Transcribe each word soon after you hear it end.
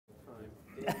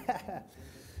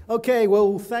Okay,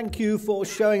 well, thank you for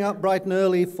showing up bright and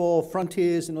early for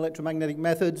Frontiers in Electromagnetic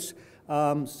Methods.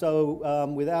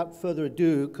 Without further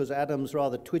ado, because Adam's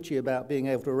rather twitchy about being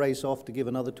able to race off to give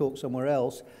another talk somewhere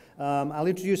else, I'll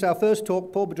introduce our first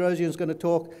talk. Paul Bedrosian is going to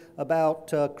talk about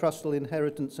crustal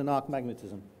inheritance and arc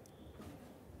magnetism.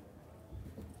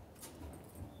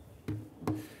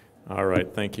 All right,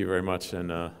 thank you very much,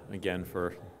 and again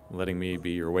for letting me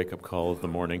be your wake-up call of the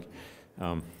morning.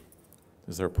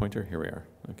 Is there a pointer? Here we are.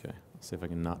 Okay, let's see if I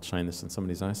can not shine this in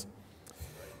somebody's eyes.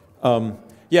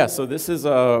 Yeah, so this is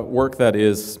work that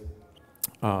is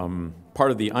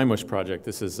part of the IMUSH project.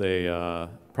 This is a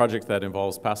project that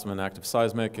involves passive and active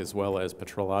seismic as well as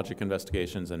petrologic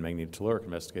investigations and magnetotelluric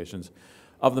investigations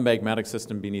of the magmatic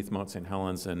system beneath Mount St.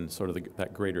 Helens and sort of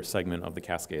that greater segment of the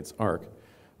Cascades Arc.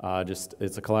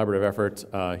 It's a collaborative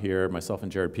effort here, myself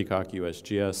and Jared Peacock,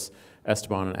 USGS,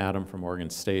 Esteban and Adam from Oregon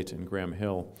State, and Graham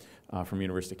Hill from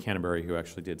University of Canterbury, who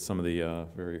actually did some of the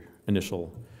very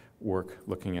initial work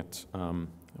looking at,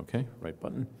 okay, right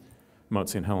button, Mount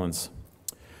St. Helens.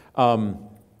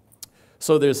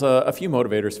 So there's a few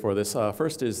motivators for this.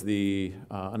 First is the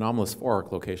anomalous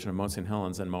forearc location of Mount St.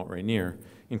 Helens and Mount Rainier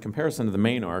in comparison to the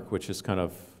main arc, which is kind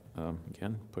of,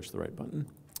 again, push the right button,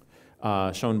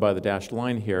 shown by the dashed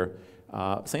line here.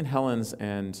 St. Helens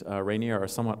and Rainier are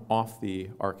somewhat off the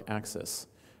arc axis,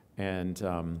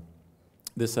 and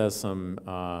this has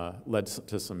led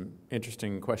to some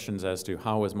interesting questions as to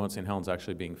how is Mount St. Helens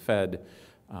actually being fed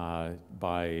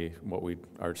by what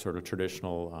are sort of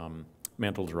traditional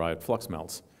mantle-derived flux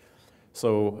melts.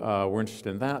 So we're interested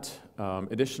in that.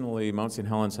 Additionally, Mount St.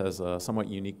 Helens has a somewhat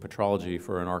unique petrology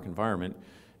for an arc environment.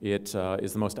 It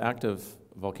is the most active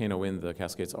volcano in the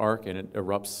Cascades Arc, and it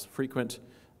erupts frequent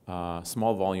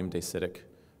small volume dacitic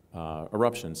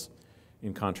eruptions,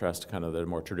 in contrast to kind of the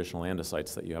more traditional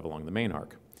andesites that you have along the main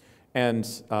arc. And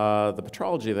the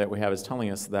petrology that we have is telling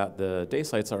us that the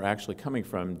dacites are actually coming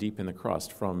from deep in the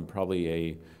crust, from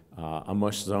probably a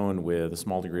mush zone with a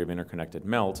small degree of interconnected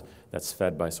melt that's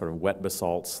fed by sort of wet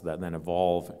basalts that then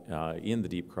evolve in the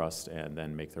deep crust and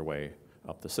then make their way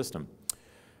up the system.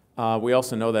 We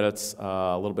also know that it's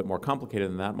a little bit more complicated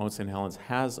than that. Mount St. Helens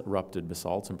has erupted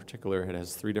basalts. In particular, it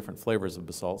has 3 different flavors of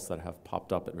basalts that have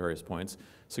popped up at various points,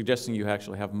 suggesting you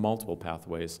actually have multiple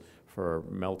pathways for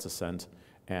melt ascent.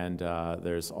 And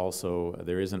there is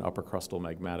an upper crustal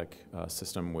magmatic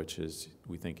system, which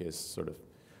we think is sort of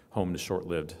home to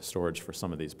short-lived storage for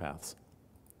some of these paths.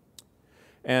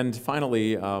 And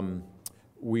finally,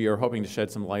 we are hoping to shed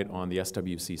some light on the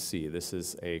SWCC. This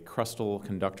is a crustal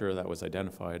conductor that was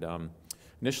identified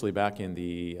initially back in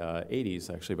the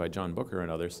 80s, actually by John Booker and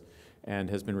others, and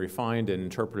has been refined and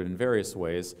interpreted in various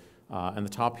ways. And the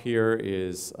top here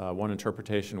is one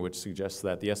interpretation which suggests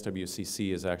that the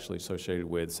SWCC is actually associated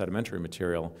with sedimentary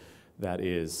material that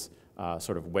is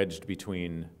sort of sutured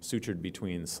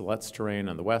between Siletz terrain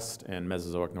on the west and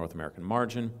Mesozoic North American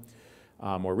margin.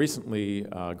 More recently,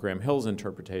 Graham Hill's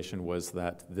interpretation was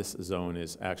that this zone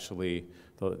is actually,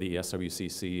 the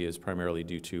SWCC is primarily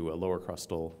due to a lower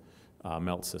crustal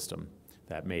melt system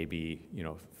that may be,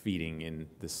 feeding in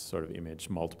this sort of image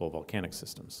multiple volcanic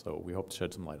systems. So we hope to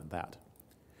shed some light on that.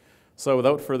 So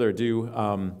without further ado,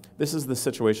 this is the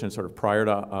situation sort of prior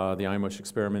to the IMUSH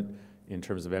experiment in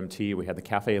terms of MT. We had the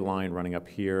Cafe line running up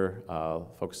here,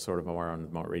 focused sort of more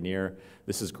on Mount Rainier.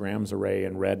 This is Graham's array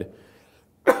in red.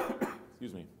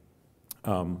 Excuse me,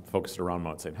 focused around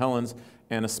Mount St. Helens,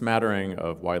 and a smattering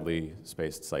of widely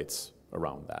spaced sites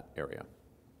around that area.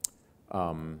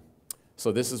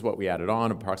 So this is what we added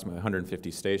on, approximately 150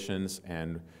 stations,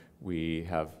 and we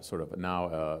have sort of now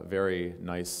a very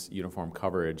nice uniform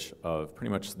coverage of pretty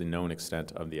much the known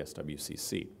extent of the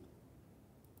SWCC.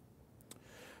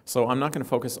 So I'm not going to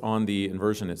focus on the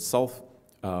inversion itself,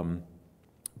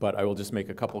 but I will just make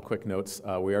a couple quick notes.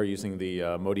 We are using the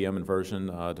MODIM inversion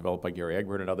developed by Gary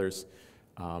Egbert and others,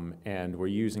 and we're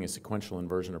using a sequential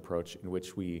inversion approach in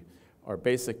which we are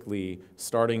basically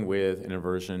starting with an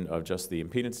inversion of just the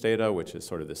impedance data, which is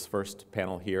sort of this first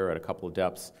panel here at a couple of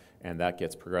depths, and that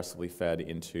gets progressively fed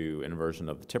into an inversion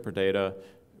of the tipper data,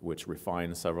 which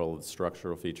refines several of the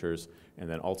structural features, and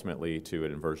then ultimately to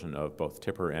an inversion of both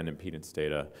tipper and impedance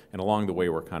data. And along the way,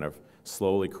 we're kind of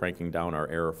slowly cranking down our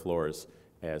error floors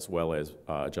as well as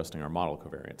adjusting our model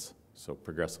covariance, so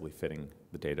progressively fitting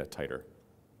the data tighter.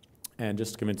 And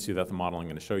just to convince you that the model I'm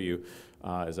going to show you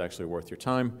is actually worth your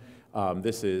time,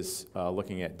 this is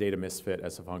looking at data misfit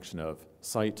as a function of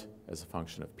site, as a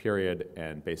function of period,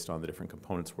 and based on the different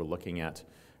components we're looking at.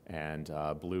 And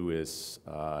blue is,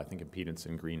 I think, impedance,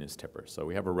 and green is tipper. So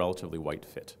we have a relatively white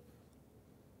fit.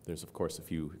 There's, of course, a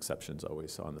few exceptions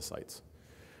always on the sites.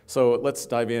 So let's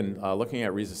dive in, looking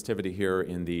at resistivity here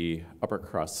in the upper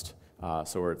crust.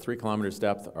 So we're at 3 kilometers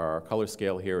depth. Our color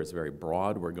scale here is very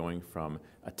broad. We're going from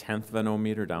 1/10 of an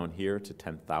ohmmeter down here to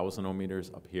 10,000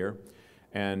 ohmmeters up here.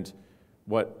 And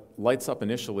what lights up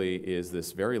initially is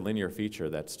this very linear feature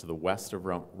that's to the west of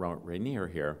Mount Rainier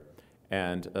here,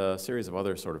 and a series of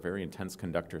other sort of very intense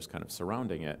conductors kind of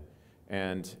surrounding it.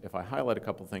 And if I highlight a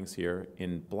couple things here,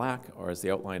 in black is the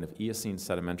outline of Eocene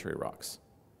sedimentary rocks.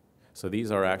 So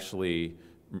these are actually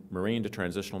marine to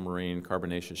transitional marine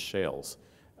carbonaceous shales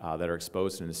that are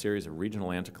exposed in a series of regional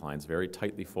anticlines, very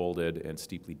tightly folded and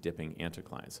steeply dipping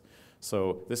anticlines.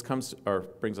 So this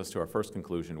brings us to our first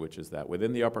conclusion, which is that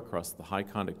within the upper crust, the high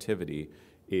conductivity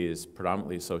is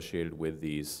predominantly associated with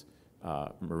these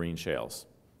marine shales.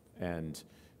 And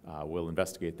we'll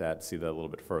investigate that, see that a little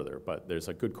bit further. But there's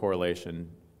a good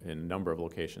correlation in a number of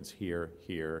locations here,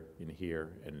 here,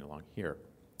 and along here.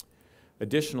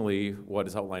 Additionally, what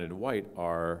is outlined in white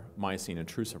are Miocene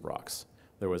intrusive rocks.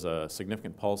 There was a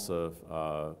significant pulse of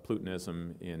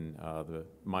plutonism in the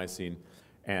Miocene,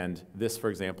 and this, for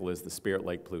example, is the Spirit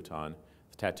Lake pluton,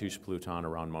 the Tatoosh pluton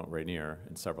around Mount Rainier,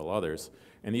 and several others,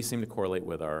 and these seem to correlate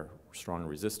with our strong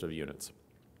resistive units.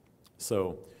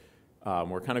 So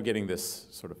we're kind of getting this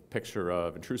sort of picture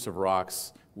of intrusive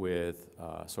rocks with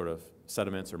sort of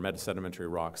sediments or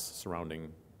metasedimentary rocks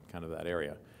surrounding kind of that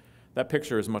area. That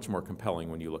picture is much more compelling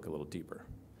when you look a little deeper.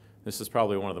 This is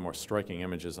probably one of the more striking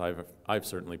images I've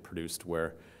certainly produced,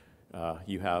 where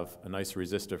you have a nice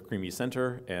resistive creamy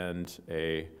center and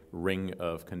a ring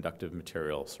of conductive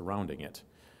material surrounding it.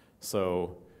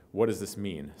 So what does this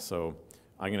mean? So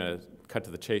I'm going to cut to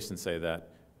the chase and say that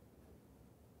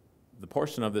the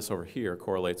portion of this over here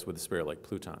correlates with the Spirit Lake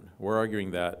pluton. We're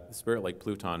arguing that the Spirit Lake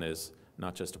pluton is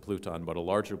not just a pluton, but a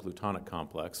larger plutonic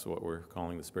complex, what we're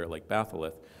calling the Spirit Lake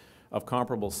batholith, of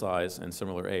comparable size and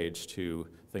similar age to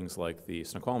things like the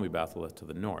Snoqualmie batholith to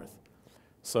the north.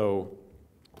 So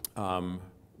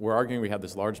we're arguing we have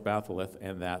this large batholith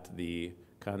and that the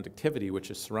conductivity which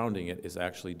is surrounding it is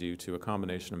actually due to a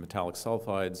combination of metallic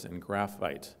sulfides and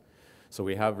graphite. So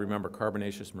we have, remember,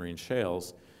 carbonaceous marine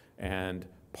shales, and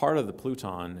part of the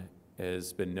pluton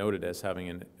has been noted as having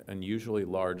an unusually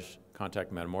large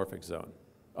contact metamorphic zone,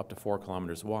 up to 4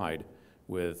 kilometers wide,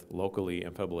 with locally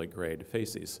amphibolite grade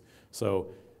facies.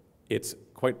 So it's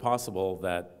quite possible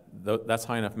that that's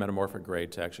high enough metamorphic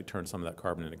grade to actually turn some of that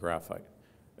carbon into graphite.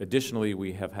 Additionally,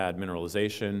 we have had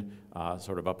mineralization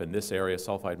sort of up in this area,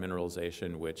 sulfide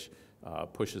mineralization, which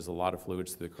pushes a lot of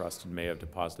fluids through the crust and may have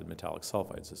deposited metallic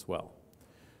sulfides as well.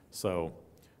 So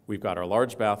we've got our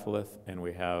large batholith and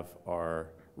we have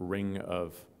our ring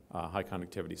of high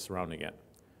conductivity surrounding it.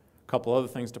 A couple other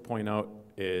things to point out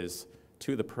is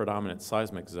two of the predominant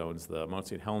seismic zones, the Mount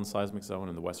St. Helens seismic zone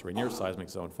and the West Rainier seismic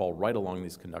zone, fall right along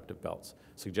these conductive belts,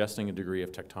 suggesting a degree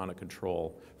of tectonic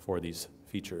control for these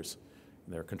features.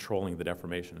 They're controlling the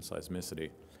deformation and seismicity.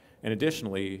 And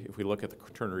additionally, if we look at the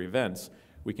quaternary vents,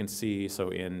 we can see, so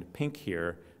in pink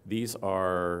here, these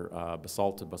are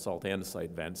basalt to basalt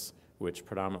andesite vents, which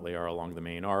predominantly are along the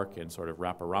main arc and sort of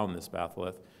wrap around this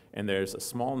batholith. And there's a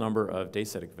small number of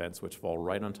dacitic vents which fall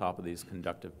right on top of these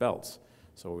conductive belts.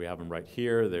 So we have them right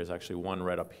here. There's actually one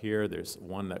right up here. There's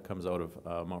one that comes out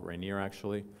of Mount Rainier,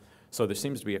 actually. So there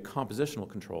seems to be a compositional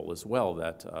control as well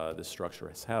that this structure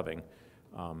is having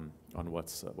on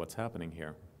what's happening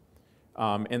here.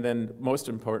 And then most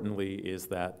importantly is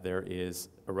that there is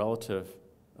a relative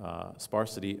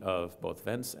sparsity of both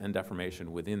vents and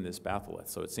deformation within this batholith.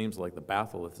 So it seems like the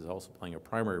batholith is also playing a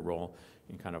primary role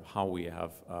in kind of how we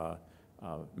have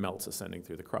melts ascending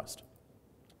through the crust.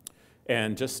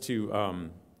 And just to,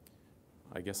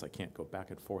 I guess I can't go back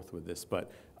and forth with this,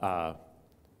 but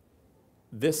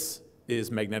this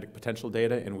is magnetic potential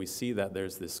data, and we see that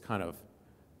there's this kind of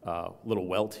little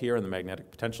welt here in the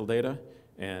magnetic potential data.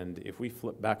 And if we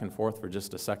flip back and forth for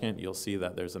just a second, you'll see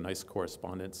that there's a nice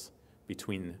correspondence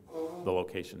between the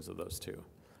locations of those two.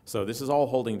 So this is all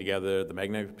holding together. The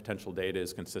magnetic potential data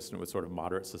is consistent with sort of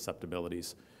moderate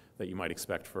susceptibilities that you might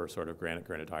expect for sort of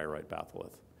granite-diorite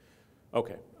batholith.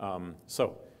 Okay,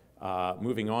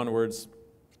 moving onwards,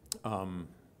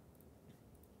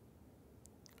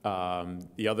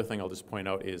 the other thing I'll just point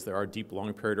out is there are deep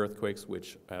long period earthquakes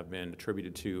which have been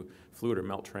attributed to fluid or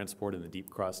melt transport in the deep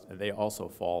crust, and they also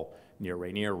fall near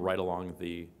Rainier, right along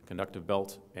the conductive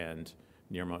belt, and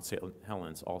near Mount St.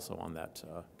 Helens, also on that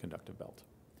conductive belt.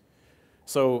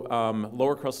 So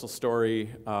lower crustal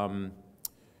story, to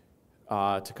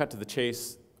cut to the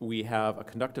chase, we have a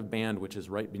conductive band which is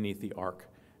right beneath the arc,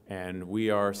 and we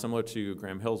are similar to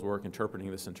Graham Hill's work interpreting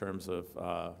this in terms of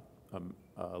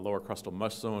a lower crustal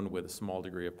mush zone with a small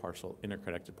degree of partial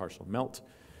interconnected partial melt.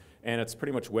 And it's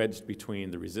pretty much wedged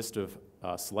between the resistive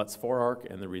Schultz forearc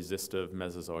and the resistive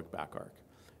Mesozoic back arc.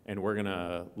 And we're going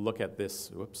to look at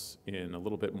this in a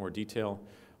little bit more detail.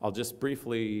 I'll just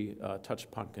briefly touch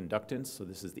upon conductance. So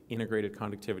this is the integrated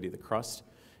conductivity of the crust.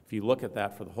 If you look at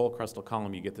that for the whole crustal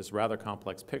column, you get this rather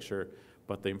complex picture.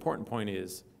 But the important point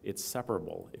is it's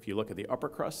separable. If you look at the upper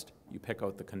crust, you pick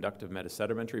out the conductive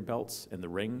metasedimentary belts and the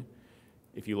ring.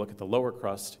 If you look at the lower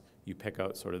crust, you pick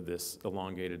out sort of this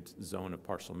elongated zone of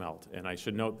partial melt. And I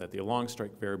should note that the along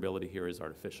strike variability here is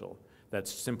artificial.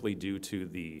 That's simply due to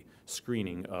the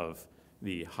screening of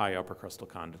the high upper crustal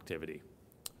conductivity.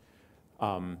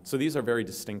 So these are very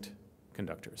distinct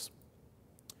conductors.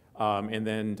 And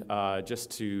then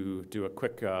just to do a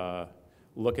quick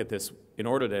look at this, in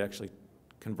order to actually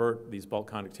convert these bulk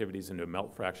conductivities into a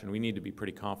melt fraction, we need to be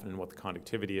pretty confident in what the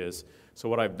conductivity is. So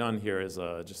what I've done here is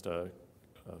just a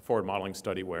forward modeling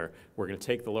study where we're going to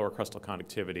take the lower crustal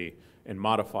conductivity and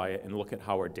modify it and look at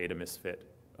how our data misfit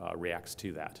reacts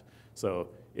to that. So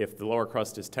if the lower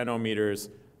crust is 10 ohm meters,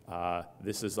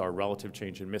 this is our relative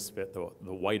change in misfit.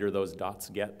 The whiter those dots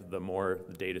get, the more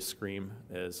the data scream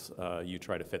as you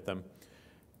try to fit them.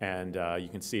 And you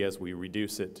can see as we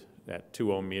reduce it at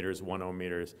 2 ohm meters, 1 ohm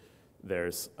meters,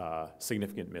 there's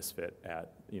significant misfit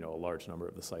at a large number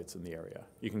of the sites in the area.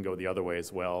 You can go the other way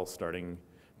as well,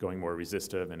 going more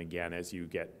resistive, and again, as you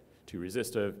get too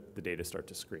resistive, the data start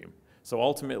to scream. So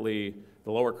ultimately,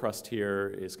 the lower crust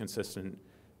here is consistent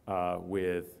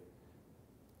with,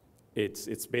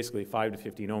 it's basically 5 to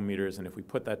 15 ohm meters, and if we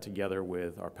put that together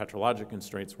with our petrologic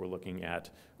constraints, we're looking at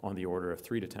on the order of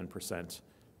 3 to 10%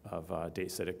 of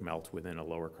dacitic melt within a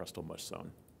lower crustal mush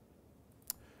zone.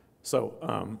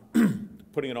 So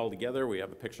putting it all together, we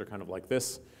have a picture kind of like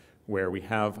this, where we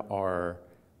have our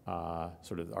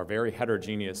sort of our very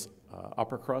heterogeneous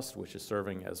upper crust, which is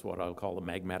serving as what I'll call a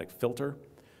magmatic filter,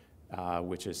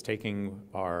 which is taking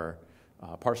our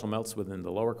partial melts within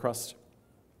the lower crust,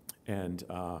 and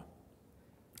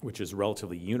which is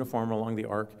relatively uniform along the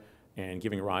arc, and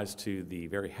giving rise to the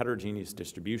very heterogeneous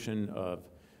distribution of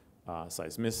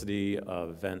seismicity,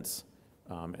 of vents,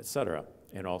 et cetera.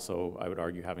 And also, I would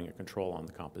argue, having a control on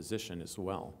the composition as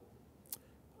well.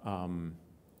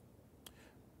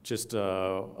 Just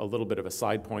a little bit of a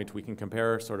side point, we can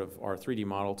compare sort of our 3D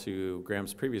model to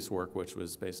Graham's previous work, which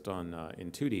was based on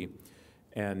in 2D.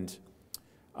 And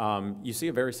you see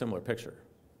a very similar picture.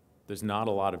 There's not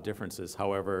a lot of differences.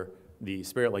 However, the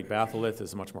Spirit Lake batholith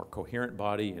is a much more coherent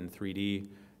body in 3D,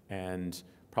 and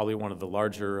probably one of the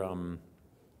larger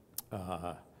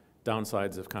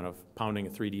downsides of kind of pounding a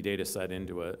 3D data set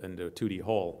into a 2D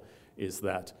hole is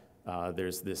that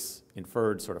there's this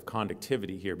inferred sort of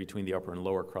conductivity here between the upper and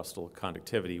lower crustal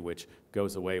conductivity, which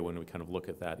goes away when we kind of look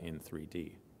at that in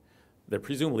 3D. There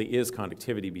presumably is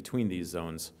conductivity between these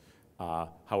zones.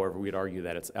 However, we'd argue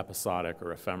that it's episodic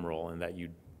or ephemeral, and that you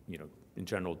in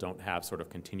general don't have sort of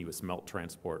continuous melt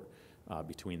transport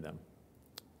between them.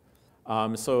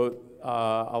 So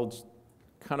I'll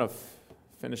kind of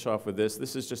finish off with this.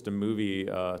 This is just a movie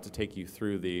to take you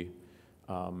through the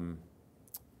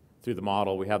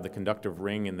model. We have the conductive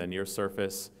ring in the near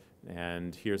surface,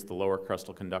 and here's the lower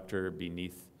crustal conductor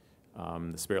beneath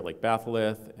the Spirit Lake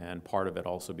batholith, and part of it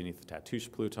also beneath the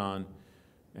Tatoosh pluton.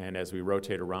 And as we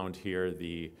rotate around here,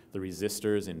 the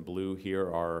resistors in blue here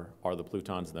are the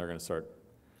plutons, and they're going to start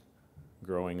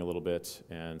growing a little bit.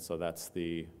 And so that's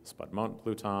the Spud Mountain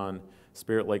pluton.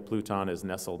 Spirit Lake pluton is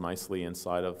nestled nicely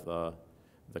inside of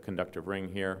the conductive ring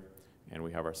here, and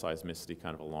we have our seismicity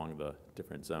kind of along the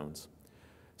different zones.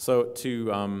 So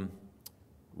to,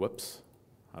 whoops,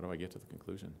 how do I get to the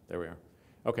conclusion? There we are.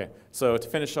 Okay, so to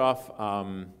finish off,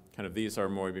 kind of these are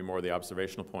more the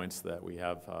observational points that we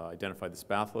have identified this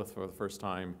batholith for the first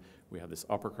time. We have this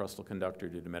upper crustal conductor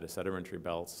due to metasedimentary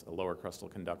belts, a lower crustal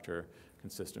conductor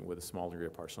consistent with a small degree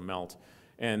of partial melt.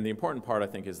 And the important part, I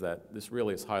think, is that this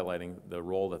really is highlighting the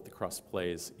role that the crust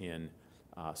plays in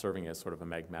serving as sort of a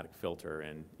magmatic filter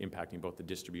and impacting both the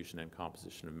distribution and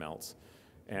composition of melts.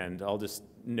 And I'll just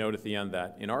note at the end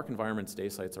that in arc environments,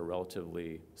 dacite are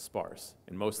relatively sparse.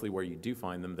 And mostly where you do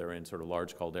find them, they're in sort of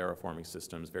large caldera-forming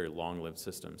systems, very long-lived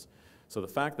systems. So the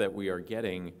fact that we are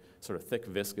getting sort of thick,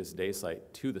 viscous dacite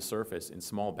to the surface in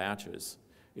small batches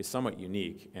is somewhat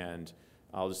unique. And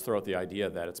I'll just throw out the idea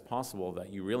that it's possible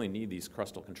that you really need these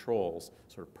crustal controls,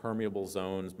 sort of permeable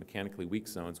zones, mechanically weak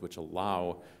zones, which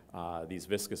allow these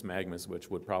viscous magmas, which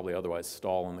would probably otherwise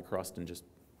stall in the crust and just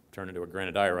turn into a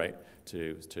granodiorite,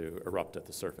 to erupt at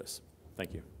the surface.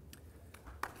 Thank you.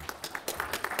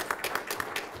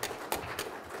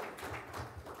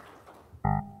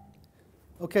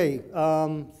 Okay,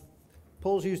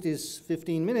 Paul's used his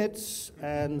 15 minutes,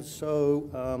 and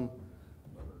so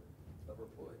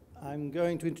I'm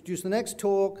going to introduce the next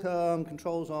talk,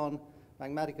 controls on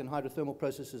magmatic and hydrothermal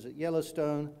processes at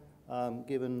Yellowstone,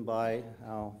 given by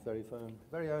our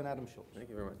very own Adam Schultz. Thank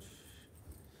you very much.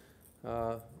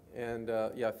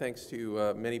 Yeah, thanks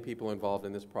to many people involved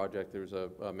in this project. There's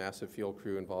a massive field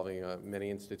crew involving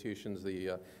many institutions.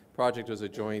 The project was a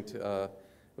joint,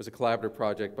 was a collaborative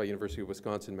project by University of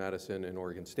Wisconsin-Madison and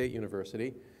Oregon State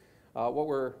University. What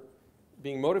we're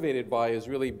being motivated by is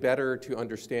really better to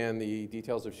understand the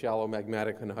details of shallow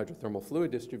magmatic and hydrothermal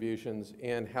fluid distributions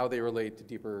and how they relate to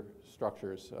deeper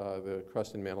structures, the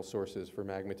crust and mantle sources for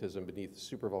magmatism beneath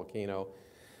the supervolcano.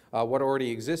 What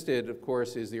already existed, of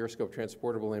course, is the Earthscope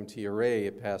Transportable MT Array.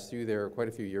 It passed through there quite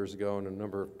a few years ago, and a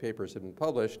number of papers have been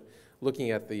published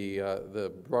looking at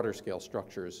the broader scale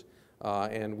structures.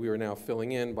 And we are now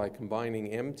filling in by combining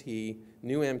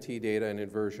new MT data and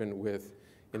inversion with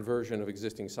inversion of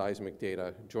existing seismic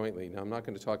data jointly. Now, I'm not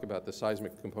going to talk about the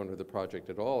seismic component of the project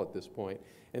at all at this point,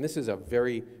 and this is a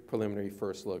very preliminary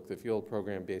first look. The field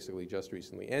program basically just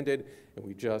recently ended, and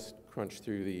we just crunched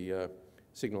through the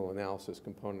signal analysis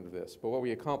component of this. But what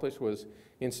we accomplished was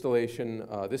installation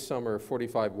this summer of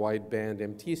 45 wideband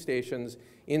MT stations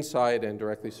inside and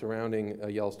directly surrounding a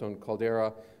Yellowstone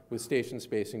caldera with station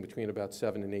spacing between about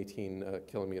 7 and 18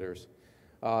 kilometers.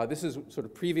 This is sort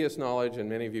of previous knowledge, and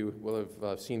many of you will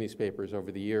have seen these papers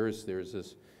over the years. There's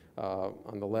this,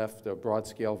 on the left, a broad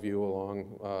scale view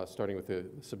along, starting with the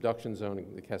subduction zone,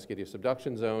 the Cascadia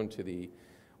subduction zone to the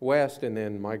west, and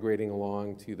then migrating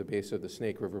along to the base of the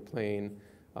Snake River Plain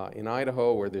in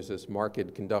Idaho, where there's this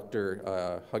marked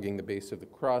conductor hugging the base of the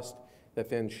crust that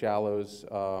then shallows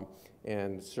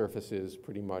and surfaces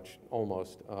pretty much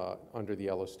almost under the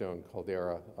Yellowstone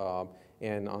caldera.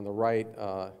 And on the right,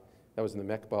 that was in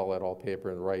the Mekbal et al.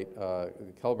 Paper, and right,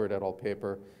 the Kelbert et al.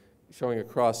 Paper, showing a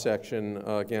cross-section,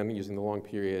 again, using the long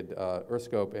period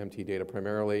Earthscope MT data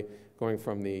primarily, going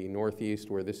from the northeast,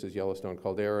 where this is Yellowstone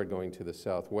caldera, going to the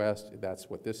southwest.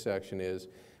 That's what this section is,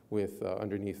 with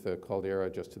underneath the caldera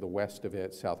just to the west of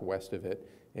it, southwest of it,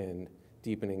 and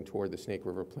deepening toward the Snake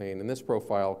River Plain. And this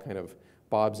profile kind of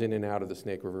bobs in and out of the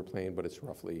Snake River Plain, but it's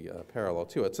roughly parallel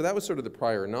to it. So that was sort of the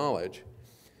prior knowledge.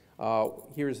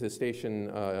 Here's the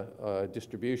station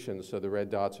distribution. So the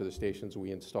red dots are the stations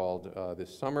we installed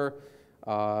this summer.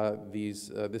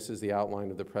 This is the outline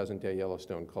of the present-day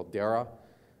Yellowstone caldera.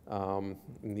 And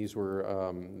these were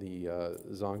the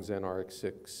Zhongzhen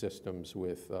RX6 systems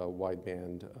with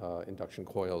wideband induction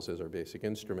coils as our basic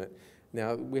instrument.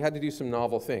 Now, we had to do some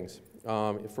novel things.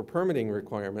 For permitting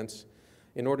requirements,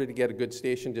 in order to get a good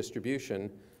station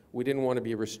distribution, we didn't want to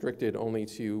be restricted only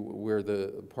to where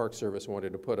the Park Service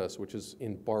wanted to put us, which is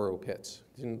in borrow pits.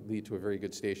 It didn't lead to a very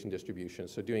good station distribution.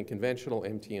 So doing conventional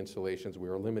MT installations, we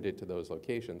were limited to those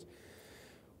locations.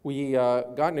 We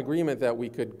got an agreement that we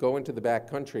could go into the back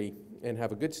country and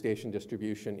have a good station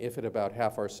distribution if at about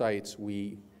half our sites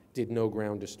we did no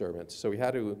ground disturbance. So we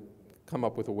had to come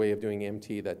up with a way of doing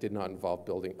MT that did not involve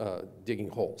digging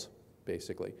holes,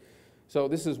 basically. So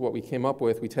this is what we came up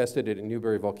with. We tested it at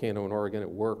Newberry Volcano in Oregon. It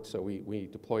worked, so we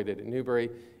deployed it at Newberry.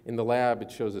 In the lab, it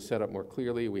shows the setup more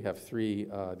clearly. We have three,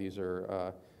 these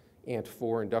are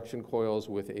ANT4 induction coils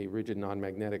with a rigid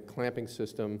non-magnetic clamping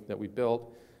system that we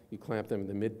built. You clamp them in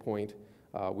the midpoint.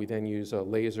 We then use a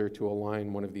laser to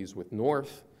align one of these with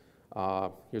north.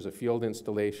 Here's a field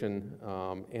installation.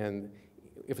 And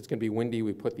if it's going to be windy,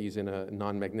 we put these in a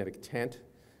non-magnetic tent.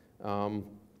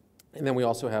 And then we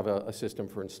also have a system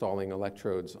for installing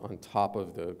electrodes on top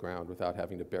of the ground without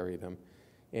having to bury them.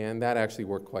 And that actually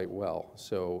worked quite well.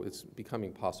 So it's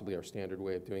becoming possibly our standard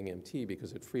way of doing MT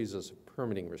because it frees us of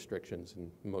permitting restrictions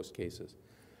in most cases.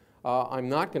 I'm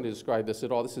not going to describe this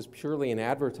at all. This is purely an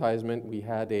advertisement. We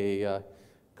had a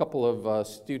couple of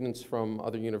students from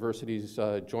other universities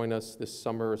join us this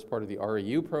summer as part of the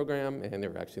REU program, and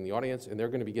they're actually in the audience, and they're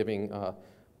going to be giving a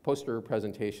poster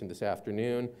presentation this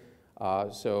afternoon.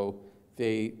 So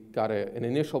they got an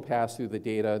initial pass through the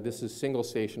data. This is single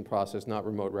station process, not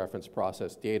remote reference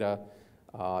process data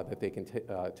that they can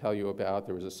tell you about.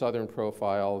 There was a southern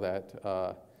profile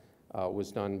that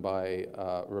was done by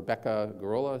Rebecca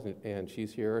Garola, and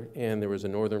she's here. And there was a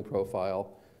northern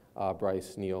profile.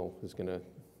 Bryce Neal is going to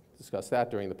discuss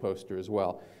that during the poster as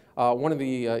well. One of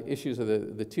the issues of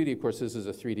the 2D, of course, this is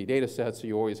a 3D data set, so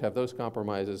you always have those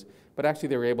compromises. But actually,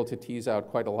 they were able to tease out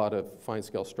quite a lot of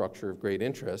fine-scale structure of great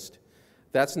interest.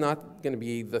 That's not going to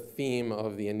be the theme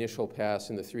of the initial pass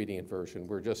in the 3D inversion.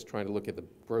 We're just trying to look at the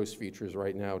gross features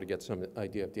right now to get some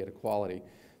idea of data quality.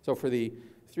 So for the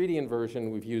 3D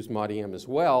inversion, we've used ModEM as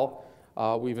well.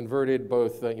 We've inverted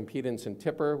both impedance and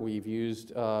tipper. We've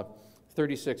used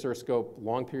 36 Earthscope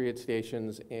long period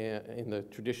stations in the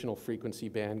traditional frequency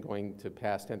band going to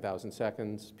past 10,000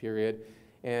 seconds period.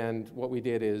 And what we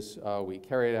did is we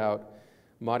carried out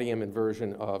MODIM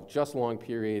inversion of just long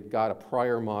period, got a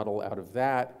prior model out of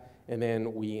that, and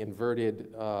then we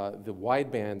inverted the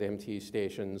wideband MT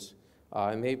stations,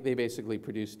 and they basically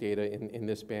produced data in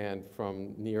this band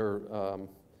from near,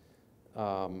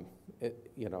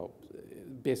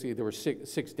 basically there were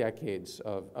six decades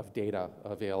of data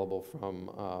available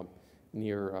from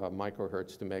near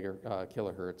microhertz to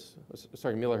kilohertz,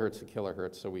 millihertz to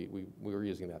kilohertz, so we were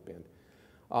using that band.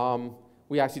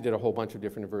 We actually did a whole bunch of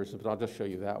different inversions, but I'll just show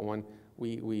you that one.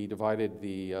 We divided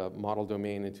the model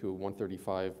domain into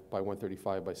 135 by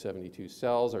 135 by 72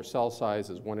 cells. Our cell size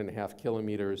is 1.5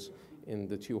 kilometers in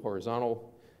the two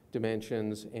horizontal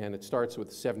dimensions, and it starts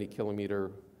with 70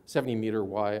 meter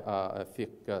wide,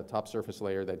 thick top surface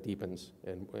layer that deepens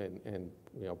and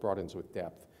broadens with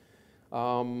depth.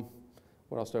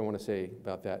 What else do I want to say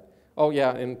about that? Oh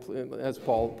yeah, and as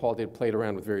Paul did, played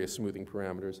around with various smoothing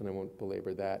parameters, and I won't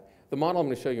belabor that. The model I'm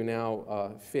going to show you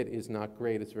now, fit is not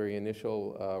great. It's very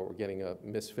initial. We're getting a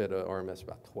misfit, RMS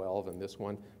about 12 in this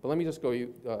one. But let me just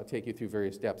take you through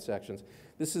various depth sections.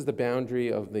 This is the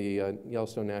boundary of the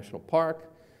Yellowstone National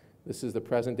Park. This is the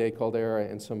present-day caldera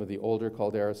and some of the older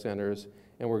caldera centers.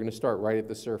 And we're going to start right at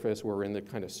the surface where we're in the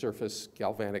kind of surface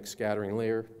galvanic scattering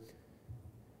layer.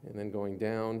 And then going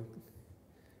down.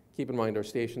 Keep in mind our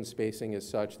station spacing is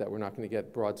such that we're not going to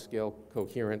get broad-scale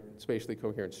spatially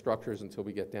coherent structures until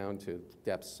we get down to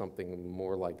depths something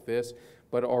more like this.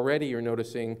 But already you're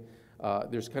noticing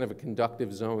there's kind of a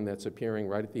conductive zone that's appearing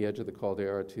right at the edge of the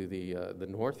caldera to the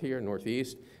north here,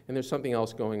 northeast, and there's something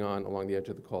else going on along the edge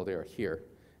of the caldera here.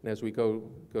 And as we go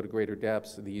to greater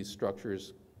depths, these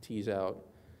structures tease out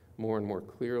more and more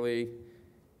clearly.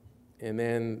 And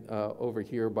then over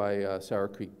here by Sour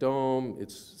Creek Dome,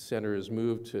 its center is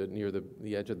moved to near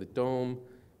the edge of the dome,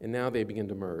 and now they begin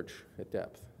to merge at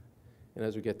depth. And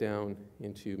as we get down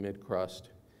into mid-crust,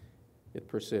 it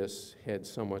persists,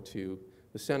 heads somewhat to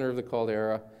the center of the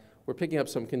caldera. We're picking up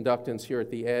some conductance here at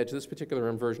the edge. This particular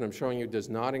inversion I'm showing you does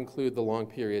not include the long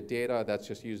period data. That's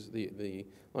just used the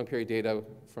long period data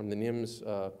from the NIMS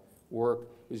work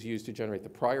was used to generate the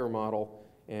prior model,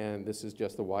 and this is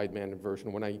just the wideband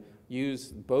inversion. When I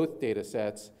use both data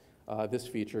sets, this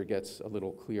feature gets a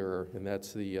little clearer, and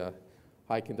that's the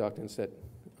high conductance that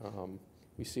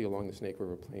we see along the Snake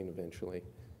River Plain eventually.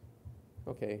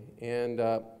 Okay, and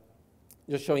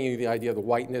just showing you the idea of the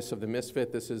whiteness of the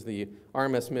misfit. This is the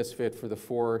RMS misfit for the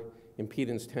four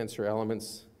impedance tensor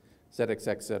elements,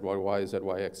 ZXX, ZYY,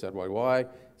 ZYX, ZYY.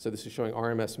 So this is showing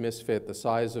RMS misfit. The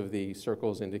size of the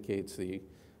circles indicates the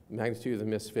magnitude of the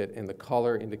misfit, and the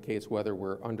color indicates whether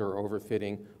we're under or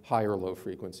overfitting high or low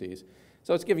frequencies.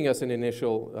 So it's giving us an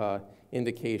initial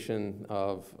indication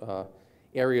of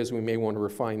areas we may want to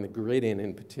refine the grid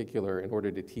in particular in order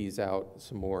to tease out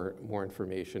some more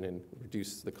information and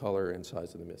reduce the color and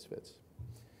size of the misfits.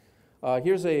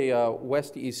 Here's a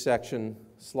west-east section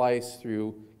slice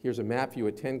through, here's a map view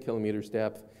at 10 kilometers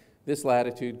depth. This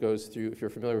latitude goes through, if you're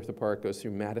familiar with the park, goes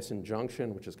through Madison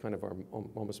Junction, which is kind of our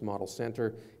almost model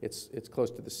center. It's close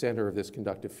to the center of this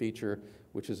conductive feature,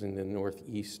 which is in the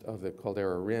northeast of the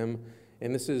caldera rim.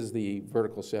 And this is the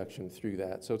vertical section through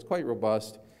that. So it's quite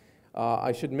robust.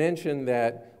 I should mention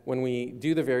that when we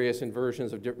do the various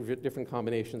inversions of different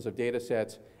combinations of data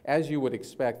sets, as you would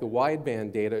expect, the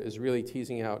wideband data is really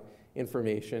teasing out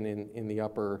information in the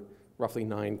upper roughly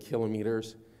 9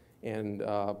 kilometers. And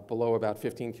below about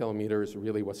 15 kilometers,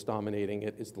 really what's dominating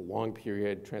it is the long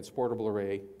period transportable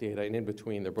array data, and in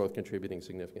between, they're both contributing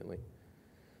significantly.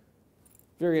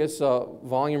 Various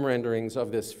volume renderings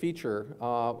of this feature.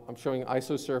 I'm showing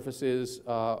isosurfaces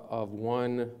of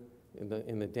one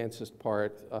in the densest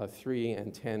part, 3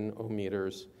 and 10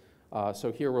 ohmmeters.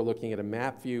 So here we're looking at a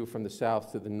map view from the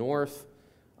south to the north.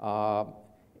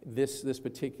 This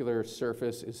particular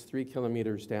surface is 3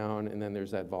 kilometers down, and then there's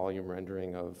that volume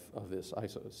rendering of this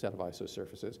set of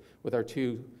isosurfaces with our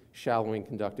two shallowing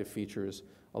conductive features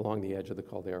along the edge of the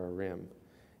caldera rim,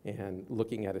 and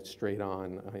looking at it straight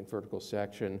on in vertical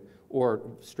section or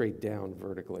straight down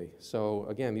vertically. So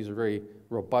again, these are very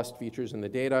robust features in the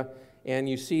data, and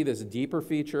you see this deeper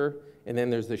feature, and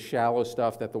then there's the shallow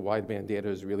stuff that the wideband data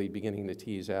is really beginning to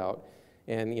tease out.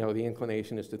 And the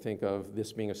inclination is to think of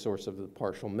this being a source of the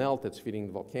partial melt that's feeding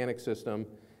the volcanic system,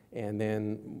 and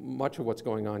then much of what's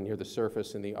going on near the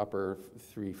surface in the upper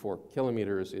 3-4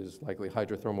 kilometers is likely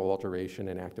hydrothermal alteration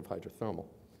and active hydrothermal.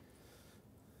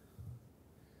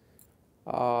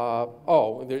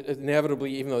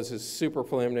 Inevitably, even though this is super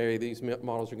preliminary, these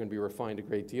models are going to be refined a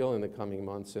great deal in the coming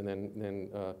months, and then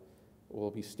we'll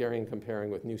be staring and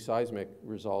comparing with new seismic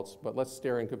results. But let's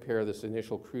stare and compare this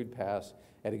initial crude pass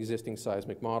at existing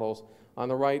seismic models. On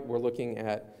the right, we're looking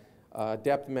at a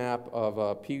depth map of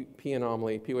a P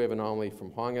wave anomaly from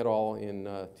Huang et al.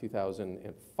 In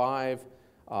 2005,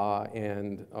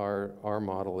 and our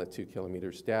model at 2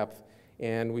 kilometers depth.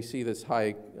 And we see this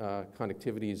high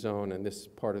conductivity zone in this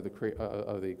part of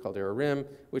the caldera rim,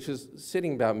 which is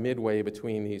sitting about midway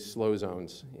between these slow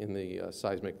zones in the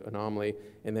seismic anomaly.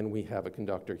 And then we have a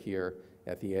conductor here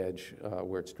at the edge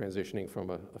where it's transitioning from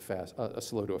a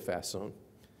slow to a fast zone.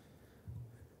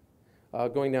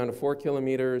 Going down to 4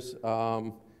 kilometers,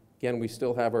 again, we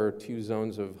still have our 2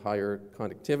 zones of higher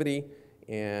conductivity,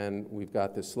 and we've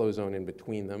got this slow zone in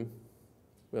between them.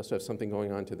 We also have something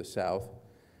going on to the south.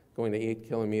 Going to 8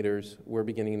 kilometers, we're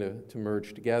beginning to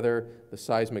merge together. The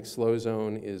seismic slow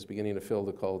zone is beginning to fill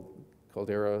the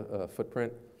caldera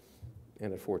footprint,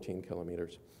 and at 14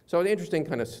 kilometers. So an interesting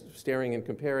kind of staring and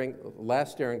comparing.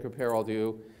 Last stare and compare I'll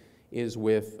do is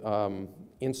with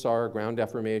INSAR ground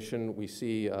deformation. We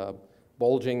see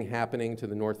bulging happening to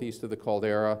the northeast of the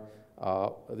caldera.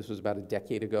 This was about a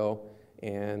decade ago.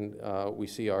 And we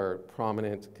see our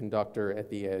prominent conductor at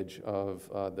the edge of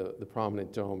the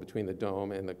prominent dome between the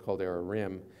dome and the caldera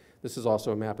rim. This is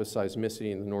also a map of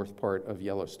seismicity in the north part of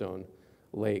Yellowstone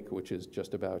Lake, which is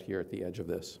just about here at the edge of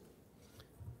this.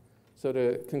 So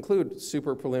to conclude,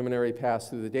 super preliminary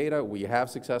pass through the data, we have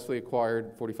successfully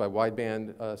acquired 45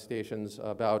 wideband stations.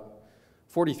 About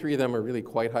 43 of them are really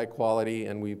quite high quality,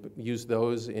 and we've used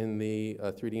those in the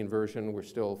 3D inversion. We're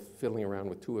still fiddling around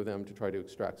with 2 of them to try to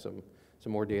extract some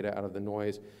more data out of the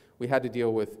noise. We had to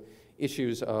deal with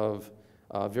issues of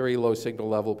very low signal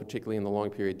level, particularly in the long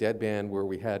period deadband, where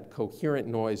we had coherent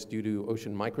noise due to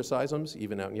ocean microseisms,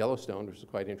 even out in Yellowstone, which is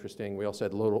quite interesting. We also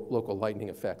had local lightning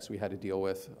effects we had to deal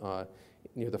with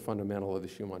near the fundamental of the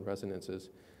Schumann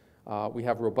resonances. We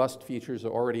have robust features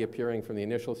already appearing from the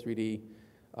initial 3D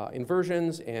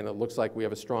inversions, and it looks like we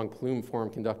have a strong plume form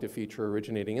conductive feature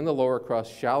originating in the lower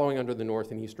crust, shallowing under the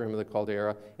north and east rim of the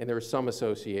caldera, and there is some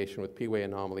association with P-wave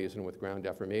anomalies and with ground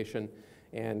deformation.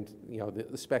 And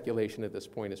the speculation at this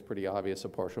point is pretty obvious: a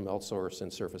partial melt source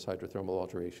and surface hydrothermal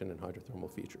alteration and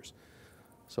hydrothermal features.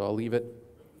 So I'll leave it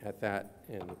at that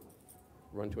and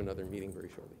run to another meeting very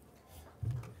shortly.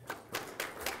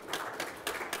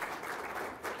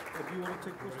 Do you want to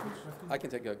take questions? I can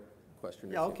take a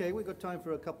question. Yeah, okay, we've got time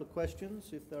for a couple of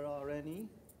questions, if there are any.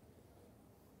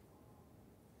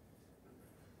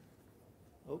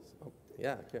 Oh,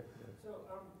 yeah, okay. So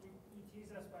you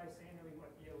teased us by saying that we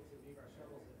might be able to leave our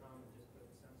shovels at home and just put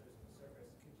the sensors on the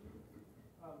surface. Could you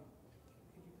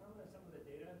comment on some of the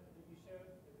data that you showed,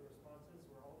 that the responses?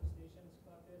 Were all the stations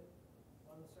collected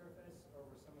on the surface, or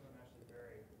were some of them actually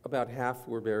buried? About half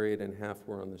were buried and half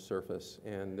were on the surface,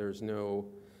 and there's no...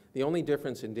 The only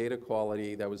difference in data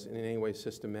quality that was in any way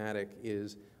systematic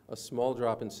is a small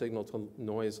drop in signal to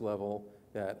noise level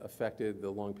that affected the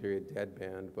long period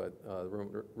deadband, but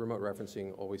remote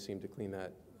referencing always seemed to clean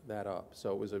that up.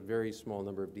 So it was a very small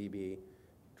number of dB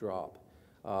drop.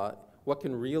 What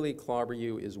can really clobber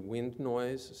you is wind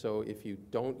noise. So if you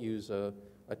don't use a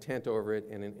tent over it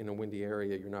and in a windy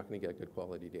area, you're not going to get good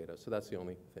quality data. So that's the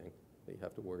only thing that you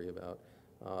have to worry about.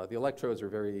 The electrodes are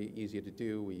very easy to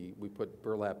do. We put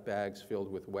burlap bags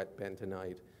filled with wet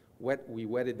bentonite. We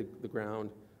wetted the ground,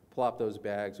 plopped those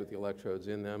bags with the electrodes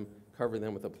in them, covered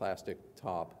them with a plastic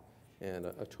top and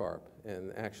a tarp.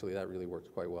 And actually, that really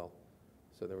worked quite well.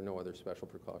 So there were no other special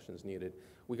precautions needed.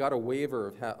 We got a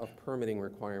waiver of permitting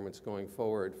requirements going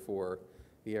forward for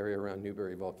the area around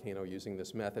Newberry Volcano using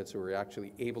this method. So we're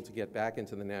actually able to get back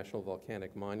into the National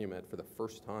Volcanic Monument for the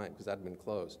first time, because that had been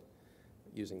closed,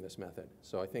 using this method.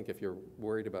 So I think if you're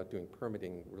worried about doing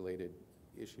permitting related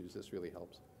issues, this really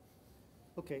helps.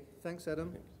 Okay, thanks,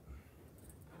 Adam.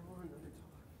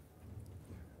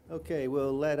 Okay,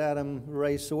 we'll let Adam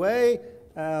race away.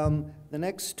 The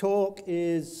next talk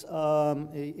is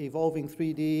Evolving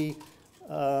 3D.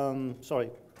 Sorry.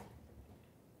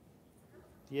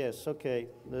 Yes, okay.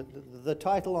 The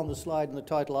title on the slide and the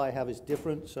title I have is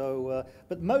different. So,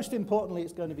 but most importantly,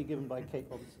 it's going to be given by Kate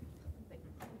Robertson.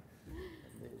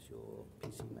 There's your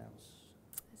PC mouse.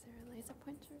 Is there a laser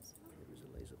pointer as well? There is a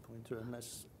laser pointer,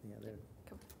 unless, yeah, there.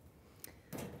 Cool.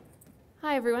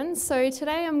 Hi everyone, so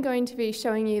today I'm going to be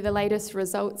showing you the latest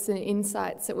results and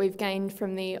insights that we've gained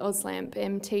from the AusLAMP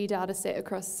MT dataset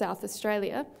across South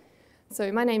Australia.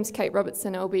 So my name's Kate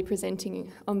Robertson. I'll be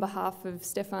presenting on behalf of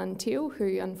Stefan Thiel,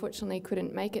 who unfortunately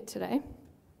couldn't make it today.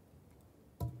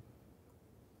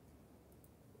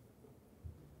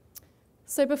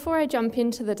 So before I jump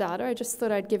into the data, I just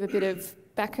thought I'd give a bit of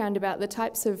background about the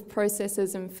types of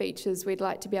processes and features we'd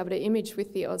like to be able to image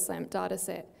with the AusLAMP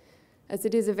dataset, as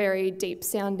it is a very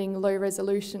deep-sounding,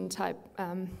 low-resolution type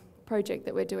project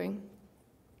that we're doing.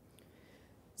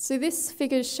 So this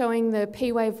figure is showing the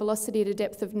P-wave velocity at a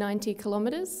depth of 90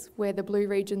 kilometres, where the blue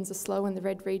regions are slow and the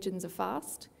red regions are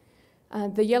fast.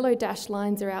 The yellow dashed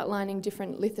lines are outlining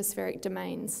different lithospheric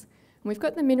domains. And we've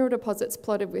got the mineral deposits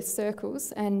plotted with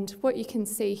circles, and what you can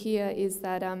see here is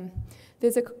that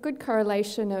there's a good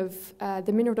correlation of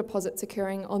the mineral deposits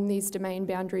occurring on these domain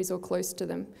boundaries or close to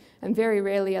them, and very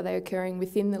rarely are they occurring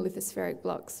within the lithospheric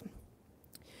blocks.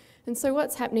 And so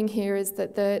what's happening here is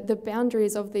that the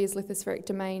boundaries of these lithospheric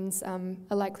domains are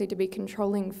likely to be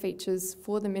controlling features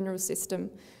for the mineral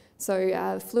system.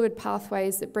 So fluid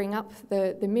pathways that bring up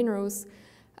the minerals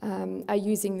are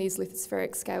using these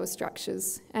lithospheric scale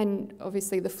structures. And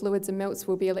obviously the fluids and melts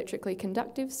will be electrically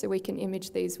conductive, so we can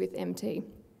image these with MT.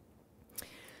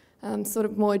 Sort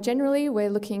of more generally,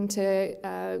 we're looking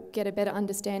to get a better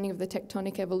understanding of the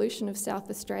tectonic evolution of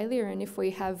South Australia, and if we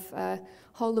have a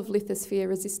whole of lithosphere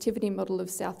resistivity model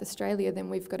of South Australia, then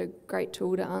we've got a great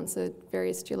tool to answer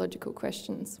various geological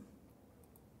questions.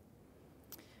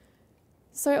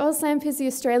 So AusLAMP is the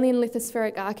Australian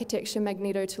Lithospheric Architecture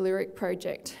Magnetotelluric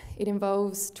project. It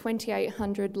involves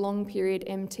 2,800 long-period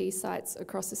MT sites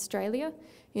across Australia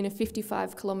in a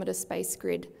 55-kilometre space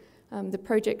grid. The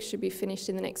project should be finished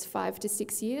in the next 5 to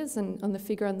 6 years, and on the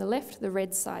figure on the left, the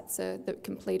red sites are the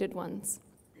completed ones.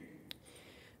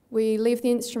 We leave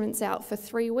the instruments out for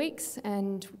 3 weeks,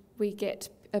 and we get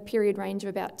a period range of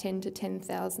about 10 to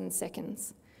 10,000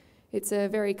 seconds. It's a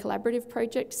very collaborative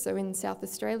project, so in South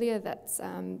Australia, that's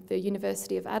the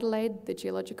University of Adelaide, the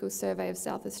Geological Survey of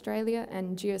South Australia,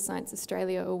 and Geoscience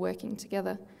Australia are working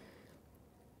together.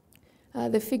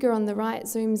 The figure on the right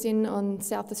zooms in on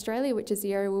South Australia, which is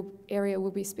the area we'll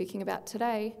be speaking about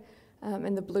today,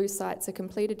 and the blue sites are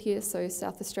completed here, so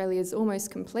South Australia is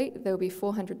almost complete. There'll be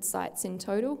 400 sites in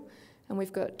total, and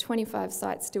we've got 25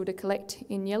 sites still to collect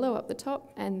in yellow up the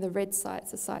top, and the red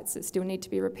sites are sites that still need to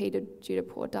be repeated due to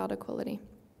poor data quality.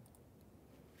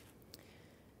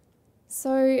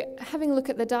 So having a look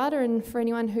at the data, and for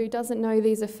anyone who doesn't know,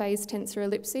 these are phase tensor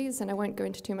ellipses, and I won't go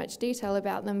into too much detail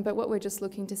about them, but what we're just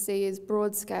looking to see is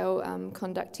broad-scale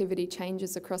conductivity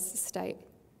changes across the state.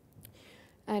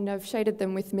 And I've shaded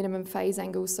them with minimum phase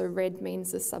angles, so red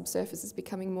means the subsurface is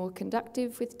becoming more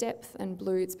conductive with depth, and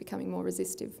blue it's becoming more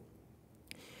resistive.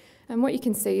 And what you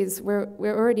can see is we're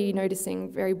already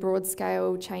noticing very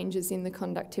broad-scale changes in the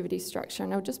conductivity structure,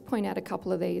 and I'll just point out a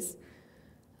couple of these.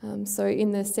 So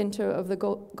in the centre of the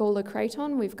Gawler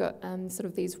Craton, we've got sort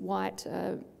of these white,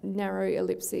 narrow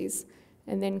ellipses.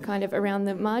 And then kind of around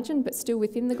the margin, but still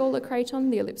within the Gawler Craton,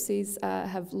 the ellipses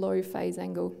have low phase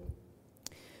angle.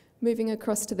 Moving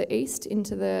across to the east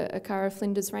into the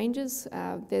Akara-Flinders Ranges,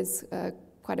 there's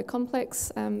quite a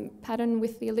complex pattern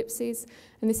with the ellipses,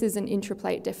 and this is an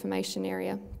intraplate deformation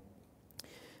area.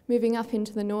 Moving up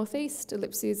into the northeast,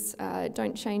 ellipses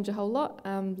don't change a whole lot,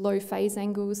 low phase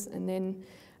angles, and then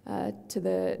to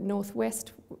the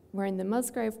northwest, we're in the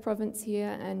Musgrave province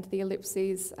here, and the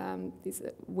ellipses,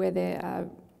 where they're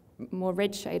more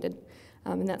red shaded,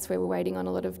 and that's where we're waiting on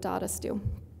a lot of data still.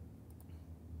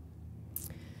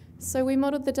 So we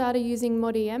modelled the data using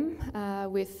ModEM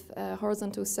with a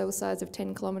horizontal cell size of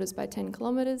 10 kilometres by 10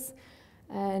 kilometres,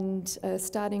 and a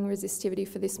starting resistivity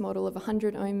for this model of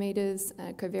 100 ohm metres,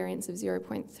 covariance of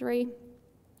 0.3.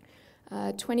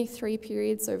 23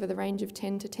 periods over the range of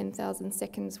 10 to 10,000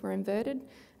 seconds were inverted,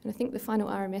 and I think the final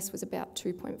RMS was about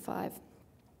 2.5.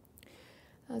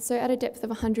 So at a depth of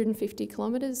 150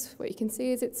 kilometres, what you can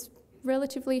see is it's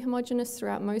relatively homogeneous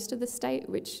throughout most of the state,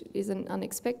 which isn't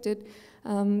unexpected,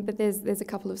 but there's a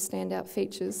couple of standout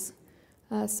features.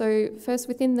 So first,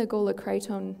 within the Gawler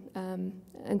Craton,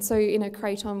 and so in a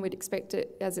craton we'd expect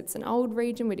it, as it's an old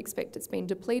region, we'd expect it's been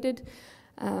depleted,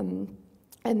 and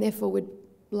therefore would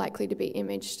likely to be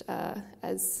imaged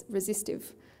as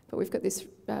resistive. But we've got this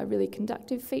really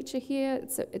conductive feature here.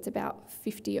 It's about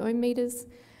 50 ohm metres.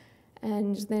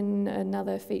 And then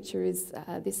another feature is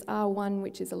this R1,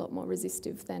 which is a lot more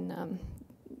resistive than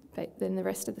the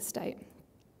rest of the state.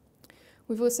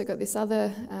 We've also got this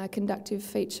other conductive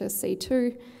feature,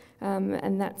 C2,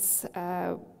 and that's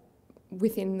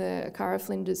within the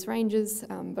Akara-Flinders Ranges,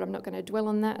 but I'm not going to dwell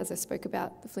on that, as I spoke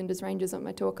about the Flinders Ranges on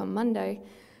my talk on Monday,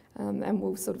 and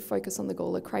we'll sort of focus on the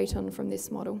Gawler Craton from this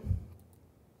model.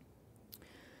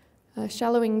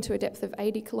 Shallowing to a depth of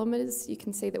 80 kilometres, you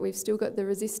can see that we've still got the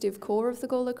resistive core of the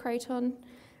Gawler Craton,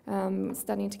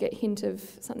 Starting to get a hint of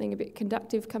something a bit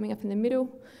conductive coming up in the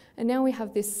middle. And now we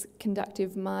have this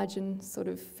conductive margin sort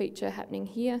of feature happening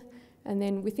here. And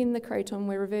then within the craton,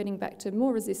 we're reverting back to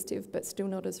more resistive, but still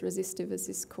not as resistive as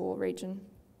this core region.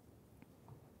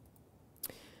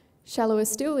 Shallower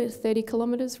still, at 30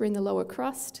 kilometres, we're in the lower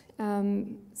crust.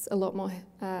 It's a lot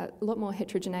more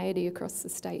heterogeneity across the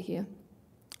state here,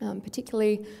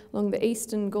 particularly along the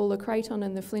eastern Gawler Craton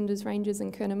and the Flinders Ranges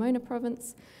and Curnamona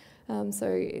province. So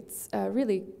it's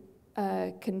really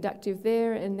conductive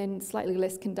there, and then slightly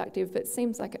less conductive, but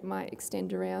seems like it might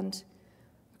extend around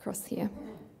across here.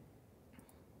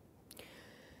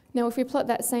 Now, if we plot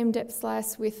that same depth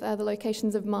slice with the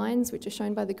locations of mines, which are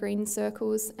shown by the green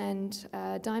circles, and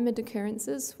diamond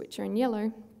occurrences, which are in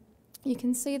yellow, you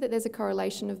can see that there's a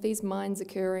correlation of these mines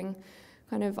occurring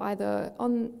kind of either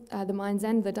on the mines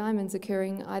and the diamonds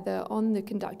occurring either on the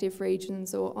conductive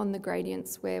regions or on the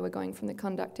gradients where we're going from the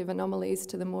conductive anomalies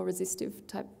to the more resistive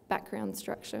type background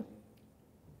structure.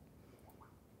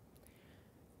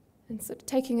 And so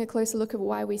taking a closer look at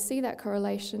why we see that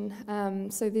correlation,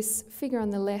 so this figure on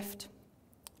the left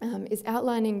is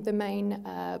outlining the main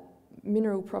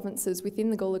mineral provinces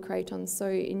within the Gawler Craton. So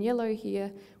in yellow here,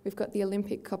 we've got the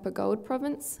Olympic Copper Gold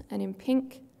Province, and in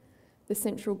pink, the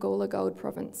Central Gawler Gold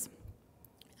Province.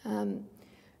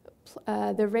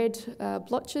 The red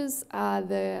blotches are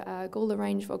the Gawler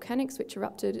Range volcanics, which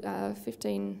erupted about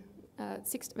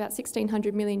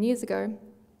 1,600 million years ago.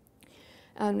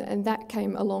 And that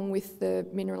came along with the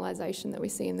mineralisation that we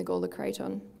see in the Gawler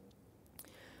Craton.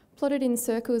 Plotted in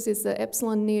circles is the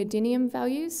epsilon neodymium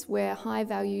values, where high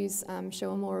values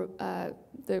show a more,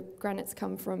 the granites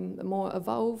come from a more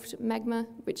evolved magma,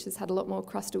 which has had a lot more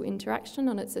crustal interaction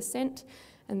on its ascent,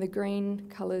 and the green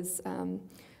colours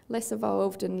less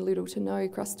evolved and little to no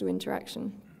crustal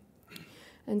interaction.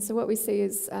 And so what we see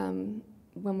is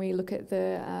when we look at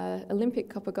the Olympic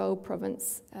Copper Gold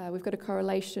Province, we've got a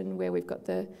correlation where we've got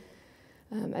the,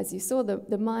 as you saw,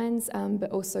 the mines,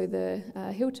 but also the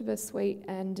Hilteba suite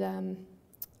and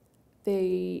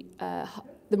the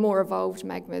more evolved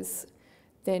magmas.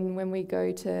 Then when we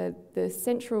go to the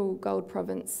Central Gold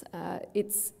Province,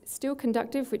 it's still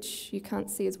conductive, which you can't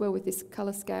see as well with this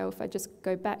colour scale. If I just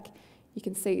go back, you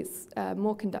can see it's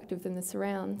more conductive than the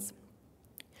surrounds,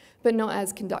 but not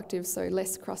as conductive, so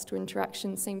less crustal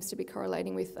interaction seems to be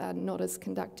correlating with not as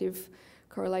conductive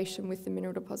correlation with the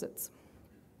mineral deposits.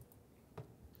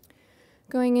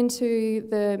 Going into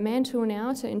the mantle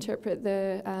now to interpret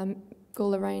the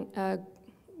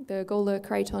Gawler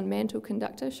Craton mantle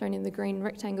conductor, shown in the green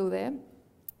rectangle there.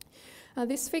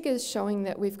 This figure is showing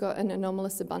that we've got an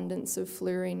anomalous abundance of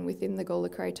fluorine within the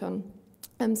Gawler Craton,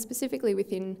 specifically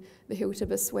within the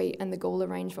Hilteba suite and the Gawler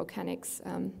Range volcanics.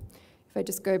 If I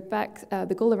just go back,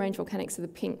 the Gawler Range volcanics are the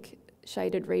pink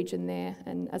shaded region there,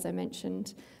 and as I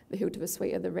mentioned, the Hilteba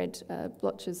suite are the red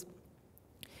blotches.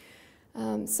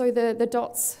 So the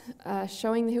dots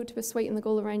showing the Hilteba suite and the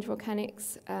Gawler Range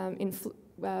volcanics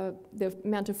the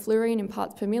amount of fluorine in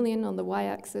parts per million on the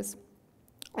y-axis,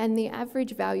 and the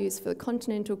average values for the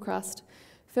continental crust,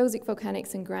 felsic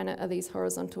volcanics and granite are these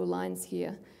horizontal lines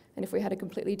here. And if we had a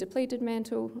completely depleted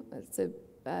mantle, it's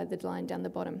the line down the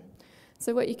bottom.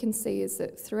 So what you can see is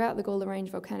that throughout the Gawler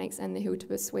Range volcanics and the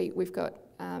Hilteba suite, we've got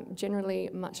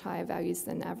generally much higher values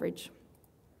than average.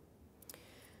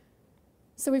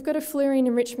 So we've got a fluorine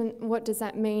enrichment. What does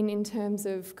that mean in terms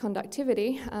of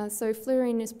conductivity? So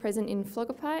fluorine is present in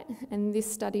phlogopite, and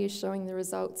this study is showing the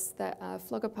results that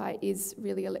phlogopite is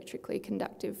really electrically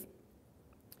conductive.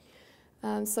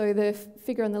 So the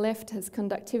figure on the left has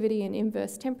conductivity and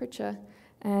inverse temperature,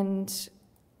 and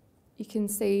you can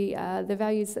see the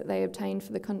values that they obtained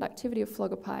for the conductivity of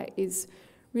phlogopite is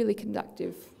really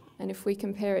conductive. And if we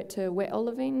compare it to wet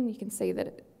olivine, you can see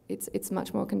that it's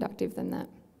much more conductive than that.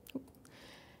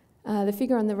 The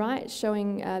figure on the right is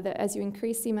showing that as you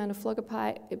increase the amount of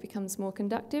phlogopite, it becomes more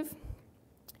conductive.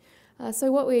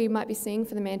 So what we might be seeing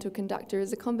for the mantle conductor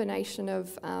is a combination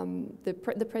of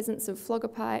the presence of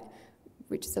phlogopite,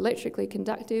 which is electrically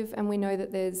conductive, and we know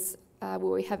that there's,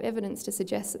 we have evidence to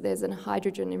suggest that there's a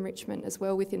hydrogen enrichment as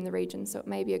well within the region, so it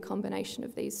may be a combination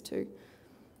of these two.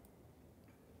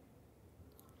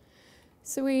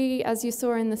 So we, as you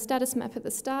saw in the status map at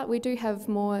the start, we do have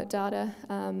more data.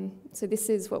 So this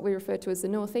is what we refer to as the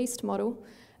northeast model,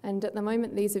 and at the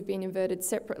moment these have been inverted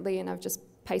separately, and I've just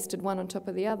pasted one on top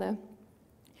of the other.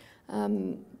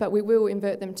 But we will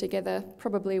invert them together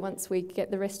probably once we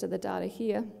get the rest of the data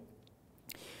here.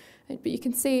 But you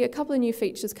can see a couple of new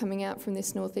features coming out from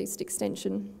this northeast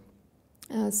extension.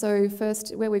 So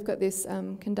first, where we've got this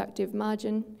conductive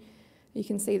margin, you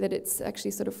can see that it's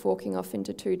actually sort of forking off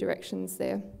into two directions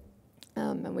there.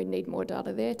 and we'd need more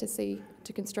data there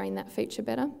to constrain that feature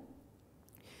better.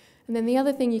 And then the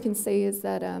other thing you can see is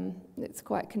that it's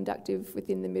quite conductive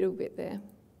within the middle bit there.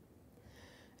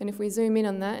 And if we zoom in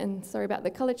on that, and sorry about the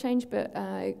colour change, but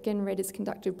again, red is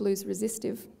conductive, blue is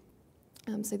resistive.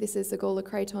 So this is the Gawler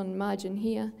craton margin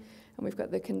here, and we've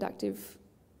got the conductive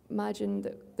margin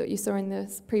that you saw in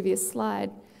the previous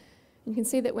slide. You can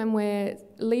see that when we're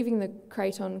leaving the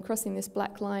craton, crossing this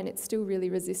black line, it's still really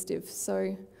resistive.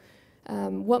 So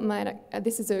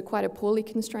this is quite a poorly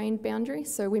constrained boundary,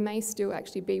 so we may still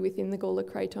actually be within the Gawler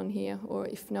craton here, or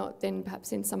if not, then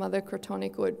perhaps in some other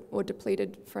cratonic or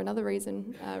depleted for another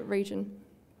region.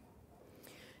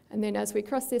 And then as we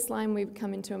cross this line, we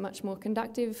come into a much more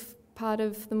conductive part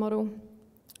of the model,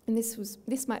 and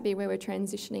this might be where we're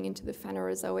transitioning into the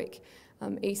Phanerozoic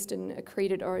eastern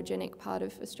accreted orogenic part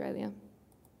of Australia.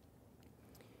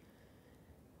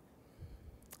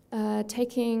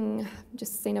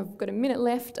 Just seen I've got a minute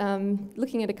left,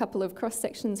 looking at a couple of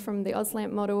cross-sections from the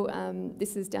OSLAMP model.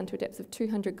 This is down to a depth of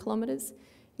 200 kilometres.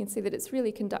 You can see that it's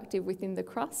really conductive within the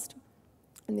crust.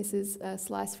 And this is a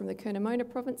slice from the Curnamona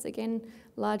province, again,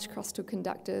 large crustal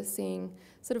conductor, seeing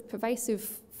sort of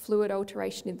pervasive fluid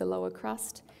alteration in the lower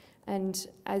crust. And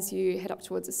as you head up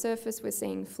towards the surface, we're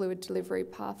seeing fluid delivery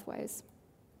pathways.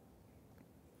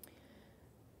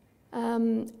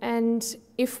 And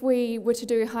if we were to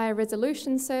do higher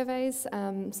resolution surveys,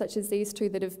 such as these two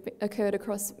that have occurred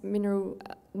across mineral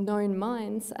known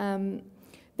mines,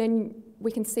 then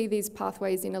we can see these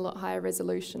pathways in a lot higher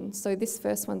resolution. So this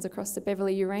first one's across the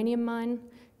Beverley uranium mine,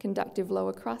 conductive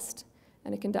lower crust,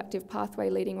 and a conductive pathway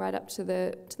leading right up to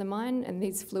the mine, and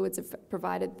these fluids have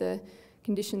provided the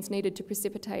conditions needed to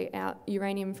precipitate out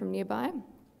uranium from nearby.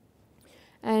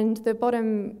 And the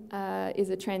bottom is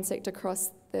a transect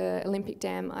across the Olympic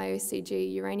Dam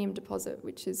IOCG uranium deposit,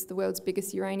 which is the world's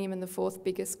biggest uranium and the fourth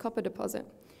biggest copper deposit.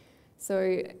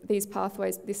 So these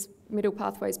pathways, this middle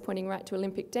pathway is pointing right to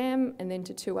Olympic Dam and then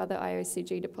to two other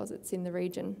IOCG deposits in the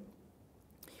region.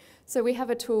 So we have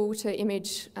a tool to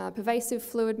image pervasive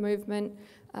fluid movement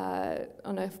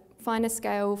on a finer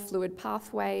scale, fluid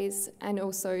pathways, and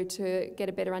also to get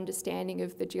a better understanding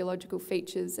of the geological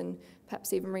features and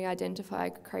perhaps even re-identify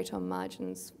craton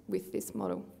margins with this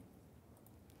model.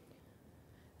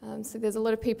 So there's a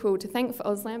lot of people to thank for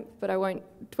OSLAMP, but I won't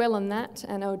dwell on that,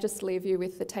 and I'll just leave you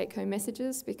with the take-home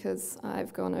messages because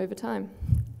I've gone over time.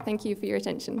 Thank you for your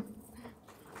attention.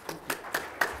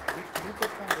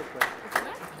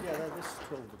 Yeah, this is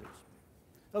 12 minutes.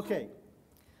 Okay.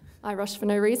 I rushed for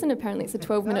no reason. Apparently it's a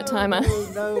 12-minute timer.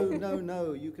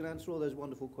 No. You can answer all those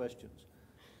wonderful questions.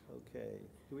 Okay.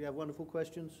 Do we have wonderful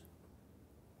questions?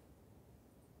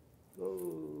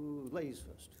 Oh, ladies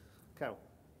first. Carol.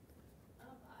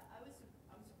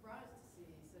 I'm surprised to see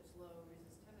such low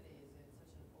resistivities in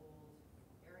such an old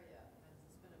area.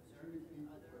 Has this been observed in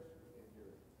other?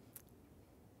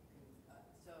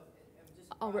 So I'm just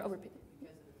I'll repeat.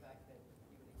 Because of the fact that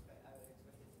I would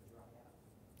expect it to dry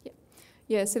out.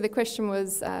 Yeah, so the question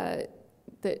was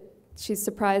that she's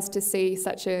surprised to see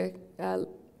such a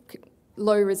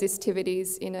low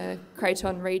resistivities in a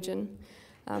craton region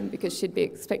because she'd be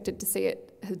expected to see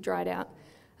it has dried out.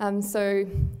 So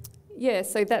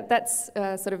that's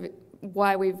sort of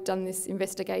why we've done this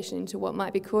investigation into what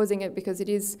might be causing it, because it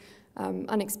is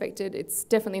unexpected. It's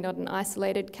definitely not an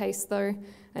isolated case though,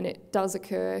 and it does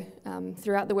occur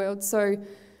throughout the world. So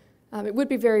it would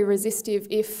be very resistive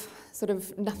if sort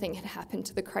of nothing had happened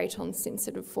to the craton since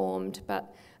it had formed,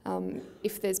 but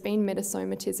if there's been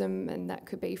metasomatism, and that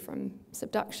could be from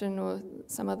subduction or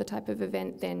some other type of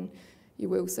event, then you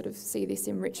will sort of see this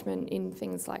enrichment in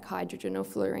things like hydrogen or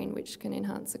fluorine, which can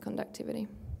enhance the conductivity.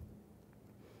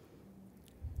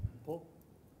 Paul?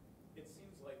 It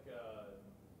seems like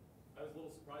I was a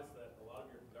little surprised that a lot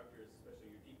of your conductors,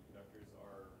 especially your deep conductors,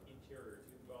 are interior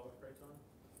to the Gawler craton.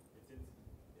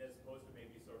 As opposed to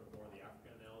maybe sort of more the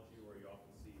African analogy where you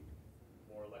often see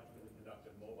more electrically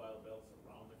conductive mobile belts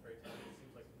around the craton. It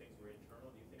seems like things were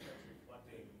internal. Do you think that's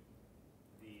reflecting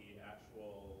the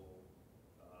actual,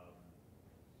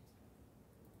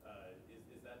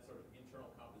 is that sort of internal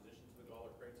composition to the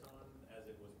Gawler craton as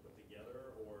it was put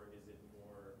together, or is it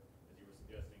more, as you were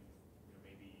suggesting,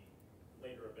 maybe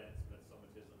later events,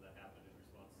 metasomatism that happened in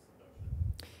response to subduction?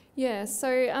 Yeah, so,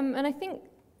 and I think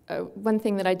one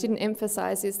thing that I didn't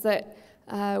emphasise is that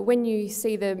when you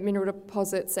see the mineral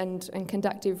deposits and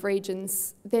conductive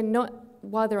regions, they're not,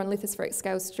 while they're on lithospheric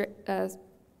scale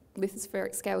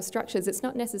structures, it's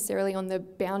not necessarily on the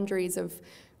boundaries of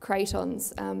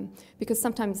cratons, because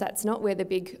sometimes that's not where the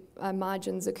big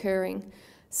margins occurring.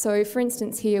 So for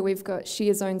instance here we've got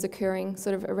shear zones occurring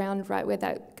sort of around right where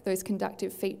those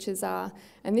conductive features are,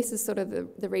 and this is sort of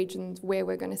the regions where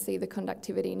we're going to see the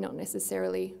conductivity, not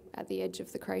necessarily at the edge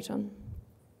of the craton.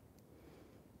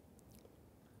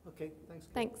 Okay, thanks.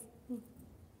 Thanks.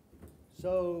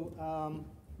 So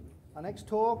our next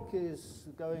talk is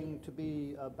going to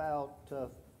be about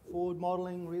forward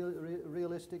modeling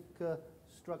realistic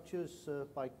structures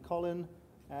by Colin,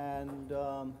 and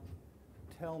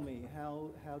tell me,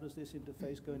 how does this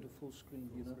interface go into full screen,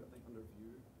 do you know? Under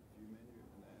view menu,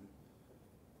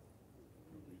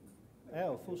 and then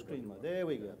Oh, full screen mode, there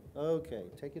we go. Okay,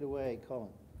 take it away, Colin.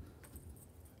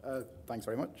 thanks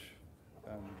very much.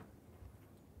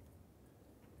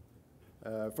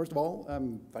 First of all,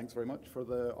 thanks very much for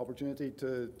the opportunity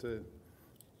to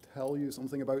tell you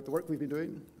something about the work we've been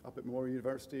doing up at Moore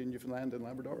University in Newfoundland and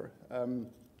Labrador. So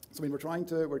I mean,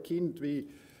 we're keen to be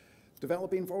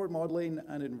developing forward modeling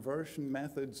and inversion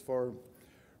methods for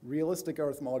realistic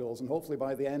Earth models, and hopefully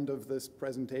by the end of this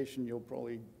presentation you'll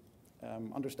probably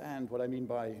understand what I mean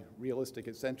by realistic.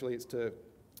 Essentially it's to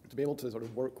be able to sort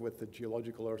of work with the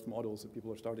geological Earth models that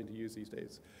people are starting to use these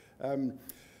days.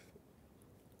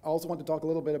 I also want to talk a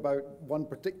little bit about one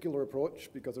particular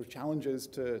approach, because there's challenges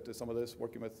to some of this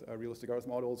working with realistic Earth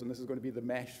models, and this is going to be the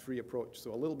mesh-free approach.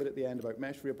 So a little bit at the end about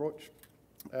mesh-free approach.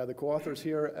 The co-authors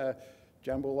here,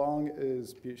 Jambo Long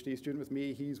is a PhD student with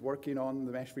me. He's working on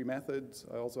the mesh-free methods.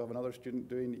 I also have another student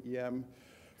doing EM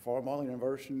for modeling and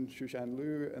inversion, Shushan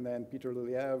Liu, and then Peter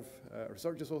Liliev, a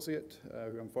research associate,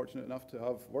 who I'm fortunate enough to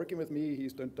have working with me.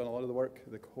 He's done a lot of the work,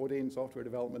 the coding software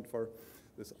development for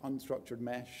this unstructured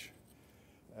mesh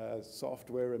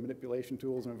software and manipulation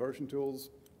tools and inversion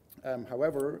tools.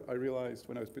 However, I realized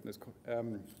when I was putting this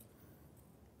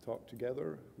talk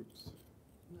together, oops.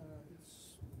 No,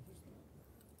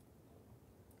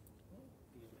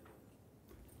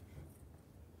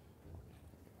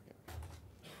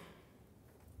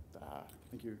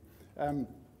 thank you.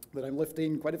 That I'm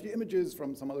lifting quite a few images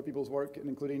from some other people's work,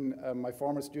 including my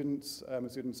former students,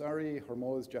 Masood Ansari,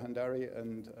 Hormoz Jahandari,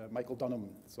 and Michael Dunham.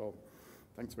 So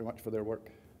thanks very much for their work.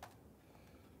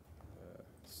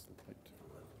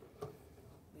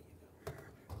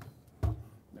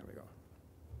 There we go.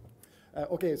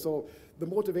 Okay, so the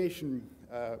motivation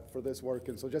for this work,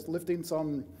 and so just lifting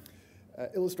some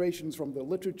illustrations from the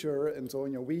literature, and so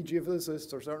we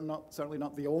geophysicists are certainly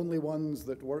not the only ones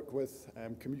that work with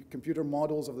computer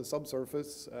models of the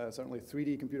subsurface, certainly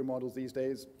 3D computer models these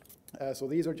days. So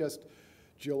these are just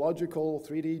geological,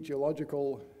 3D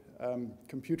geological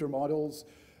computer models.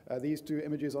 These two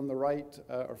images on the right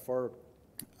are for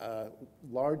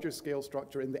larger scale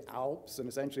structure in the Alps, and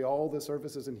essentially all the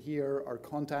surfaces in here are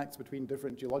contacts between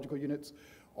different geological units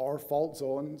or fault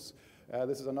zones.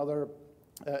 This is another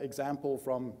example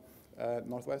from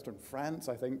northwestern France,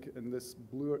 I think, in this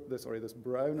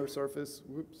browner surface,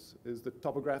 whoops, is the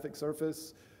topographic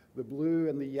surface. The blue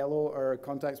and the yellow are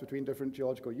contacts between different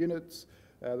geological units.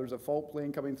 There's a fault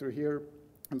plane coming through here.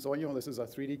 And so, this is a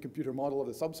 3D computer model of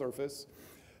the subsurface.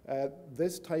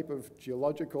 This type of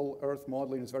geological Earth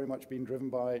modeling is very much being driven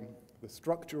by the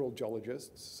structural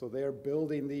geologists. So they're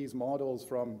building these models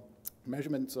from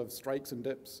measurements of strikes and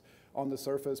dips on the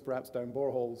surface, perhaps down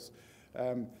boreholes,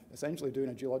 essentially doing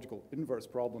a geological inverse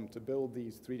problem to build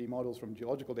these 3D models from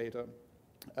geological data.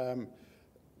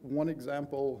 One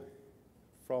example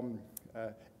from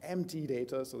MT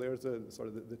data, so there's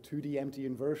the 2D MT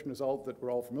inversion result that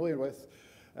we're all familiar with.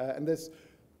 And this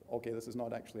is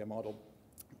not actually a model.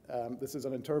 This is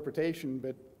an interpretation,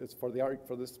 but it's for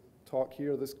this talk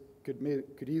here, this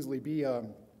could easily be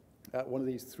one of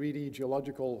these 3D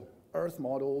geological Earth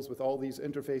models with all these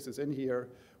interfaces in here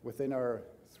within our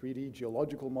 3D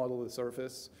geological model of the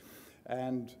surface.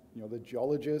 And the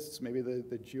geologists, maybe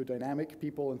the geodynamic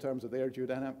people in terms of their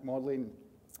geodynamic modeling,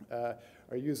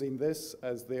 are using this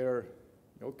as their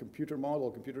computer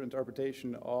model, computer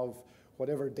interpretation of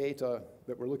whatever data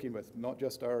that we're looking with, not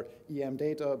just our EM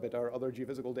data, but our other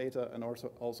geophysical data and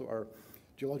also our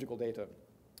geological data.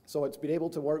 So it's been able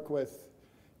to work with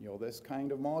this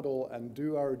kind of model and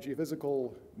do our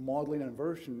geophysical modeling and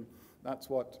inversion. That's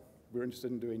what we're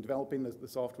interested in doing, developing the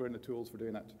software and the tools for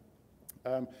doing that.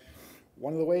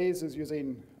 One of the ways is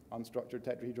using unstructured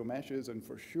tetrahedral meshes, and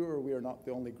for sure we are not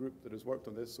the only group that has worked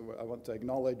on this, so I want to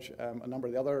acknowledge a number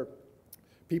of the other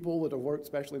people that have worked,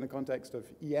 especially in the context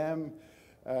of EM,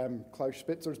 Klaus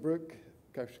Spitzer's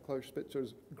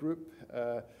group,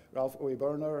 Ralph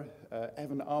Oeberner,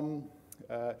 Evan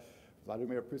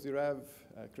Vladimir Pusirev,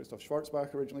 Christoph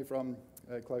Schwarzbach, originally from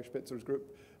Klaus Spitzer's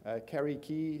group, Kerry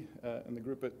Key in the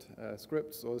group at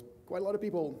Scripps. So there's quite a lot of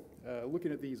people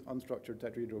looking at these unstructured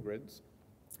tetrahedral grids.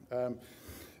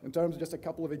 in terms of just a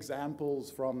couple of examples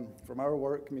from our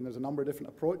work, I mean, there's a number of different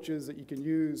approaches that you can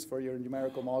use for your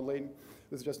numerical modeling.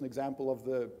 This is just an example of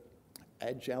the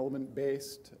edge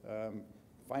element-based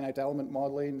finite element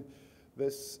modeling.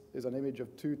 This is an image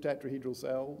of 2 tetrahedral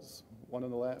cells, one on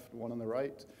the left, one on the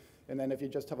right. And then if you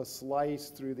just have a slice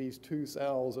through these 2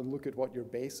 cells and look at what your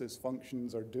basis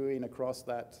functions are doing across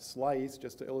that slice,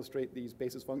 just to illustrate these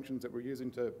basis functions that we're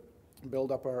using to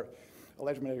build up our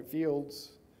electromagnetic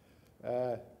fields.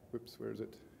 Whoops, where is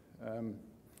it?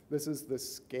 This is the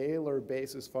scalar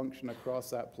basis function across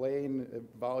that plane,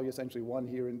 value essentially 1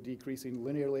 here and decreasing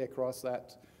linearly across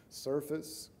that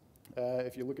surface.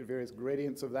 If you look at various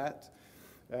gradients of that,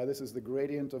 this is the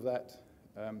gradient of that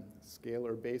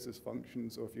scalar basis function.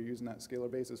 So if you're using that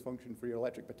scalar basis function for your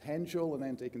electric potential and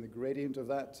then taking the gradient of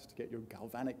that to get your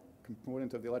galvanic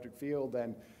component of the electric field,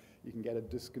 then you can get a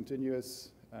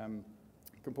discontinuous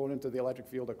component of the electric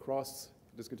field across,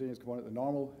 discontinuous component of the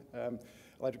normal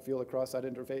electric field across that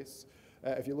interface.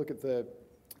 If you look at the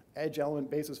edge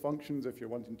element basis functions, if you're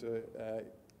wanting to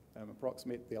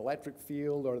approximate the electric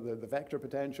field or the vector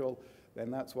potential,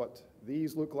 then that's what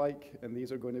these look like, and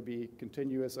these are going to be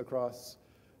continuous across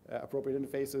appropriate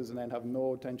interfaces and then have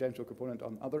no tangential component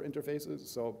on other interfaces.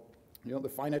 So, you know, the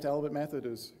finite element method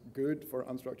is good for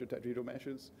unstructured tetrahedral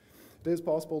meshes. It is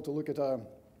possible to look at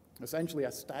essentially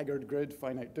a staggered grid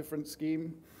finite difference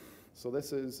scheme. So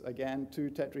this is, again,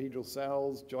 2 tetrahedral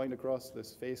cells joined across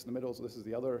this face in the middle. So this is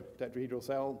the other tetrahedral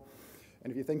cell.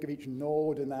 And if you think of each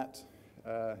node in that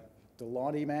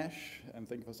Delaunay mesh, and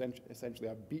think of essentially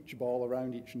a beach ball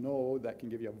around each node, that can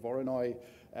give you a Voronoi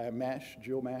mesh,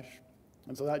 geomesh.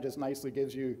 And so that just nicely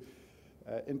gives you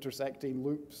intersecting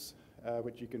loops,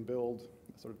 which you can build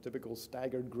a sort of typical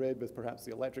staggered grid with perhaps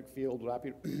the electric field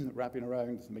wrapping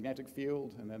around the magnetic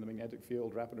field, and then the magnetic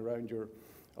field wrapping around your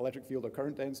electric field or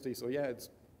current density. So yeah, it's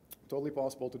totally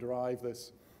possible to derive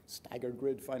this staggered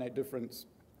grid finite difference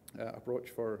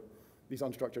approach for these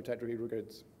unstructured tetrahedral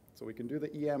grids. So we can do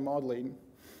the EM modeling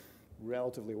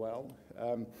relatively well.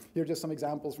 Here are just some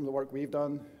examples from the work we've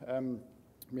done. I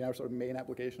mean, our sort of main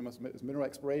application, I must admit, is mineral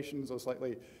exploration, so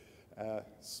slightly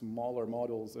smaller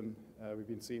models than we've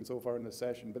been seeing so far in this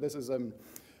session. But this is a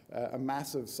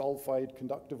massive sulfide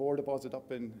conductive ore deposit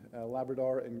up in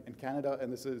Labrador in Canada,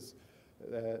 and this is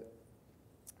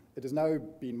it has now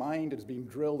been mined, it has been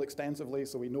drilled extensively,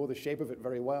 so we know the shape of it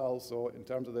very well. So in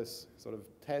terms of this sort of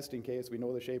testing case, we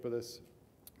know the shape of this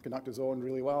conductive zone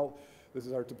really well. This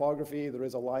is our topography. There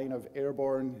is a line of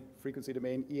airborne frequency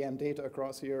domain EM data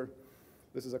across here.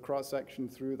 This is a cross-section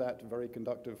through that very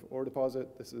conductive ore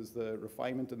deposit. This is the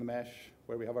refinement in the mesh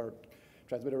where we have our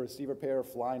transmitter-receiver pair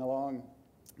flying along.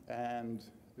 And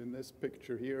in this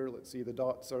picture here, let's see, the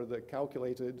dots are the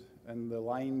calculated and the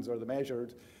lines are the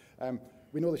measured.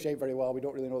 We know the shape very well. We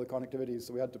don't really know the connectivities,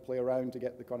 so we had to play around to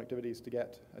get the connectivities to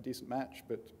get a decent match,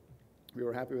 but we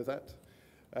were happy with that.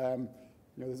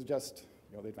 You know, this is just,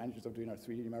 you know, the advantages of doing our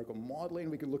 3D numerical modeling.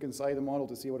 We can look inside the model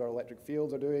to see what our electric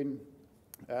fields are doing.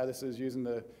 This is using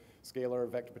the scalar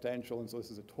vector potential, and so this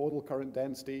is a total current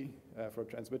density for a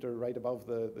transmitter right above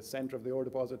the center of the ore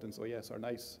deposit, and so yes, our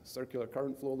nice circular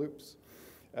current flow loops.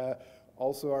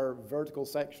 Also our vertical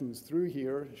sections through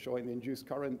here showing the induced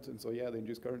current, and so yeah, the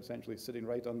induced current essentially sitting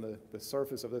right on the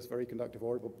surface of this very conductive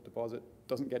ore deposit,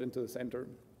 doesn't get into the center.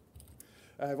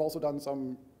 I've also done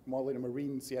some modeling of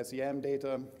marine CSEM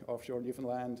data offshore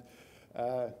Newfoundland.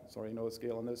 Sorry, no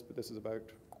scale on this, but this is about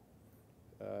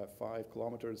 5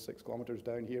 kilometers, 6 kilometers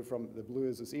down here from the blue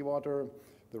is the seawater.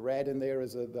 The red in there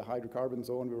is the hydrocarbon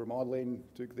zone we were modeling.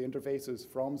 Took the interfaces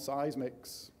from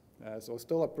seismics. So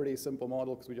still a pretty simple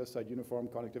model because we just had uniform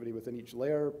connectivity within each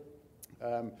layer.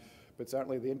 But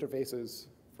certainly the interfaces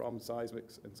from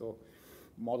seismics, and so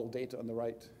model data on the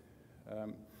right.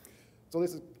 So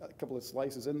this is a couple of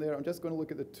slices in there. I'm just going to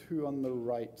look at the 2 on the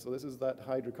right. So this is that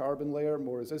hydrocarbon layer,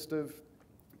 more resistive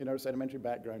in our sedimentary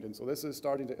background. And so this is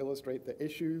starting to illustrate the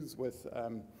issues with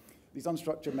these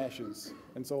unstructured meshes.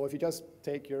 And so if you just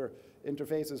take your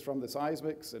interfaces from the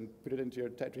seismics and put it into your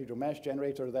tetrahedral mesh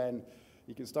generator, then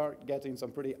you can start getting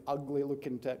some pretty ugly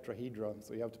looking tetrahedra.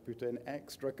 So you have to put in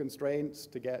extra constraints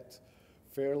to get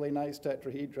fairly nice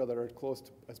tetrahedra that are close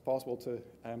to, as possible to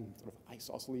sort of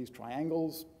isosceles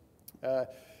triangles.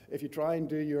 If you try and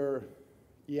do your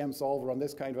EM solver on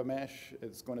this kind of a mesh,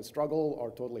 it's going to struggle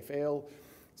or totally fail.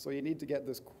 So you need to get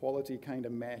this quality kind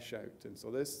of mesh out. And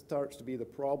so this starts to be the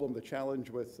problem, the challenge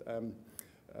with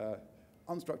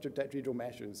unstructured tetrahedral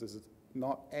meshes is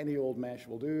not any old mesh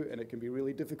will do, and it can be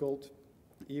really difficult,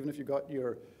 even if you got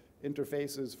your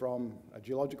interfaces from a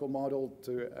geological model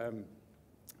to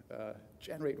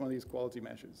generate one of these quality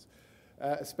meshes.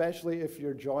 especially if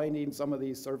you're joining some of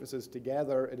these surfaces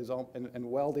together, it is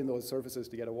and welding those surfaces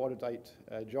to get a watertight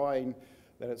join,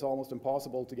 then it's almost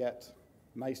impossible to get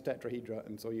nice tetrahedra,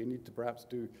 and so you need to perhaps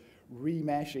do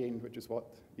remeshing, which is what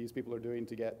these people are doing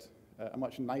to get a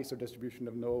much nicer distribution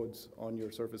of nodes on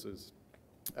your surfaces.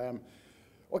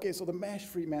 Okay, so the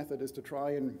mesh-free method is to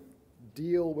try and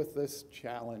deal with this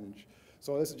challenge.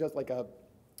 So this is just like a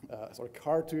sort of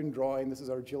cartoon drawing. This is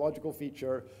our geological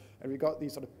feature, and we've got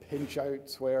these sort of pinch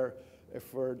outs where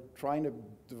if we're trying to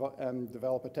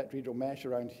develop a tetrahedral mesh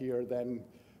around here, then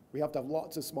we have to have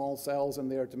lots of small cells in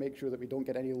there to make sure that we don't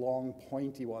get any long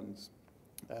pointy ones.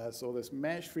 So this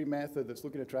mesh-free method that's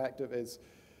looking attractive is,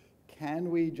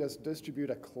 can we just distribute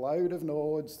a cloud of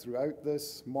nodes throughout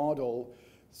this model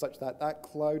such that that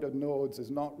cloud of nodes is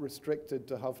not restricted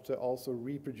to have to also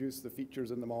reproduce the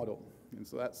features in the model? And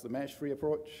so that's the mesh-free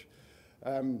approach.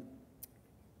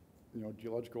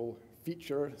 Geological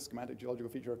feature, schematic geological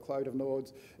feature, a cloud of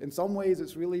nodes. In some ways,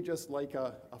 it's really just like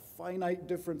a finite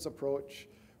difference approach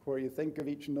where you think of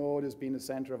each node as being the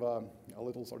center of a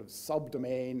little sort of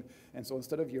subdomain. And so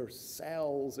instead of your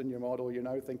cells in your model, you're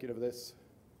now thinking of this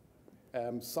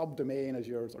subdomain as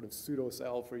your sort of pseudo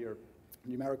cell for your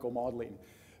numerical modeling.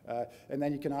 And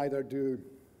then you can either do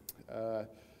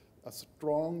a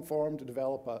strong form to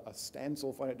develop a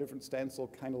stencil, finite difference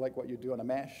stencil, kind of like what you do on a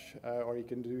mesh, or you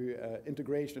can do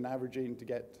integration and averaging to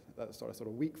get that sort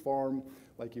of weak form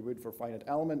like you would for finite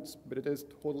elements. But it is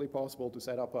totally possible to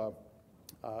set up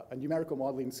a numerical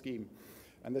modeling scheme.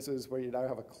 And this is where you now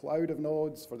have a cloud of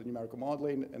nodes for the numerical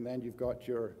modeling, and then you've got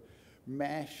your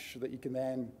mesh that you can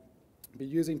then be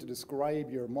using to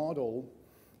describe your model.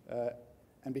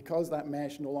 And because that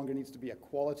mesh no longer needs to be a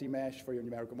quality mesh for your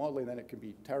numerical modeling, then it can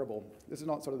be terrible. This is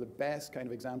not sort of the best kind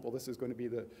of example. This is going to be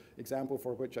the example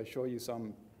for which I show you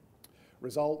some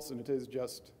results, and it is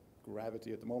just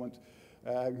gravity at the moment.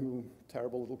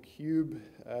 Terrible little cube,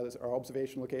 our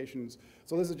observation locations.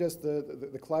 So this is just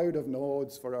the cloud of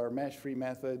nodes for our mesh-free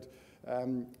method.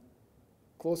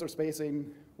 Closer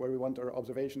spacing where we want our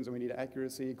observations and we need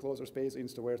accuracy, closer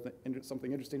spacings to where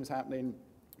something interesting is happening,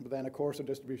 but then a coarser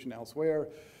distribution elsewhere.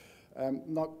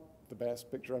 Not the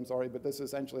best picture, I'm sorry, but this is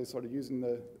essentially sort of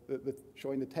using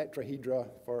showing the tetrahedra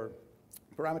for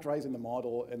parameterizing the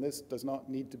model, and this does not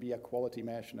need to be a quality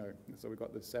mesh now. So we've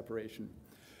got this separation.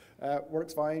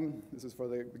 Works fine. This is for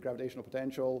the gravitational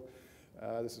potential.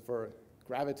 This is for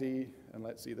gravity, and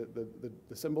let's see that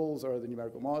the symbols are the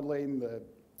numerical modeling.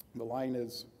 The line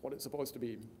is what it's supposed to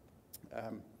be.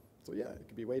 So yeah, it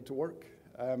can be weighed to work.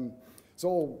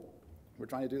 So we're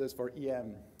trying to do this for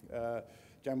EM.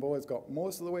 Jambo has got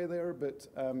most of the way there, but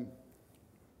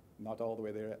not all the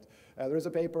way there yet. There is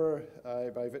a paper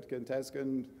by Wittke and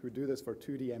Teskin who do this for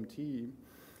 2D MT.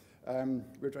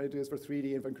 We're trying to do this for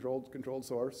 3D and for controlled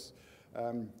source.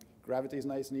 Gravity is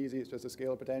nice and easy. It's just a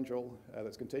scalar potential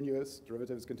that's continuous.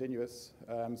 Derivative is continuous.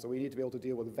 So we need to be able to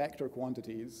deal with vector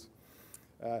quantities.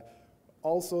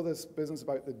 Also, this business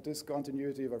about the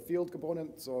discontinuity of our field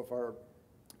component. So if our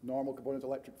normal component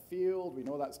electric field, we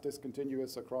know that's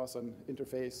discontinuous across an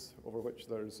interface over which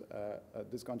there's a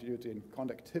discontinuity in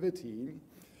conductivity.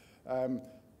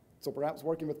 So perhaps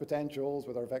working with potentials,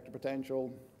 with our vector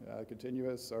potential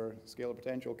continuous, or scalar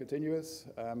potential continuous.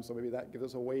 So maybe that gives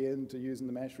us a way into using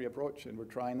the mesh-free approach, and we're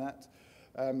trying that.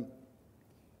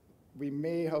 We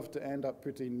may have to end up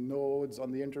putting nodes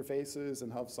on the interfaces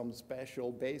and have some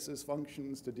special basis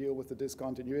functions to deal with the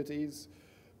discontinuities.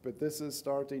 But this is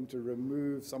starting to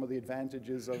remove some of the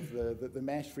advantages of the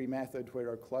mesh-free method, where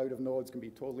our cloud of nodes can be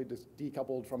totally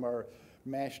decoupled from our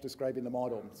mesh describing the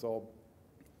model. So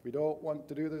we don't want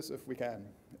to do this if we can.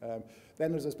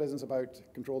 Then there's this business about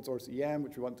controlled source EM,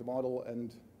 which we want to model,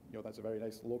 and that's a very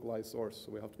nice localized source,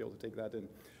 so we have to be able to take that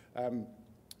in.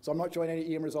 So I'm not showing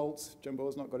any EM results.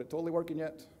 Jimbo's not got it totally working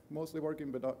yet. Mostly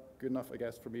working, but not good enough, I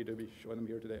guess, for me to be showing them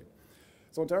here today.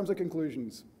 So in terms of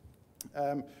conclusions,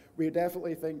 we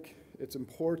definitely think it's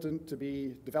important to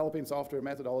be developing software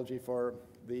methodology for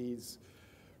these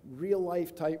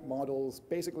real-life type models.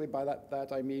 Basically, by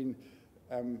that I mean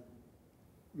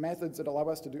methods that allow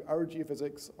us to do our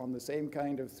geophysics on the same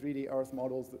kind of 3D Earth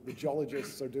models that the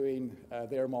geologists are doing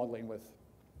their modeling with.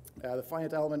 The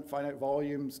finite element, finite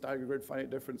volume, staggered grid, finite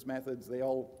difference methods, they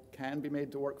all can be made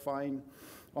to work fine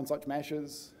on such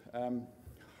meshes.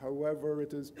 However,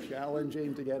 it is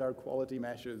challenging to get our quality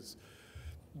meshes.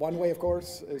 One way, of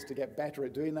course, is to get better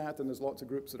at doing that, and there's lots of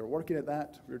groups that are working at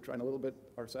that. We're trying a little bit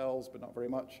ourselves, but not very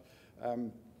much.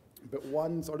 But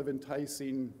one sort of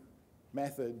enticing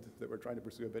method that we're trying to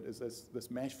pursue a bit is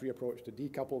this mesh-free approach to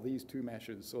decouple these two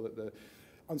meshes so that the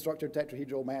unstructured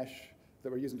tetrahedral mesh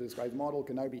that we're using to describe the model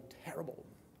can now be terrible.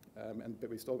 but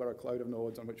we've still got our cloud of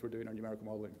nodes on which we're doing our numerical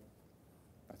modeling.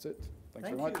 That's it. Thanks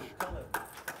very much. Colin.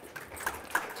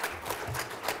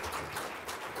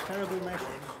 Terrible message.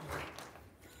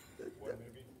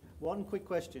 One quick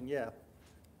question, yeah.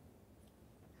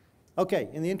 Okay,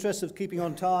 in the interest of keeping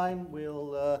on time,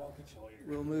 we'll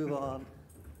move on.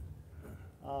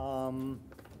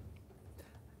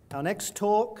 Our next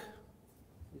talk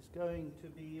is going to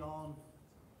be on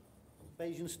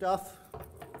Bayesian stuff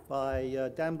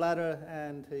by Dan Blatter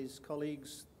and his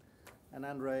colleagues, and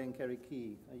Andre and Kerry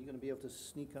Key. Are you going to be able to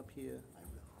sneak up here? I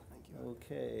will, thank you.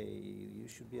 Okay, you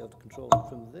should be able to control it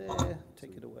from there.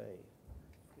 Take it away.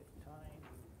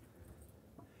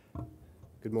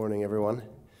 Good morning, everyone.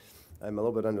 I'm a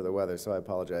little bit under the weather, so I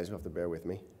apologize. You'll have to bear with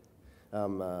me.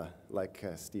 Like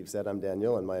Steve said, I'm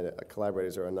Daniel, and my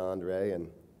collaborators are Anand, Ray, and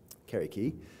Kerry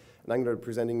Key. And I'm going to be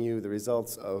presenting you the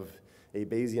results of a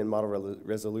Bayesian model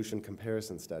resolution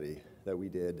comparison study that we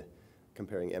did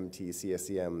comparing MT,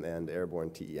 CSEM, and airborne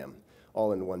TEM,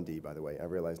 all in 1D, by the way. I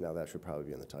realize now that should probably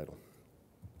be in the title.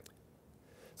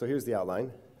 So here's the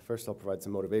outline. First, I'll provide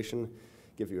some motivation,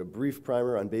 give you a brief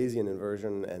primer on Bayesian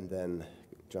inversion, and then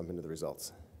jump into the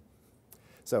results.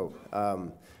 So,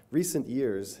 recent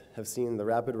years have seen the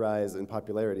rapid rise in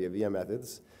popularity of EM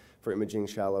methods for imaging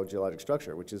shallow geologic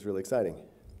structure, which is really exciting.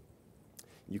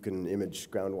 You can image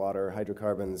groundwater,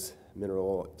 hydrocarbons,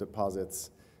 mineral deposits,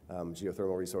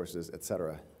 geothermal resources,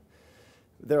 etc.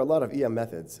 There are a lot of EM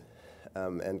methods,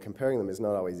 and comparing them is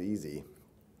not always easy.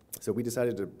 So we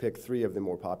decided to pick 3 of the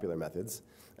more popular methods,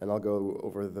 and I'll go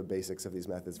over the basics of these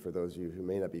methods for those of you who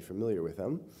may not be familiar with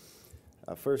them.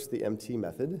 First, the MT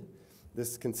method.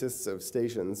 This consists of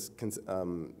stations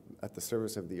at the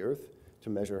surface of the Earth to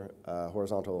measure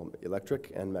horizontal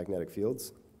electric and magnetic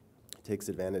fields. It takes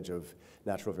advantage of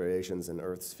natural variations in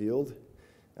Earth's field,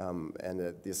 and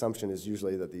the assumption is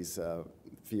usually that these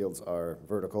fields are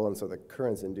vertical, and so the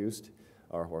currents induced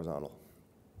are horizontal.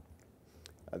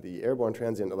 The airborne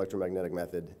transient electromagnetic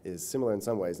method is similar in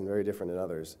some ways and very different in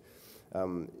others.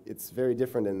 It's very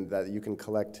different in that you can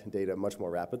collect data much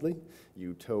more rapidly.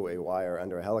 You tow a wire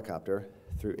under a helicopter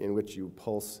in which you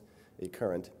pulse a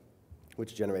current,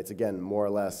 which generates, again, more or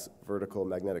less vertical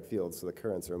magnetic fields, so the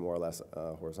currents are more or less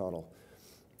horizontal.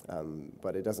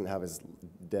 But it doesn't have as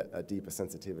deep a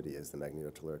sensitivity as the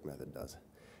magnetotelluric method does.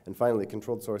 And finally,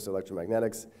 controlled source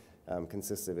electromagnetics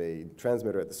consists of a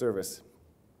transmitter at the surface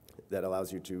that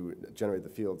allows you to generate the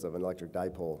fields of an electric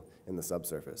dipole in the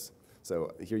subsurface.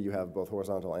 So here you have both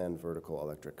horizontal and vertical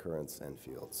electric currents and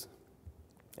fields.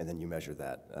 And then you measure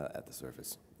that at the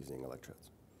surface using electrodes.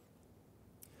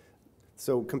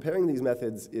 So comparing these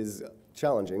methods is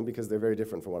challenging because they're very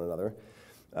different from one another.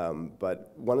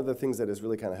 But one of the things that has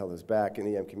really kind of held us back in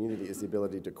the EM community is the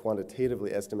ability to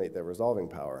quantitatively estimate their resolving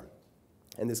power.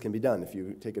 And this can be done if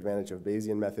you take advantage of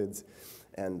Bayesian methods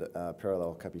and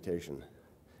parallel computation.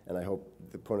 And I hope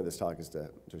the point of this talk is to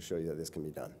show you that this can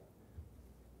be done.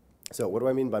 So what do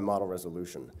I mean by model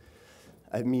resolution?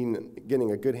 I mean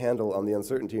getting a good handle on the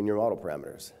uncertainty in your model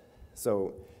parameters.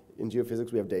 So in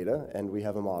geophysics, we have data, and we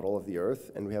have a model of the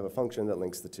Earth, and we have a function that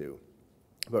links the two.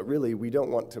 But really, we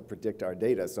don't want to predict our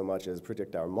data so much as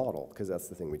predict our model, because that's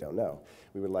the thing we don't know.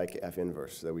 We would like F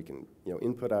inverse, so that we can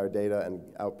input our data and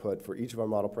output for each of our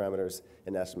model parameters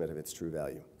an estimate of its true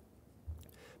value.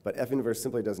 But F inverse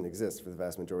simply doesn't exist for the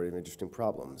vast majority of interesting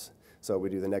problems. So we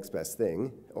do the next best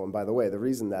thing. Oh, and by the way, the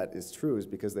reason that is true is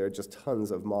because there are just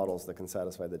tons of models that can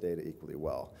satisfy the data equally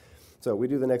well. So we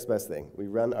do the next best thing. We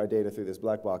run our data through this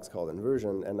black box called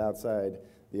inversion, and outside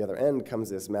the other end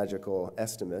comes this magical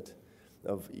estimate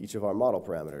of each of our model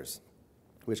parameters,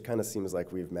 which kind of seems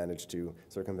like we've managed to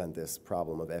circumvent this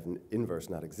problem of F inverse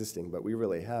not existing, but we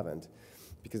really haven't.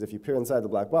 Because if you peer inside the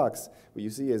black box, what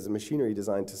you see is a machinery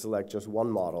designed to select just one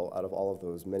model out of all of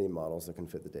those many models that can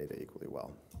fit the data equally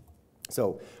well.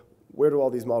 So where do all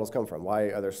these models come from? Why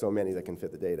are there so many that can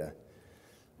fit the data?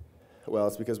 Well,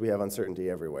 it's because we have uncertainty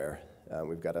everywhere.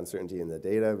 We've got uncertainty in the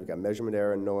data, we've got measurement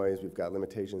error and noise, we've got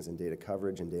limitations in data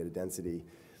coverage and data density.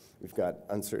 We've got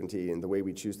uncertainty in the way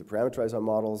we choose to parameterize our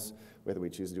models, whether we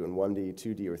choose to do in 1D,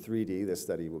 2D, or 3D. This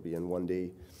study will be in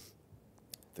 1D.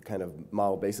 The kind of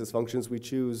model basis functions we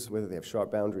choose, whether they have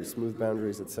sharp boundaries, smooth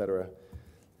boundaries, et cetera.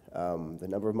 The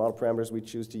number of model parameters we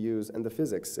choose to use, and the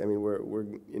physics. I mean, we're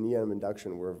in EM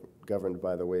induction, we're governed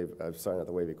by the wave, sorry, not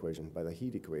the wave equation, by the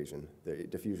heat equation, the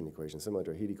diffusion equation, similar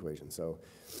to a heat equation. So,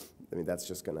 I mean, that's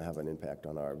just going to have an impact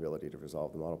on our ability to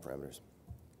resolve the model parameters.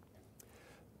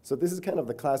 So this is kind of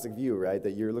the classic view, right,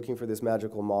 that you're looking for this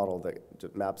magical model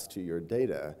that maps to your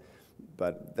data,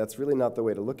 but that's really not the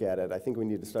way to look at it. I think we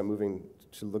need to start moving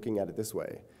to looking at it this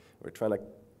way. We're trying to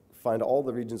find all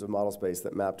the regions of model space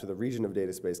that map to the region of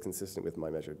data space consistent with my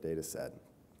measured data set.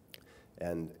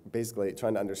 And basically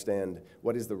trying to understand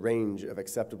what is the range of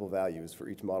acceptable values for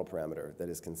each model parameter that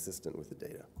is consistent with the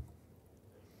data.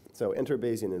 So enter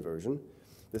Bayesian inversion.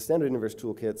 The standard inverse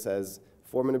toolkit says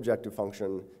form an objective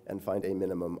function and find a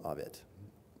minimum of it.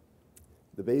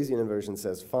 The Bayesian inversion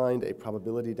says find a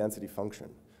probability density function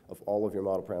of all of your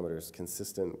model parameters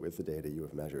consistent with the data you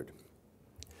have measured.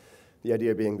 The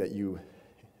idea being that you,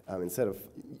 instead of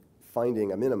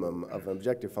finding a minimum of an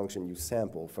objective function, you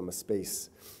sample from a space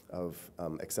of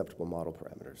acceptable model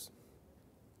parameters.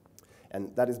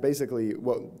 And that is basically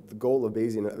what the goal of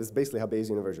Bayesian, is basically how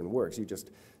Bayesian inversion works. You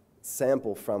just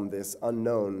sample from this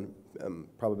unknown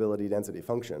probability density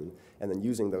function, and then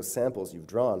using those samples you've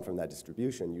drawn from that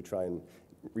distribution, you try and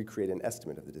recreate an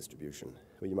estimate of the distribution.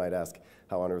 Well, you might ask,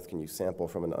 how on earth can you sample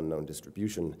from an unknown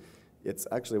distribution? It's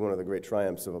actually one of the great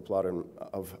triumphs of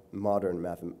modern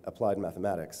applied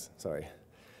mathematics,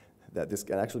 that this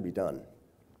can actually be done.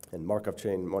 And Markov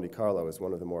chain Monte Carlo is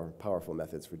one of the more powerful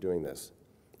methods for doing this.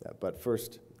 But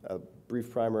first, a brief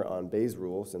primer on Bayes'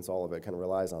 rule, since all of it kind of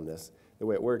relies on this. The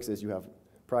way it works is you have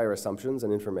prior assumptions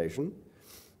and information,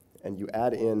 and you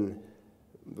add in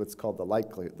what's called the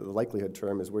likelihood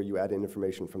term, is where you add in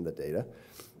information from the data.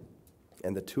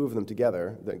 And the two of them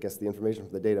together, I guess the information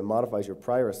from the data, modifies your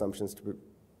prior assumptions to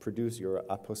produce your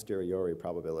a posteriori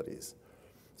probabilities.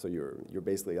 So you're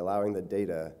basically allowing the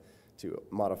data to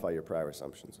modify your prior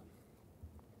assumptions.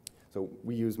 So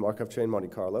we use Markov chain Monte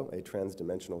Carlo, a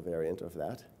trans-dimensional variant of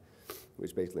that,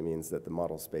 which basically means that the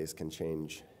model space can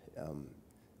change,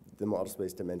 the model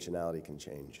space dimensionality can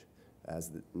change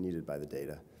as needed by the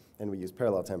data. And we use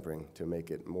parallel tempering to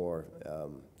make it more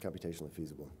computationally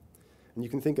feasible. And you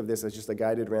can think of this as just a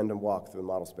guided random walk through the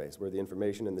model space, where the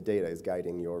information in the data is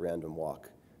guiding your random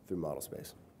walk through model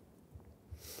space.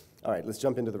 All right, let's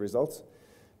jump into the results.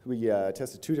 We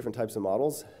tested two different types of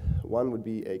models. One would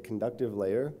be a conductive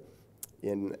layer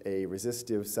in a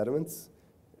resistive sediments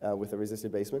with a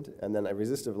resistive basement, and then a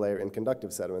resistive layer in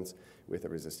conductive sediments with a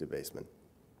resistive basement.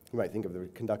 You might think of the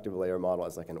conductive layer model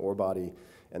as like an ore body,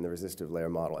 and the resistive layer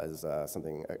model as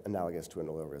something analogous to an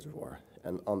oil reservoir.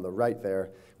 And on the right there,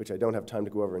 which I don't have time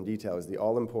to go over in detail, is the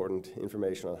all-important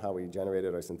information on how we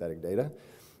generated our synthetic data.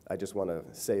 I just want to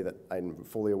say that I'm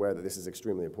fully aware that this is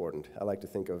extremely important. I like to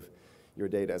think of your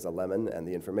data as a lemon, and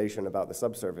the information about the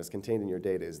subsurface contained in your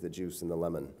data is the juice in the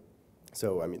lemon.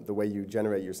 So, I mean, the way you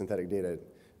generate your synthetic data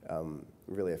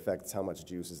really affects how much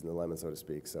juice is in the lemon, so to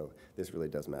speak. So this really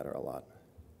does matter a lot.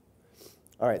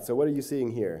 All right, so what are you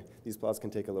seeing here? These plots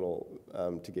can take a little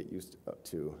to get used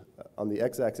to. On the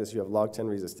x-axis, you have log 10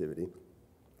 resistivity.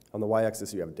 On the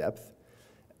y-axis, you have depth.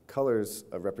 Colors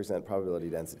represent probability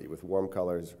density, with warm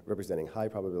colors representing high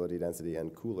probability density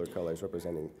and cooler colors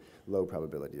representing low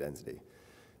probability density.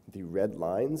 The red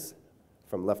lines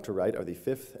from left to right are the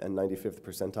 5th and 95th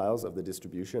percentiles of the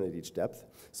distribution at each depth.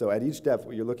 So at each depth,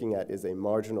 what you're looking at is a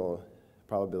marginal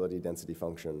probability density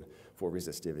function for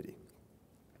resistivity.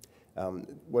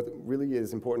 What really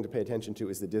is important to pay attention to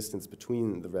is the distance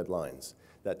between the red lines.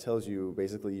 That tells you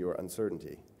basically your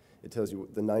uncertainty. It tells you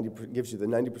gives you the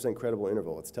 90% credible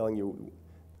interval. It's telling you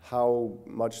how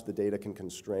much the data can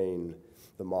constrain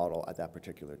the model at that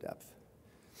particular depth.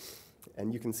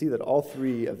 And you can see that all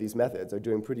three of these methods are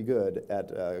doing pretty good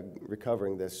at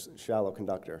recovering this shallow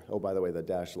conductor. Oh, by the way, the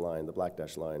dashed line, the black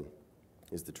dashed line,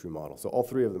 is the true model. So all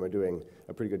three of them are doing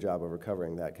a pretty good job of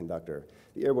recovering that conductor.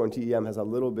 The airborne TEM has a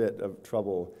little bit of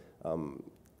trouble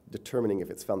determining if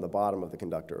it's found the bottom of the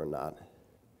conductor or not,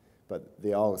 but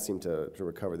they all seem to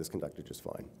recover this conductor just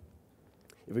fine.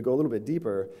 If we go a little bit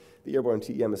deeper, the airborne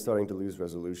TEM is starting to lose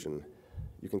resolution.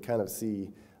 You can kind of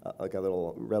see like a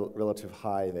little relative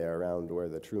high there around where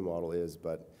the true model is,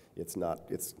 but it's not,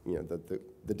 it's, you know,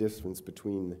 the difference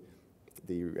between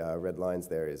the red lines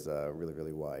there is really,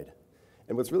 really wide.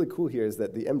 And what's really cool here is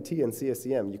that the MT and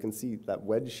CSEM, you can see that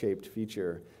wedge-shaped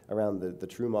feature around the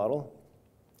true model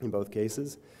in both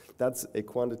cases. That's a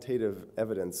quantitative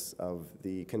evidence of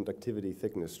the conductivity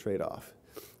thickness trade-off.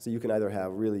 So you can either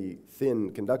have really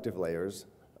thin conductive layers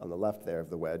on the left there of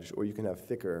the wedge, or you can have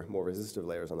thicker, more resistive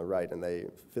layers on the right, and they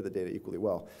fit the data equally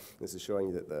well. This is showing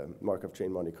you that the Markov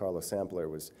chain Monte Carlo sampler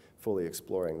was fully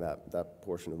exploring that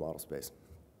portion of model space.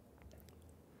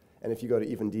 And if you go to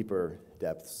even deeper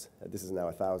depths, this is now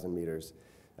 1,000 meters,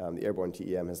 the airborne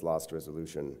TEM has lost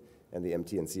resolution, and the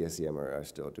MT and CSEM are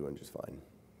still doing just fine.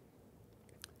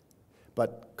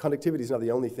 But conductivity is not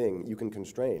the only thing you can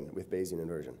constrain with Bayesian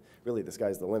inversion. Really, the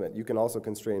sky's the limit. You can also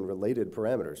constrain related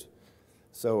parameters.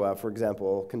 So, for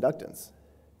example, conductance.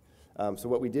 So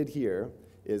what we did here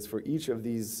is for each of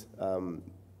these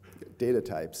data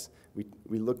types.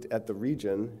 We looked at the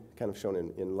region, kind of shown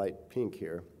in light pink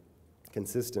here,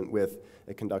 consistent with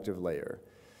a conductive layer.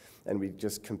 And we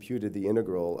just computed the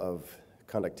integral of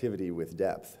conductivity with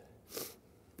depth.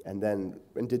 And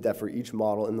did that for each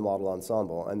model in the model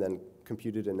ensemble, and then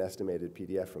computed an estimated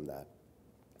PDF from that.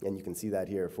 And you can see that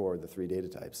here for the 3 data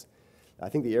types. I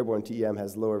think the airborne TEM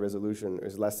has lower resolution, or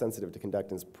is less sensitive to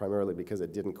conductance, primarily because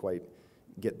it didn't quite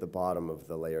get the bottom of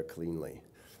the layer cleanly.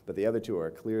 But the other two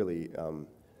are clearly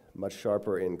much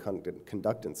sharper in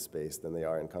conductance space than they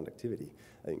are in conductivity.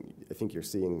 I think you're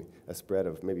seeing a spread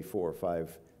of maybe 4 or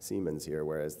 5 Siemens here,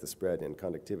 whereas the spread in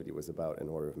conductivity was about an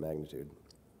order of magnitude.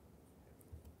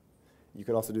 You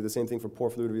can also do the same thing for pore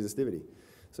fluid resistivity.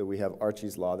 So we have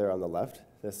Archie's law there on the left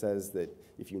that says that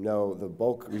if you know the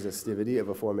bulk resistivity of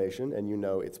a formation and you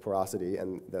know its porosity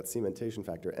and that cementation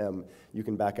factor M, you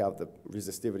can back out the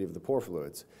resistivity of the pore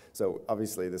fluids. So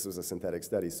obviously this was a synthetic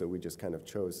study, so we just kind of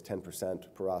chose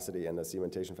 10% porosity and a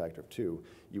cementation factor of 2.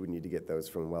 You would need to get those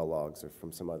from well logs or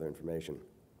from some other information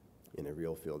in a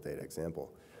real field data example.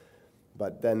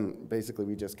 But then basically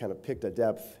we just kind of picked a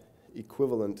depth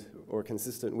equivalent or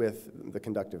consistent with the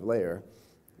conductive layer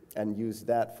and used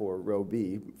that for rho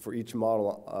B. For each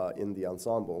model in the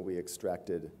ensemble, we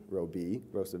extracted rho B,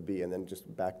 rho sub B, and then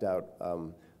just backed out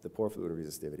the pore fluid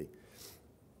resistivity.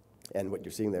 And what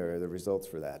you're seeing there are the results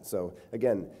for that. So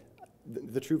again,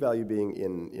 the true value being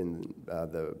in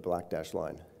the black dashed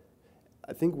line.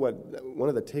 I think one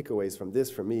of the takeaways from this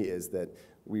for me is that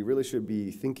we really should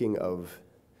be thinking of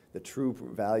the true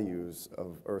values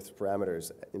of Earth's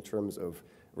parameters in terms of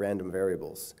random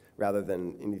variables rather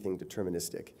than anything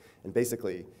deterministic. And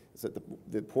basically, so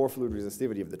the pore fluid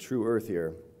resistivity of the true Earth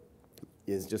here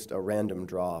is just a random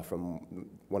draw from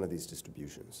one of these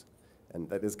distributions. And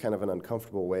that is kind of an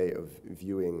uncomfortable way of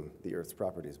viewing the Earth's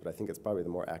properties, but I think it's probably the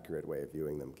more accurate way of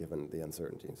viewing them given the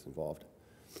uncertainties involved.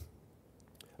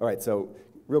 All right, so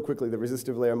real quickly, the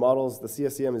resistive layer models, the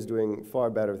CSEM is doing far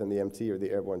better than the MT or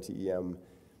the airborne TEM.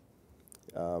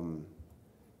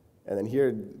 And then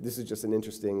here, this is just an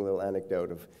interesting little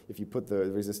anecdote of if you put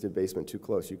the resistive basement too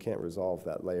close, you can't resolve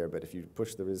that layer, but if you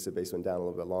push the resistive basement down a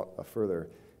little bit further,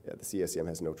 the CSEM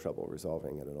has no trouble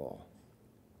resolving it at all.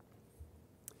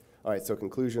 All right, so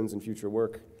conclusions and future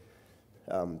work.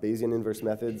 Bayesian inverse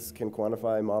methods can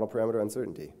quantify model parameter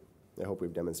uncertainty. I hope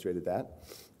we've demonstrated that.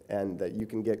 And that you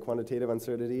can get quantitative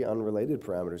uncertainty on related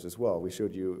parameters as well. We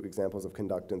showed you examples of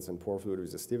conductance and pore fluid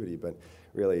resistivity, but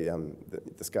really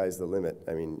the sky's the limit.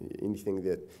 I mean, anything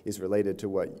that is related to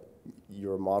what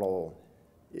your model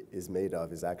is made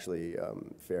of is actually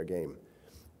fair game.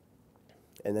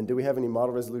 And then do we have any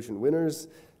model resolution winners?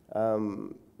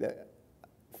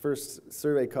 First,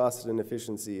 survey cost and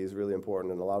efficiency is really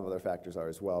important, and a lot of other factors are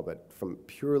as well, but from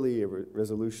purely a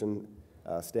resolution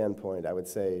standpoint, I would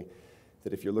say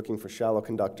that if you're looking for shallow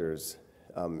conductors,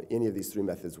 any of these 3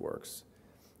 methods works.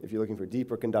 If you're looking for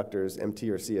deeper conductors, MT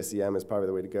or CSEM is probably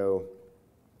the way to go.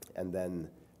 And then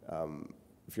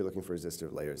if you're looking for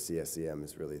resistive layers, CSEM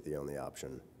is really the only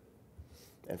option.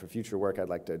 And for future work, I'd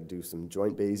like to do some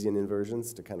joint Bayesian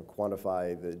inversions to kind of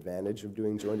quantify the advantage of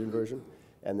doing joint inversion,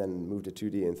 and then move to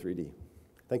 2D and 3D.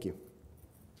 Thank you.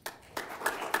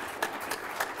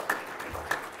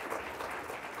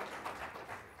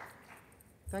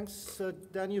 Thanks,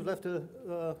 Dan. You've left a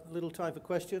little time for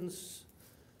questions.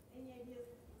 Any ideas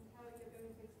on how you're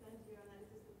going to extend your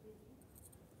analysis to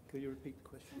 3D? Could you repeat the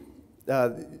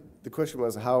question? The question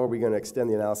was, how are we going to extend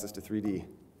the analysis to 3D?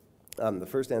 The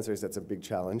first answer is that's a big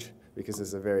challenge because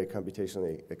it's a very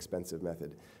computationally expensive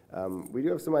method. We do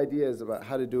have some ideas about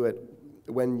how to do it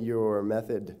when your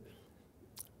method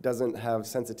doesn't have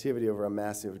sensitivity over a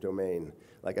massive domain.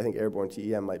 Like I think airborne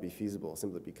TEM might be feasible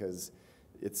simply because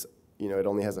it's it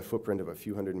only has a footprint of a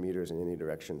few hundred meters in any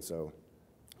direction, so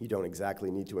you don't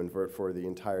exactly need to invert for the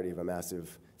entirety of a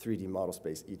massive 3D model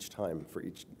space each time for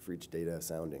each data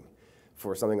sounding.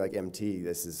 For something like MT,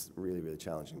 this is really, really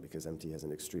challenging because MT has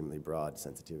an extremely broad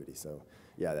sensitivity. So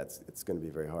yeah, it's going to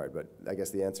be very hard. But I guess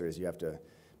the answer is you have to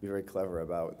be very clever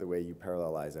about the way you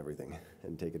parallelize everything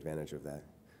and take advantage of that.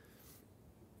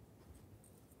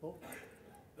 Well,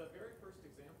 the very first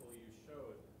example you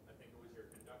showed, I think it was your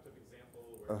conductive example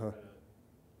where you had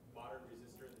a modern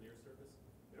resistor in the near surface.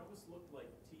 It almost looked like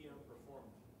TM performed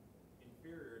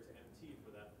inferior to MT for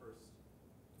that first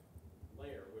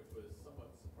layer, which was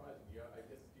somewhat surprising. Do you have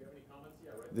any comments?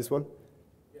 Yeah, right. This one?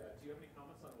 Yeah. Do you have any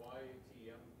comments on why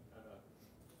TM kind of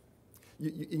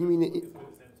you mean as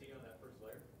good as MT on that first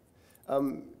layer?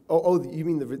 You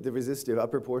mean the resistive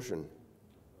upper portion?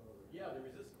 Yeah, the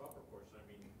resistive upper portion. I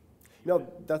mean. No,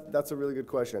 that's a really good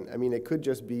question. I mean, it could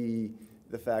just be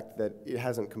the fact that it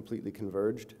hasn't completely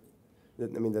converged.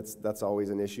 I mean, that's always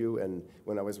an issue, and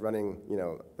when I was running, you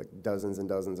know, like dozens and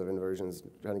dozens of inversions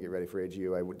trying to get ready for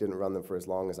AGU, I didn't run them for as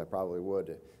long as I probably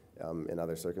would in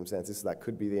other circumstances, so that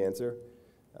could be the answer.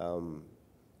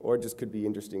 Or it just could be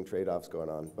interesting trade-offs going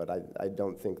on, but I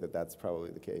don't think that that's probably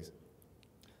the case.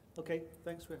 Okay,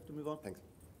 thanks. We have to move on. Thanks.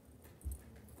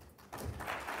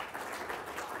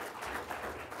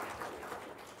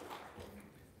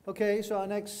 Okay, so our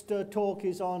next talk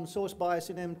is on source bias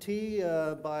in MT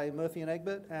by Murphy and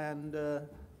Egbert, and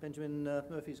Benjamin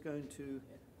Murphy is going to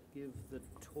give the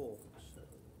talk. So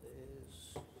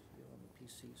there's, you're on the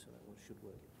PC, so that one should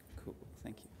work. Cool,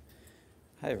 thank you.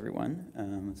 Hi everyone,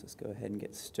 let's just go ahead and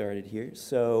get started here.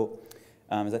 So,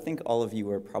 as I think all of you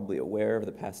are probably aware, over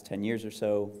the past 10 years or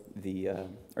so, the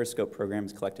EarthScope program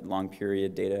has collected long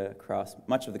period data across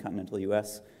much of the continental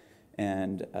US.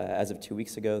 And as of 2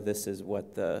 weeks ago, this is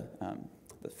what the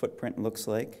footprint looks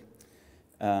like.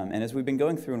 And as we've been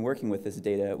going through and working with this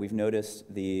data, we've noticed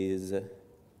these,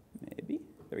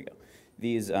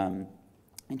 these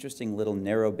interesting little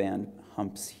narrowband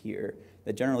humps here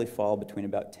that generally fall between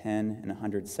about 10 and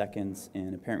 100 seconds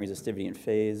in apparent resistivity and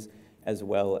phase, as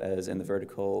well as in the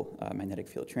vertical magnetic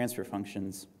field transfer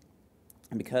functions.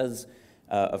 And because,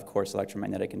 of course,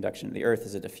 electromagnetic induction of the Earth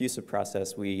is a diffusive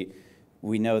process, we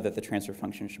know that the transfer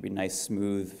function should be nice,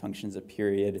 smooth functions of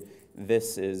period.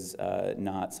 This is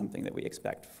not something that we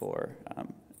expect for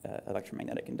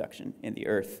electromagnetic induction in the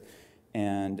Earth.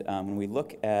 And when we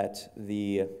look at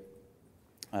the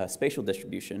spatial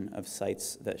distribution of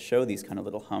sites that show these kind of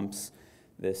little humps,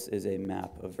 this is a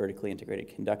map of vertically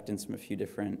integrated conductance from a few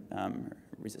different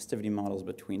resistivity models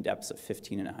between depths of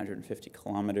 15 and 150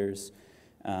 kilometers.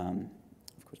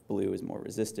 Of course, blue is more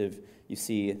resistive. You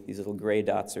see these little gray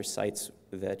dots are sites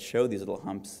that show these little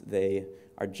humps. They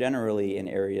are generally in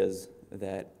areas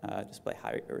that display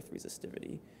high Earth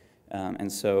resistivity.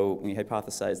 And so we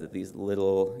hypothesize that these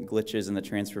little glitches in the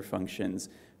transfer functions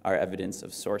are evidence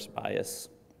of source bias.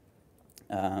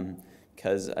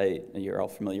 Because you're all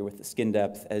familiar with the skin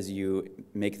depth. As you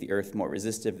make the Earth more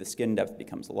resistive, the skin depth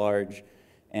becomes large.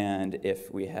 And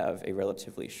if we have a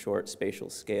relatively short spatial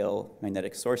scale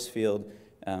magnetic source field,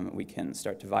 we can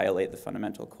start to violate the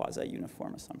fundamental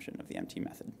quasi-uniform assumption of the MT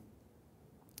method.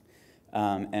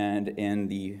 And in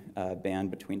the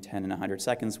band between 10 and 100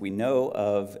 seconds, we know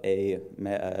of a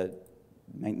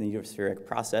magnetospheric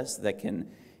process that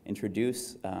can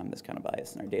introduce this kind of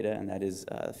bias in our data, and that is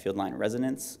field line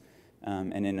resonance.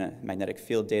 And in magnetic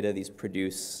field data, these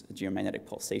produce geomagnetic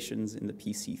pulsations in the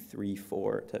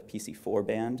PC3-4 to PC4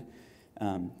 band.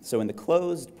 So in the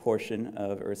closed portion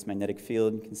of Earth's magnetic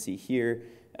field, you can see here,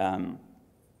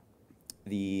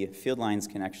 the field lines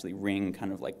can actually ring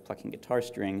kind of like plucking guitar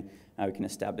string. We can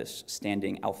establish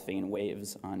standing Alfvén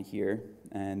waves on here,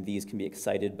 and these can be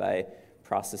excited by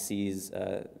processes,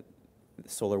 the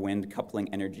solar wind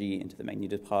coupling energy into the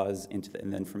magnetopause,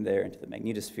 and then from there into the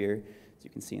magnetosphere, as you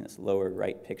can see in this lower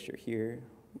right picture here.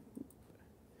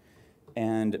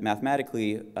 And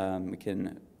mathematically, we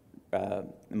can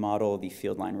model the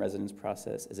field line resonance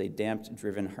process as a damped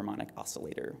driven harmonic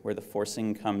oscillator, where the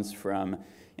forcing comes from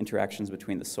interactions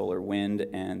between the solar wind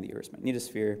and the Earth's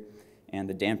magnetosphere, and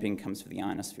the damping comes from the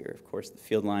ionosphere. Of course, the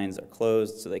field lines are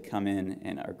closed, so they come in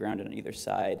and are grounded on either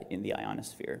side in the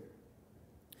ionosphere.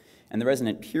 And the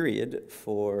resonant period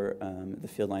for the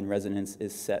field line resonance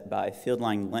is set by field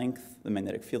line length, the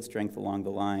magnetic field strength along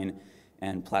the line,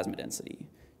 and plasma density.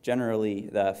 Generally,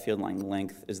 the field line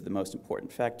length is the most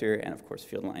important factor, and of course,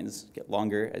 field lines get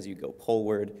longer as you go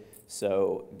poleward,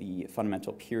 so the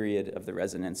fundamental period of the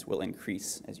resonance will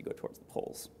increase as you go towards the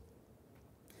poles.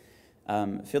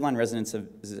 Field line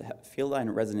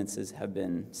resonances have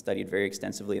been studied very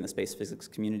extensively in the space physics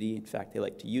community. In fact, they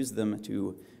like to use them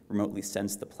to remotely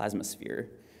sense the plasmasphere.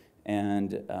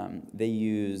 And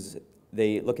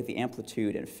they look at the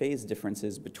amplitude and phase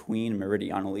differences between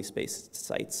meridionally spaced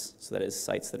sites, so that is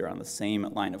sites that are on the same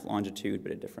line of longitude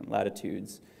but at different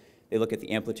latitudes. They look at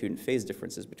the amplitude and phase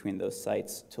differences between those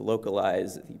sites to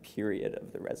localize the period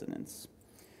of the resonance.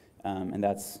 And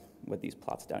that's what these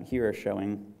plots down here are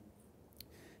showing.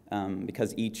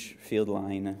 Because each field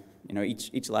line,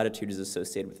 each latitude is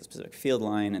associated with a specific field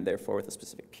line and therefore with a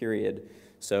specific period.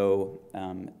 So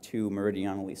two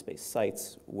meridionally spaced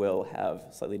sites will have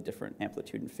slightly different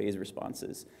amplitude and phase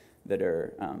responses that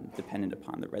are dependent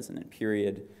upon the resonant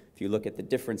period. If you look at the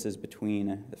differences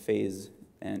between the phase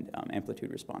and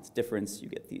amplitude response difference, you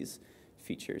get these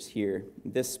features here.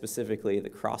 This specifically, the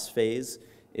cross phase,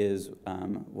 is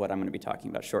what I'm going to be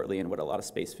talking about shortly and what a lot of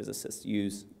space physicists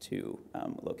use to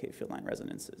locate field line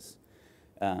resonances.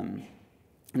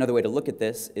 Another way to look at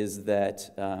this is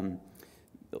that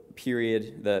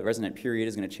the resonant period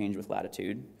is going to change with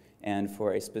latitude. And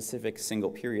for a specific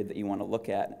single period that you want to look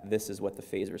at, this is what the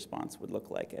phase response would look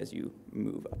like as you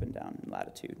move up and down in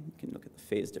latitude. You can look at the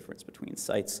phase difference between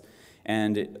sites.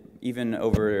 And even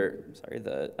over,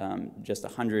 just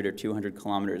 100 or 200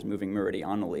 kilometers moving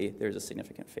meridionally, there's a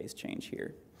significant phase change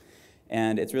here.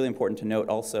 And it's really important to note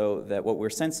also that what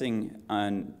we're sensing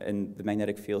in the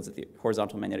magnetic fields,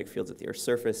 horizontal magnetic fields at the Earth's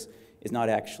surface, is not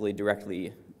actually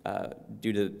directly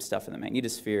due to stuff in the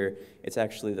magnetosphere. It's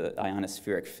actually the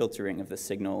ionospheric filtering of the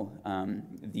signal.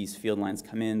 These field lines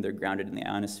come in, they're grounded in the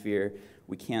ionosphere.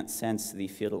 We can't sense the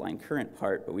field-aligned current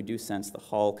part, but we do sense the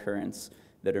Hall currents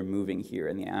that are moving here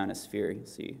in the ionosphere. You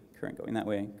see current going that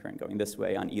way, current going this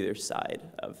way on either side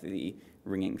of the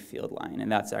ringing field line.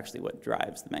 And that's actually what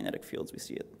drives the magnetic fields we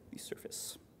see at the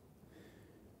surface.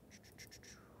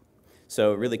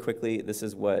 So really quickly, this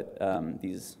is what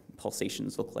these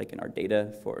pulsations look like in our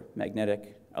data for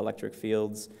magnetic electric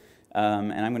fields.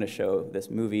 And I'm going to show this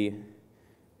movie.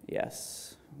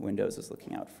 Yes, Windows is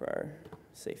looking out for our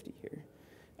safety here.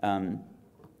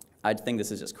 I think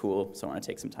this is just cool, so I want to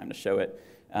take some time to show it.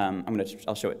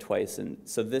 I'll show it twice. And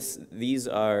so these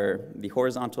are the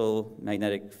horizontal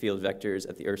magnetic field vectors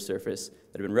at the Earth's surface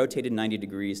that have been rotated 90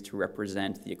 degrees to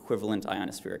represent the equivalent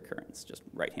ionospheric currents, just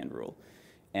right-hand rule.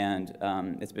 And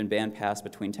it's been bandpassed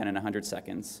between 10 and 100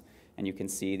 seconds. And you can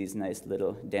see these nice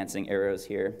little dancing arrows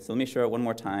here. So let me show it one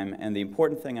more time. And the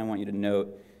important thing I want you to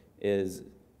note is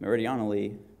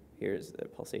meridionally, here's the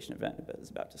pulsation event that is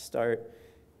about to start.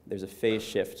 There's a phase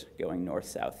shift going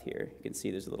north-south here. You can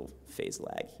see there's a little phase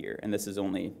lag here. And this is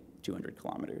only 200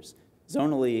 kilometers.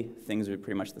 Zonally, things are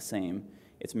pretty much the same.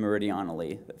 It's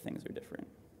meridionally that things are different.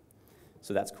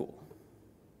 So that's cool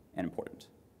and important,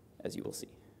 as you will see.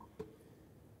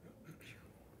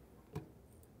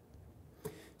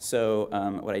 So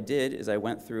what I did is I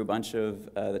went through a bunch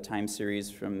of the time series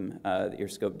from the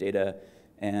earscope data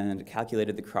and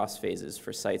calculated the cross phases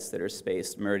for sites that are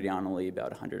spaced meridionally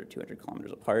about 100 or 200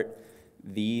 kilometers apart.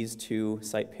 These two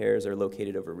site pairs are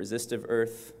located over resistive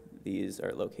Earth. These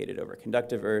are located over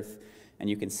conductive Earth. And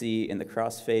you can see in the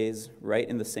cross phase, right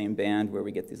in the same band where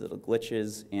we get these little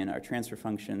glitches in our transfer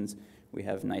functions, we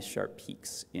have nice sharp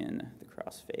peaks in the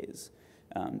cross phase.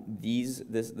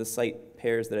 The site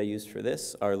pairs that I used for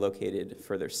this are located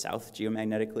further south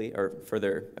geomagnetically, or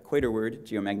further equatorward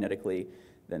geomagnetically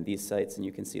than these sites. And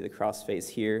you can see the cross phase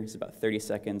here is about 30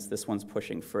 seconds. This one's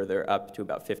pushing further up to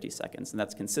about 50 seconds. And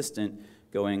that's consistent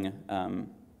going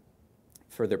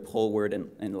further poleward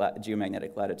in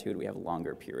geomagnetic latitude. We have a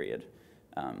longer period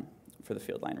for the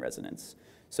field line resonance.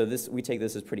 So we take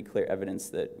this as pretty clear evidence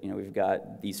that we've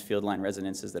got these field line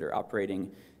resonances that are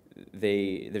operating.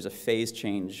 There's a phase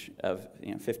change of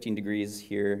 15 degrees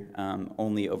here,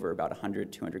 only over about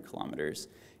 100, 200 kilometers.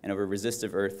 And over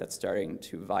resistive Earth, that's starting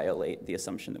to violate the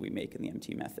assumption that we make in the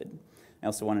MT method. I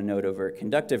also want to note over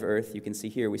conductive Earth, you can see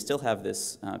here we still have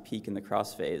this peak in the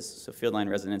cross phase. So field line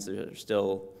resonances are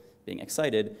still being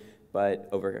excited, but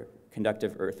over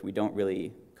conductive Earth, we don't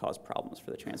really cause problems for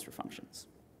the transfer functions.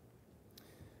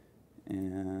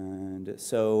 And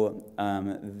so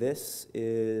this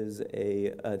is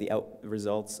the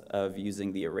results of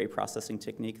using the array processing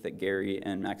technique that Gary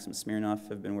and Maxim Smirnov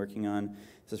have been working on.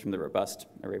 This is from the robust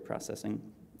array processing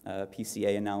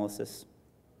PCA analysis.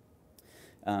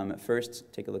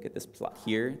 First, take a look at this plot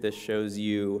here. This shows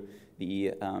you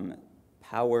the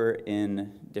power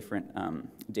in different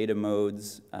data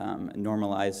modes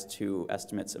normalized to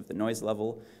estimates of the noise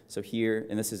level. So here,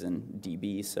 and this is in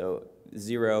dB, so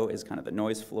 0 is kind of the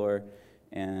noise floor,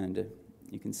 and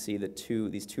you can see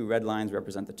these two red lines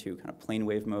represent the two kind of plane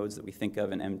wave modes that we think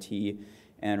of in MT,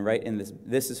 and right in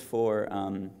this is for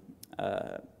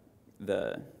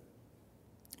the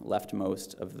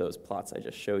leftmost of those plots I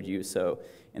just showed you. So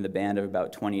in the band of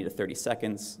about 20 to 30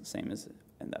 seconds, same as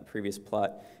in that previous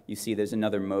plot, you see there's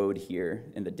another mode here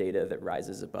in the data that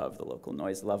rises above the local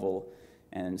noise level,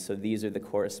 and so these are the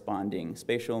corresponding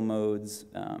spatial modes.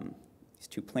 These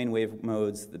two plane wave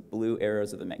modes, the blue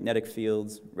arrows are the magnetic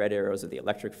fields, red arrows are the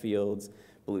electric fields,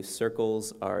 blue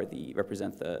circles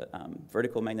represent the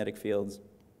vertical magnetic fields.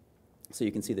 So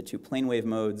you can see the two plane wave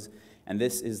modes, and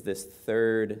this is this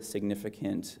third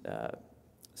significant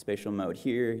spatial mode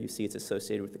here. You see it's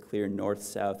associated with the clear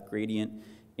north-south gradient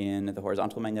in the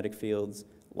horizontal magnetic fields,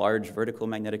 large vertical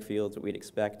magnetic fields, what we'd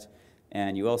expect.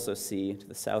 And you also see to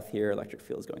the south here, electric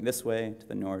fields going this way, to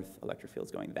the north, electric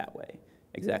fields going that way.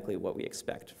 Exactly what we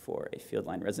expect for a field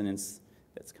line resonance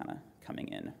that's kind of coming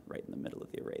in right in the middle of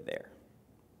the array there.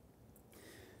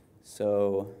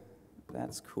 So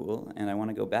That's cool. And I want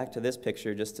to go back to this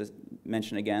picture just to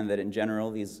mention again that in general,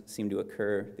 these seem to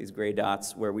occur, these gray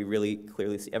dots, where we really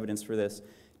clearly see evidence for this,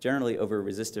 generally over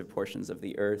resistive portions of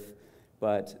the Earth.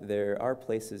 But there are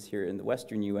places here in the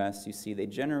western US, you see they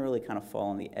generally kind of fall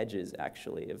on the edges,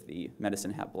 actually, of the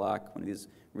Medicine Hat Block, one of these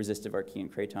resistive Archean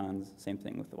cratons. Same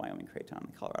thing with the Wyoming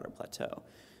craton, the Colorado Plateau.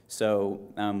 So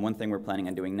one thing we're planning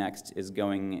on doing next is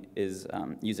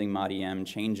using MOD-EM,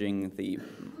 changing the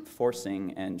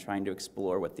forcing and trying to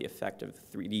explore what the effect of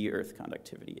 3D Earth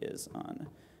conductivity is on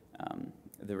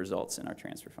the results in our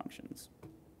transfer functions.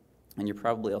 And you're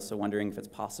probably also wondering if it's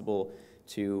possible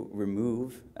to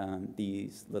remove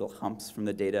these little humps from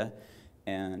the data.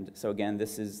 And so again,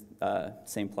 this is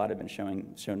same plot I've been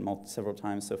shown several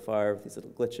times so far with these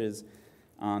little glitches.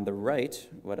 On the right,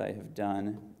 what I have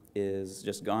done is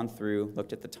just gone through,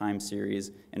 looked at the time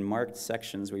series, and marked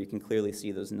sections where you can clearly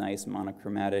see those nice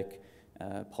monochromatic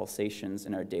pulsations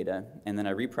in our data. And then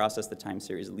I reprocessed the time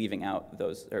series, leaving out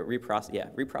those, or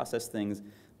reprocess things,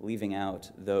 leaving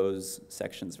out those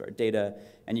sections of our data.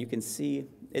 And you can see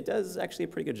it does actually a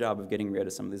pretty good job of getting rid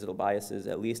of some of these little biases,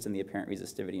 at least in the apparent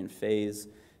resistivity and phase.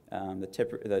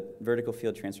 The vertical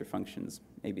field transfer functions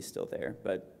may be still there,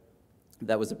 but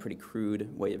that was a pretty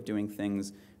crude way of doing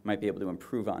things. Might be able to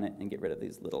improve on it and get rid of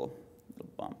these little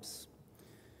bumps.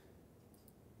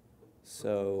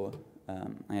 So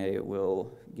I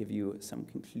will give you some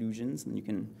conclusions, and you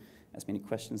can ask me any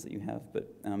questions that you have.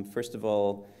 But first of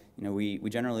all, we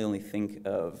generally only think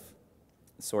of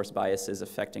source biases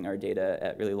affecting our data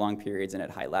at really long periods and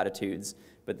at high latitudes.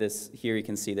 But here you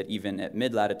can see that even at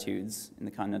mid-latitudes in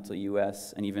the continental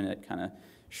US, and even at kind of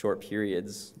short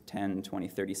periods, 10, 20,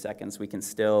 30 seconds, we can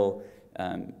still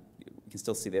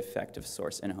see the effect of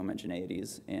source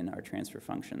inhomogeneities in our transfer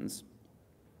functions.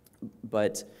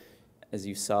 But as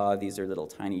you saw, these are little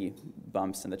tiny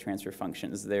bumps in the transfer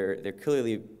functions. They're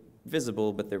clearly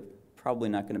visible, but they're probably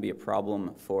not going to be a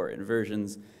problem for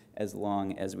inversions as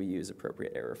long as we use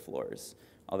appropriate error floors.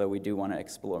 Although we do want to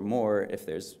explore more if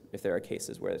there are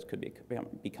cases where this could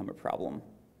become a problem.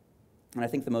 And I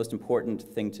think the most important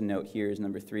thing to note here is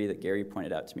number 3 that Gary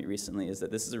pointed out to me recently, is that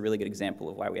this is a really good example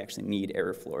of why we actually need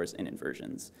error floors in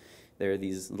inversions. There are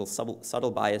these little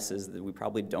subtle biases that we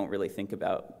probably don't really think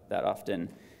about that often.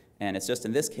 And it's just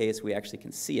in this case, we actually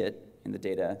can see it in the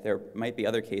data. There might be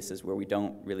other cases where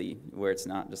where it's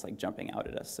not just like jumping out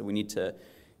at us. So we need to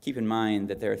keep in mind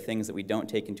that there are things that we don't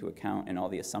take into account in all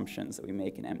the assumptions that we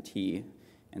make in MT.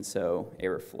 And so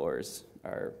error floors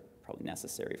are probably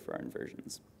necessary for our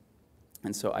inversions.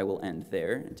 And so I will end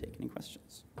there and take any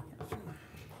questions.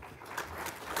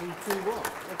 3, 2, 1.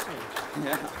 Excellent.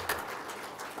 Yeah.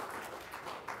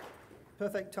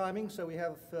 Perfect timing, so we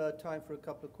have time for a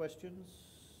couple of questions.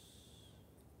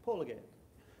 Paul again.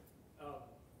 Do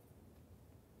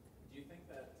you think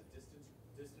that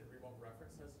distant remote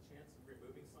reference has a chance of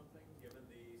removing something, given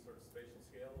the sort of spatial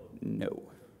scale of... No,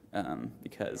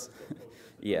 because,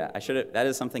 yeah, that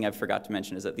is something I forgot to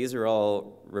mention, is that these are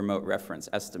all remote reference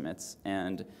estimates,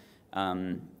 and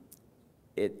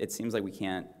it seems like we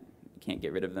can't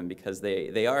get rid of them because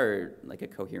they are like a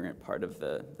coherent part of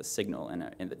the signal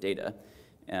in the data.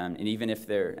 And even if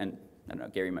they're, and I don't know,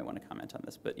 Gary might want to comment on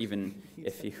this, but even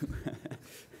if you...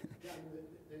 Yeah, I mean,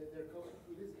 it's a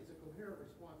coherent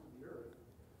response of the Earth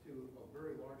to a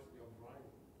very large scale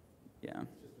driving. Yeah.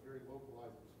 It's just a very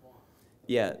localized response.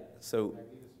 Yeah, so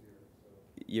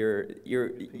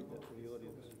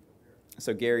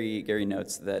so Gary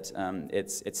notes that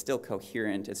it's still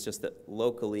coherent. It's just that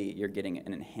locally you're getting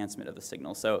an enhancement of the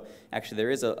signal. So actually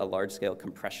there is a large-scale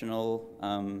compressional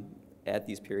at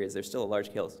these periods. There's still a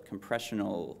large-scale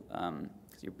compressional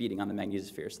because you're beating on the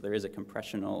magnetosphere. So there is a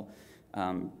compressional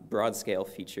broad-scale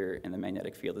feature in the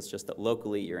magnetic field. It's just that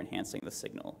locally you're enhancing the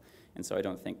signal. And so I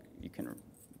don't think you can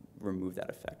remove that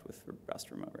effect with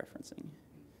robust remote referencing.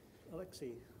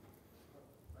 Alexei.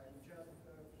 I'm just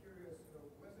curious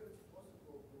whether it's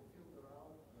possible to filter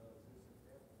out this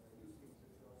effect using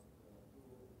just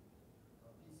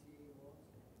PCA modes?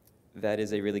 That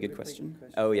is a really good question.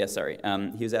 Oh, yeah, sorry.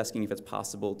 He was asking if it's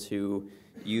possible to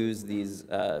use these,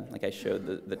 like I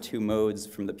showed, the 2 modes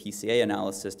from the PCA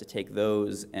analysis to take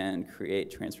those and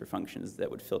create transfer functions that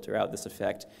would filter out this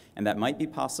effect. And that might be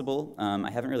possible.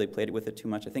 I haven't really played with it too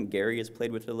much. I think Gary has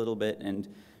played with it a little bit, and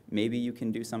maybe you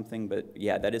can do something. But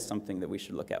yeah, that is something that we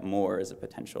should look at more as a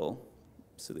potential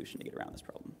solution to get around this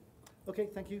problem. Okay,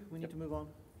 thank you. We need to move on.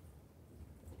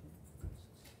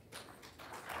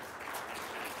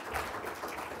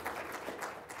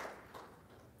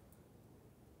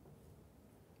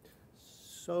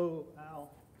 So our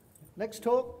next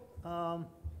talk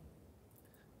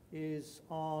is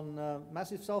on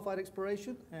massive sulfide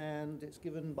exploration, and it's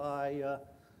given by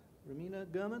Romina,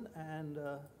 Gehrmann, and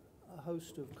a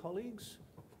host of colleagues.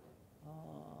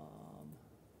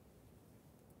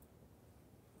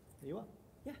 There you are.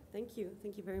 Yeah, thank you.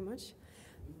 Thank you very much.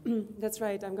 That's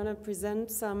right. I'm going to present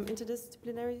some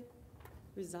interdisciplinary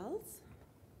results.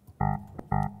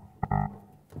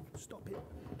 Stop it.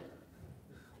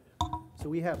 So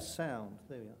we have sound.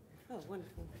 There we are. Oh,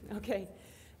 wonderful. Okay.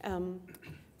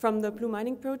 From the Blue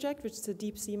Mining Project, which is a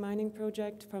deep sea mining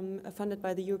project funded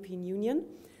by the European Union.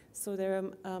 So there,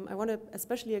 I want to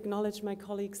especially acknowledge my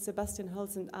colleagues Sebastian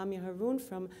Holz and Amir Haroun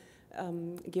from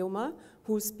Geomar,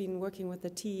 who's been working with the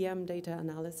TEM data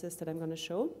analysis that I'm going to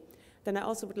show. Then I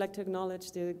also would like to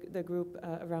acknowledge the group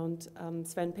around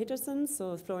Sven Petersen,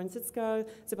 so Florence Sitzka,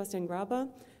 Sebastian Graber,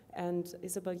 and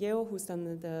Isabel Yeo, who's done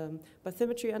the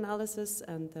bathymetry analysis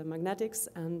and the magnetics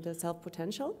and the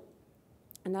self-potential.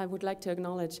 And I would like to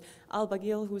acknowledge Al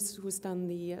Bagil, who's done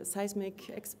the seismic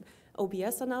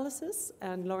OBS analysis,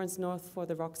 and Lawrence North for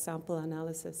the rock sample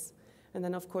analysis. And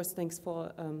then, of course, thanks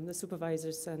for the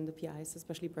supervisors and the PIs,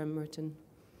 especially Bram Merton.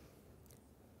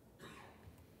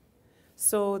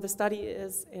 So the study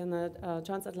is in a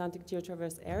transatlantic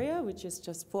geotraverse area, which is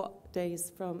just 4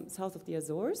 days from south of the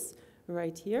Azores,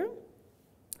 right here.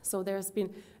 So there's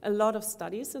been a lot of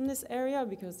studies in this area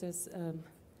because there's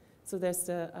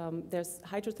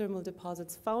hydrothermal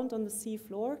deposits found on the sea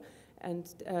floor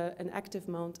and an active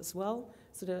mount as well.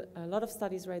 So there are a lot of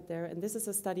studies right there. And this is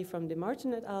a study from De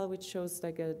Martin et al., which shows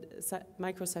like a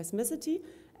microseismicity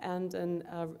and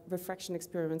a refraction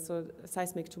experiment, so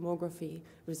seismic tomography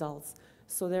results.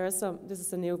 So there are this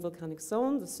is a neovolcanic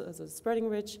zone, this is a spreading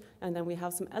ridge, and then we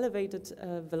have some elevated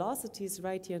velocities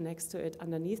right here next to it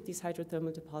underneath these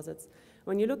hydrothermal deposits.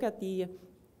 When you look at the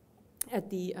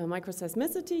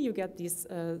microseismicity, you get these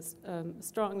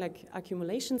strong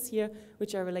accumulations here,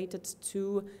 which are related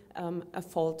to a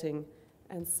faulting.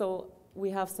 And so we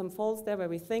have some faults there where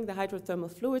we think the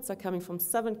hydrothermal fluids are coming from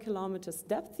 7 kilometers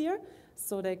depth here.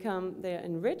 So they're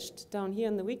enriched down here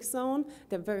in the weak zone.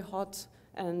 They're very hot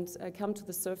and come to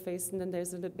the surface, and then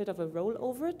there's a little bit of a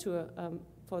rollover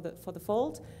for the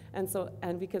fault.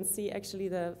 And we can see actually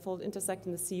the fault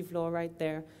intersecting the seafloor right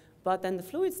there. But then the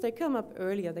fluids, they come up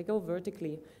earlier, they go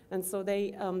vertically. And so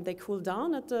they cool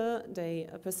down they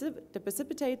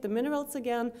precipitate the minerals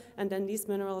again, and then these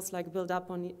minerals build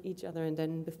up on each other and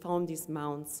then form these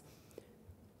mounds.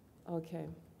 Okay.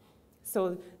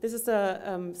 So this is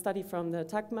a study from the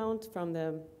TAC mount from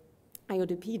the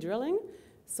IODP drilling.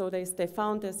 So they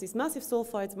found there's these massive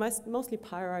sulfides, mostly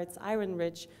pyrites,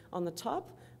 iron-rich on the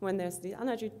top, when there's the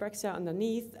anhydrite breccia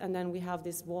underneath, and then we have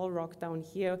this wall rock down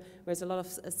here, where there's a lot of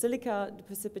silica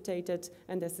precipitated,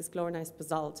 and there's this chlorinized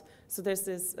basalt. So there's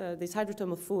these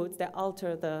hydrothermal fluids that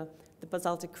alter the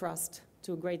basaltic crust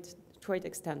to a great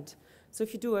extent. So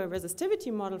if you do a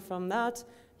resistivity model from that,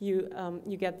 you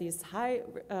get these high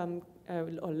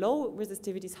or low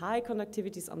resistivities, high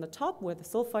conductivities on the top where the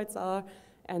sulfides are,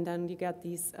 and then you get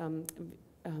these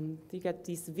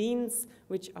veins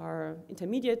which are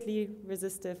intermediately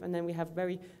resistive, and then we have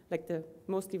the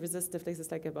mostly resistive. This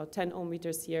is about 10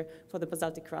 ohmmeters here for the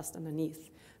basaltic crust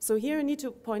underneath. So here I need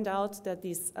to point out that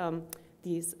these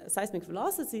seismic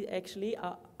velocities actually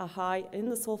are high in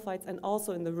the sulfides and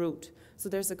also in the root. So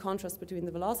there's a contrast between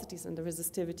the velocities and the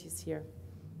resistivities here.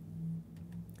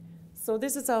 So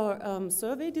this is our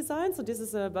survey design. So this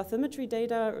is a bathymetry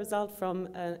data result from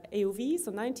AUV, so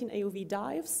 19 AUV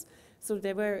dives. So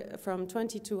they were from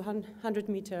 20 to 100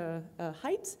 meter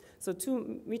height, so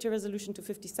 2 meter resolution to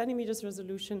 50 centimeters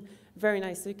resolution. Very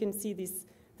nice. So you can see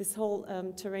this whole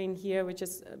terrain here, which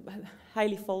is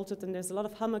highly faulted, and there's a lot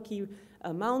of hummocky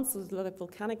mounds, so there's a lot of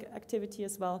volcanic activity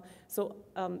as well. So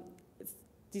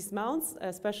these mounds,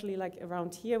 especially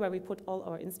around here where we put all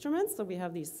our instruments, so we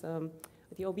have these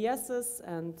the OBSs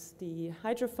and the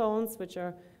hydrophones, which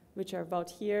are about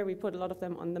here. We put a lot of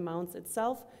them on the mounts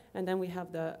itself, and then we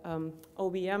have the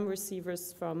OBM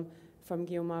receivers from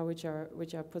Geomar,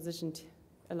 which are positioned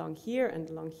along here and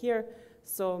along here.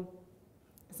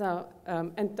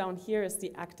 And down here is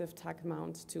the active TAC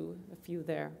mount to a few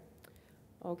there.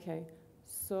 Okay,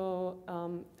 so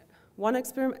one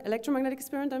electromagnetic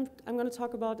experiment I'm going to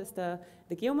talk about is the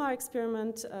Geomar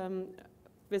experiment.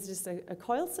 This is a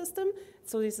coil system.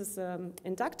 So this is an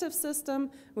inductive system,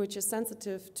 which is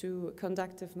sensitive to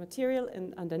conductive material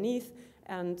underneath.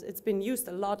 And it's been used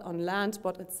a lot on land,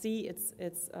 but at sea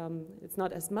it's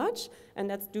not as much. And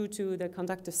that's due to the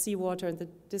conductive seawater and the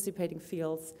dissipating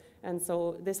fields. And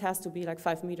so this has to be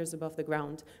 5 meters above the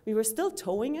ground. We were still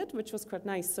towing it, which was quite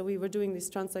nice. So we were doing these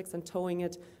transects and towing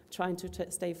it, trying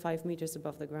to stay 5 meters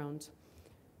above the ground.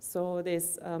 So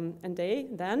this, and they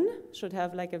then should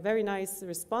have like a very nice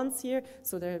response here.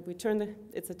 So that we turn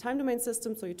it's a time domain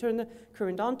system. So you turn the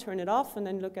current on, turn it off, and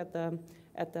then look at the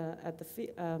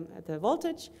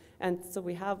voltage. And so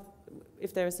we have,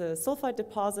 if there's a sulfide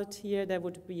deposit here, there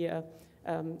would be a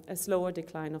slower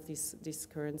decline of these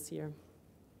currents here,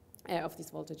 of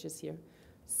these voltages here.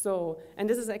 So, and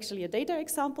this is actually a data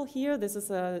example here. This is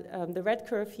the red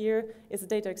curve here is a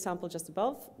data example just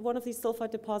above one of these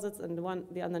sulfide deposits, and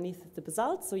the underneath is the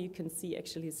basalt. So you can see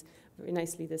actually very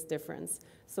nicely this difference.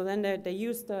 So then they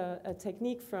used a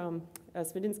technique from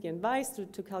Smidinsky and Weiss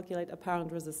to calculate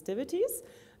apparent resistivities.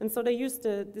 And so they used,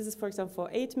 this is for example for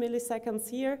 8 milliseconds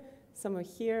here, somewhere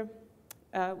here,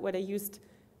 where they used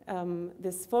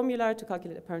this formula to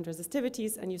calculate apparent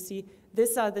resistivities. And you see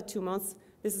these are the two mounts.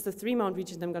 This is the 3-mount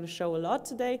region I'm going to show a lot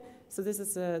today. So this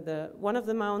is one of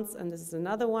the mounts, and this is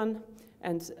another one.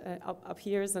 And up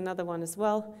here is another one as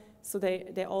well. So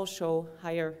they all show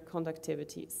higher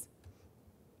conductivities.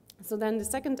 So then the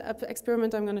second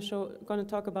experiment I'm going to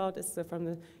talk about is from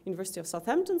the University of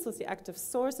Southampton. So it's the active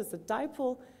source. It's a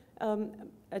dipole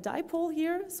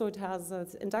here. So it has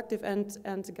inductive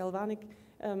and galvanic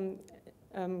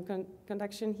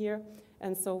conduction here.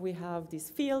 And so we have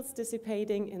these fields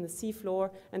dissipating in the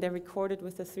seafloor, and they're recorded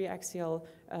with the 3-axial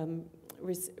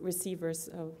receivers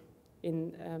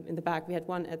in the back. We had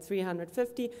one at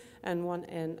 350 and one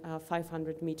in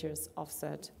 500 meters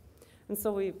offset. And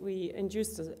so we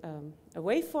induced a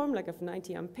waveform like of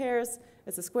 90 amperes.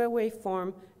 It's a square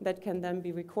waveform that can then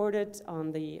be recorded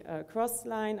on the cross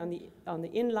line, on the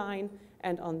inline,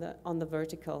 and on the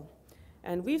vertical.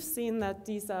 And we've seen that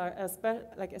these are,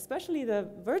 especially the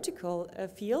vertical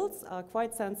fields are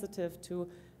quite sensitive to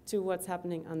what's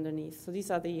happening underneath. So these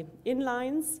are the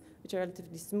inlines, which are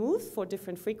relatively smooth for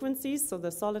different frequencies. So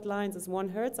the solid lines is 1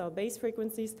 hertz, our base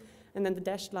frequencies, and then the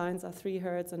dashed lines are 3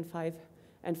 hertz and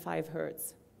 5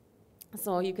 hertz.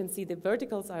 So you can see the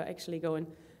verticals are actually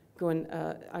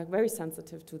are very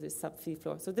sensitive to this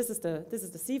subseafloor. So this is the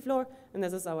seafloor, and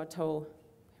this is our toe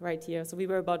right here. So we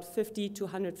were about 50 to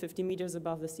 150 meters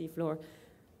above the seafloor.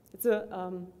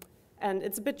 And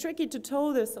it's a bit tricky to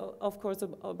tow this, of course,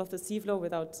 above the seafloor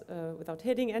without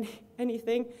hitting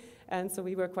anything. And so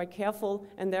we were quite careful.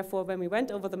 And therefore, when we went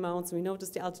over the mounts, we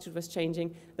noticed the altitude was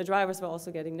changing. The drivers were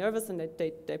also getting nervous, and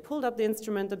they pulled up the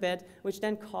instrument a bit, which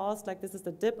then caused, this is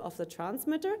the dip of the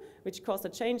transmitter, which caused a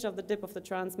change of the dip of the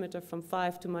transmitter from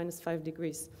 5 to -5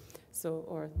 degrees. So,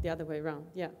 or the other way around,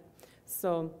 yeah.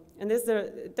 So, and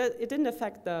it didn't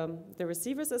affect the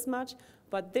receivers as much,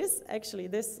 but this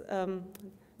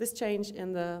change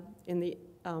in the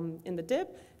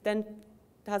dip then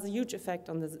has a huge effect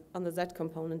on the Z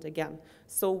component again.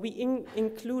 So we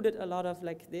included a lot of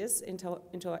this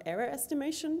into our error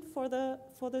estimation for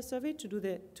the survey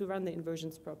to run the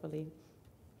inversions properly.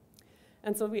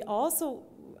 And so we also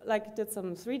did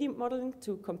some 3D modeling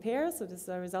to compare. So this is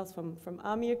results from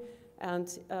Amir. And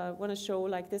want to show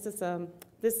this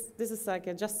is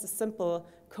just a simple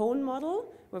cone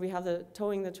model where we have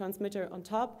towing the transmitter on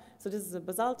top. So this is a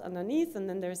basalt underneath, and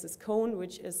then there's this cone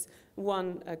which is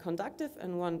one conductive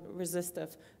and one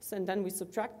resistive. So, and then we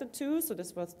subtract the two. So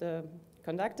this was the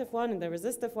conductive one and the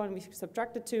resistive one. We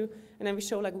subtract the two, and then we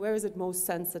show where is it most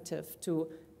sensitive to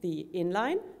the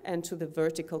inline and to the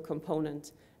vertical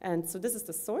component. And so this is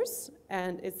the source,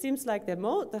 and it seems like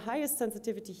the highest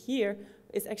sensitivity here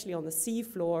is actually on the sea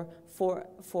floor for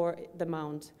the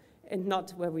mount, and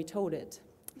not where we towed it.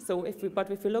 So if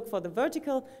we look for the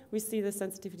vertical, we see the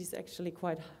sensitivity is actually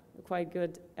quite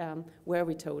good where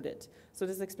we towed it. So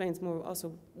this explains more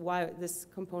also why this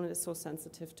component is so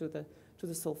sensitive to the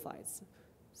sulfides.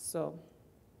 So,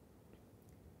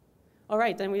 all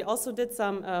right, then we also did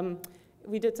some.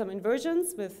 We did some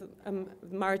inversions with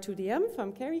MAR2DM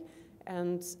from Kerry,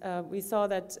 and we saw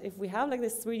that if we have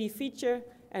this 3D feature,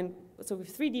 and so with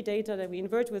 3D data that we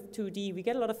invert with 2D, we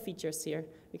get a lot of features here.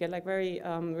 We get very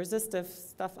resistive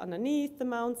stuff underneath the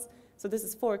mounts. So this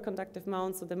is 4 conductive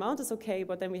mounts, so the mount is okay,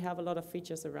 but then we have a lot of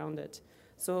features around it.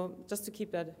 So just to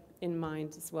keep that in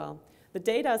mind as well. The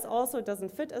data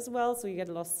doesn't fit as well, so you get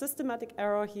a lot of systematic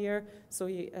error here. So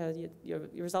your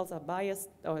results are biased,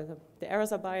 or the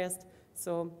errors are biased.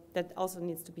 So that also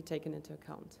needs to be taken into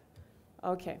account.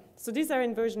 Okay, so these are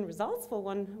inversion results for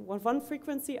one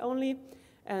frequency only,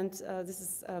 and this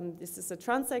is a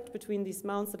transect between these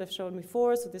mounts that I've shown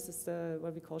before. So this is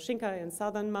what we call Shinkai and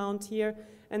Southern Mount here,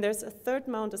 and there's a third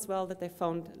mount as well that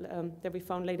we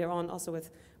found later on, also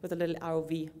with a little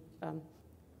ROV.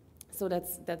 So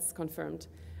that's confirmed.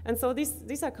 And so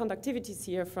these are conductivities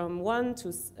here from 1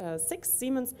 to 6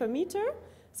 Siemens per meter.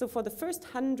 So for the first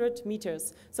 100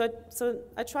 meters. So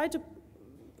I tried to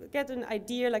get an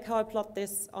idea like how I plot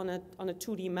this on a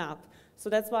 2D map. So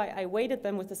that's why I weighted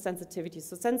them with the sensitivities.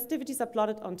 So sensitivities are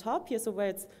plotted on top here, so where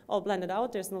it's all blended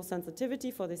out, there's no sensitivity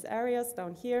for these areas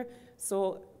down here.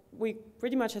 So we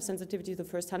pretty much have sensitivity to the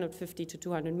first 150 to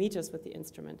 200 meters with the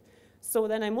instrument. So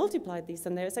then I multiplied these,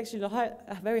 and there's actually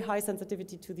a very high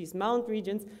sensitivity to these mound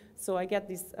regions. So I get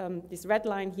this red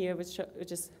line here, which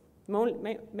is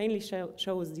mainly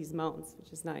shows these mounds,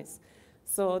 which is nice.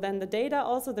 So then the data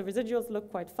also, the residuals look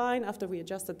quite fine after we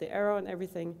adjusted the error and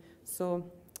everything.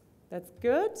 So that's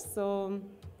good. So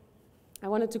I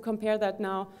wanted to compare that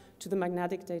now to the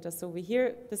magnetic data. So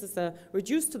this is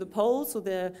reduced to the pole. So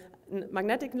the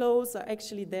magnetic lows are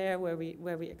actually there where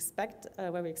we expect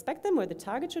them, where the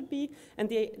target should be, and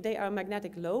they are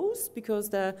magnetic lows because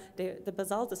the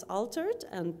basalt is altered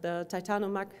and the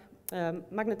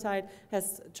titanomagnetite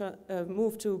has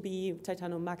moved to be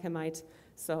titanomagnemite.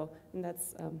 So and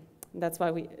that's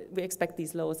why we expect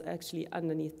these lows actually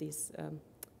underneath these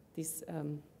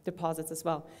deposits as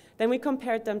well. Then we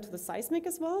compared them to the seismic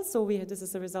as well. So this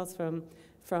is the results from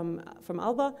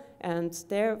Alba, and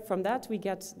from that we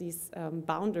get these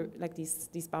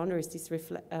these boundaries,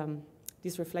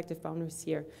 these reflective boundaries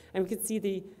here, and we can see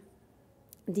the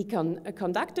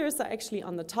conductors are actually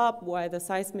on the top, while the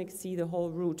seismic see the whole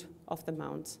root of the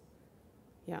mount.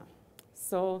 Yeah.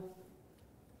 So.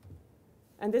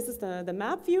 And this is the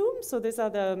map view. So these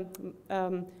are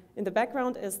in the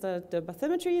background is the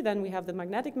bathymetry. Then we have the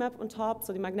magnetic map on top.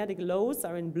 So the magnetic lows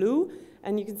are in blue.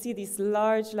 And you can see these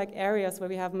large areas where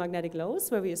we have magnetic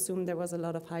lows, where we assume there was a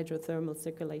lot of hydrothermal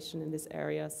circulation in these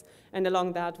areas. And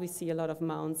along that, we see a lot of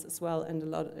mounds as well. And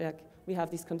we have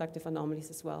these conductive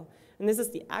anomalies as well. And this is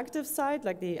the active side,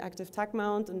 like the active TAC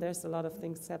mount. And there's a lot of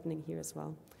things happening here as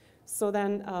well. So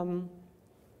then,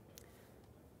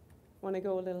 want to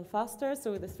go a little faster.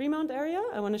 So the 3-mount area,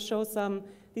 I want to show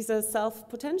these are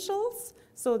self-potentials.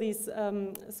 So these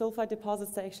sulfide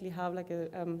deposits, they actually have like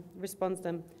a response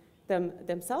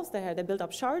themselves. They build up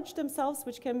charge themselves,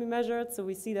 which can be measured. So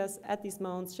we see this at these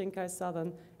mounts, Shinkai,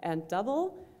 Southern, and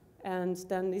Double. And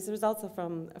then these results are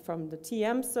from the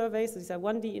TM survey. So these are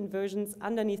 1D inversions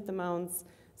underneath the mounts.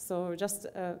 So just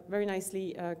very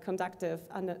nicely conductive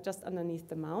just underneath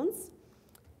the mounts.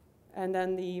 And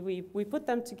then we put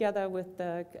them together with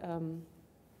the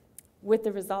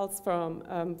results from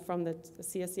the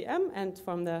CSEM and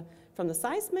from the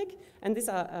seismic. And these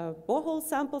are borehole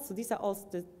samples. So these are all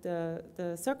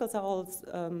the circles are all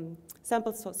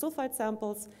samples, sulfide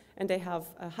samples, and they have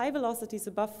high velocities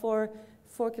above 4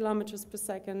 kilometers per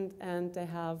second, and they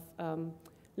have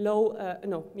low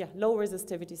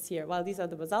resistivities here. While these are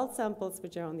the basalt samples,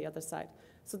 which are on the other side.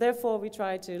 So therefore, we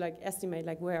try to estimate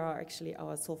where are actually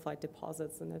our sulfide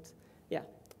deposits, and it,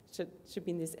 should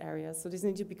be in these areas. So these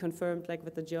need to be confirmed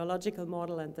with the geological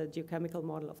model and the geochemical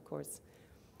model, of course.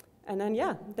 And then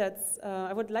that's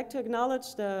I would like to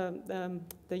acknowledge the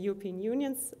European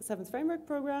Union's 7th Framework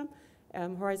Program,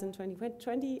 Horizon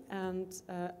 2020, and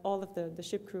all of the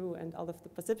ship crew and all of the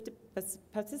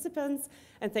participants.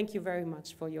 And thank you very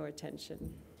much for your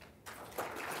attention.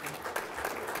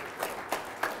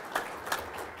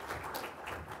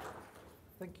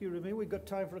 Thank you, Romina. We've got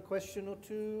time for a question or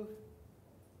two.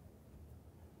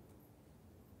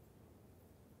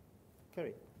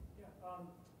 Kerry. Yeah, so on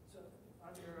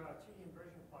your 2D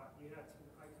inversion plot, you had some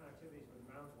high connectivities where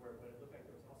the mounds were, but it looked like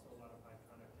there was also a lot of high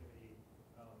connectivity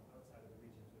outside of the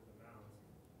regions with the mounds.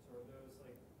 So are those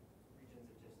regions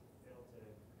that just failed to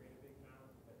create a big mound,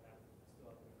 but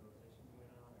still have mineralization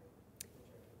going on, or what's your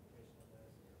interpretation of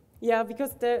those? Yeah,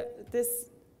 because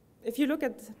if you look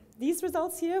at these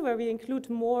results here, where we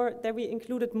included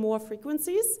more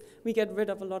frequencies, we get rid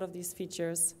of a lot of these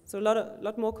features. So a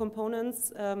lot more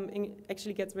components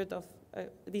actually gets rid of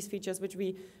these features, which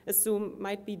we assume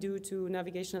might be due to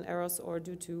navigational errors or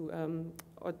due to,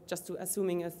 or just to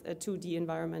assuming a 2D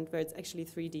environment where it's actually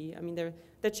 3D. I mean, there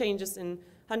are changes in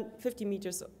 50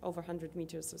 meters over 100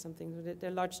 meters or something. So there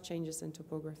are large changes in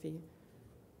topography.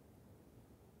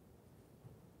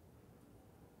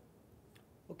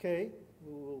 Okay,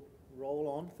 we'll roll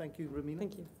on. Thank you, Romina.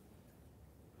 Thank you.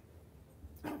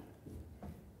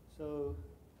 So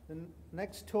the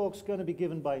next talk's going to be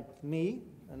given by me,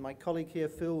 and my colleague here,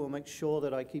 Phil, will make sure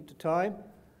that I keep to time,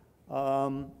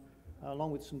 along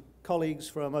with some colleagues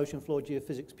from Ocean Floor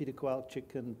Geophysics, Peter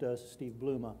Kowalczyk and Steve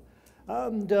Bloomer.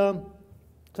 And so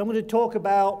I'm going to talk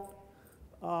about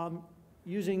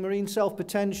using marine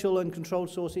self-potential and controlled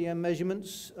source EM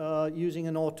measurements using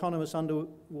an autonomous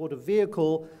underwater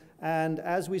vehicle. And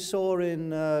as we saw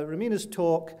in Romina's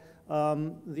talk,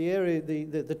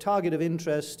 the target of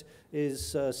interest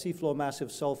is seafloor massive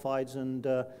sulfides and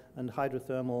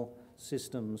hydrothermal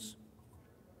systems.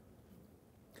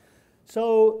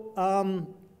 So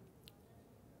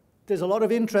there's a lot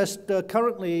of interest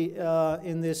currently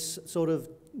in this sort of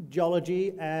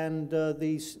geology, and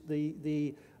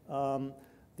the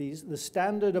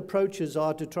standard approaches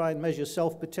are to try and measure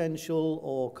self-potential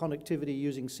or conductivity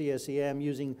using CSEM,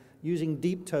 using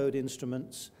deep-towed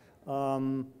instruments.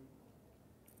 I'll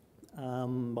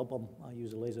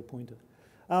use a laser pointer.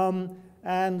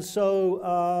 And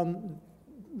so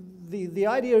the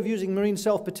idea of using marine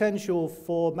self-potential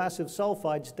for massive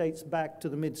sulfides dates back to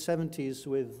the mid-70s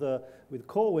with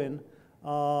Corwin,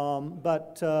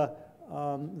 but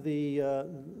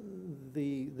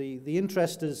the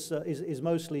interest is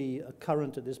mostly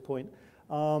current at this point.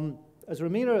 As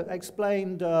Romina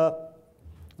explained,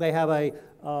 they have a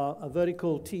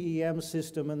vertical TEM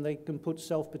system, and they can put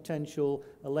self-potential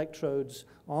electrodes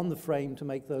on the frame to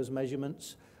make those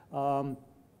measurements.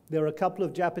 There are a couple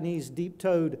of Japanese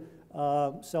deep-towed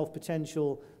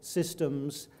self-potential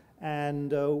systems,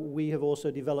 and we have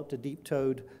also developed a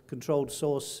deep-towed controlled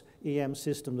source EM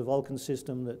system, the Vulcan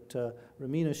system that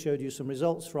Romina showed you some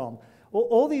results from.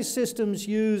 All these systems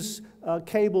use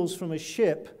cables from a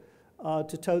ship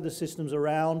to tow the systems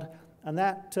around, and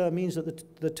that means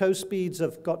that the tow speeds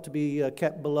have got to be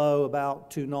kept below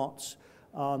about 2 knots.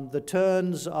 The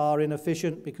turns are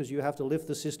inefficient because you have to lift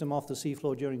the system off the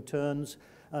seafloor during turns.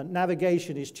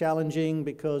 Navigation is challenging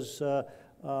because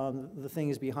the thing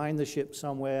is behind the ship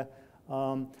somewhere.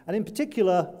 And in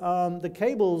particular, the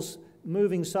cables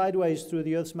moving sideways through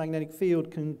the Earth's magnetic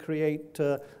field can create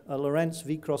a Lorentz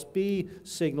V cross B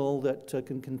signal that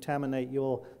can contaminate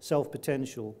your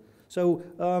self-potential. So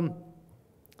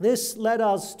this led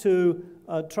us to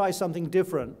try something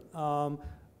different.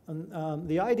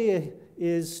 The idea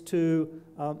is to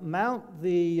mount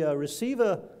the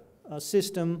receiver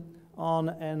system on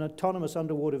an autonomous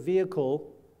underwater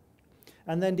vehicle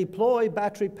and then deploy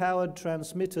battery-powered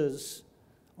transmitters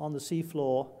on the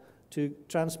seafloor to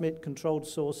transmit controlled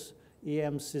source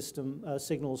EM system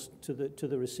signals to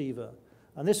the receiver.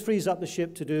 And this frees up the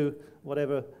ship to do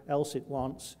whatever else it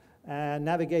wants. And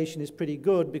navigation is pretty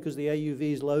good because the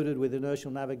AUV is loaded with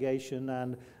inertial navigation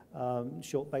and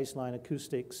short baseline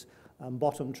acoustics,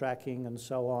 bottom tracking, and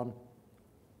so on.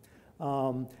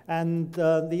 And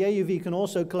the AUV can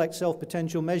also collect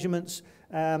self-potential measurements,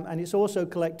 and it's also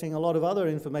collecting a lot of other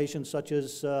information such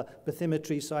as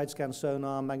bathymetry, side-scan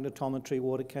sonar, magnetometry,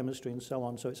 water chemistry, and so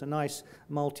on. So it's a nice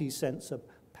multi-sensor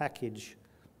package.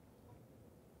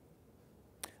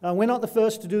 We're not the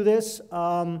first to do this.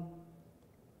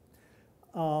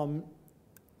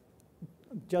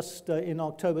 Just in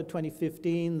October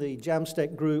 2015, the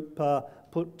Jamstec group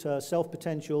put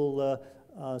self-potential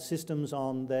systems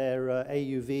on their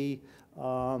AUV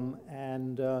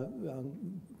and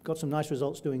got some nice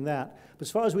results doing that. But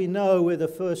as far as we know, we're the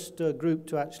first group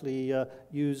to actually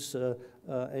use an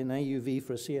AUV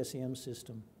for a CSEM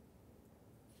system.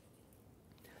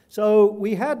 So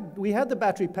we had the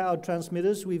battery-powered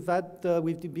transmitters. We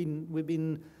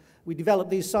developed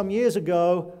these some years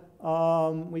ago.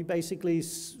 We basically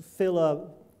fill a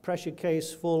pressure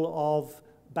case full of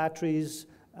batteries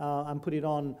and put it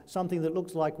on something that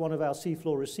looks like one of our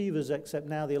seafloor receivers, except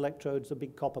now the electrodes are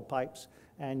big copper pipes,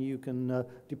 and you can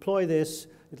deploy this.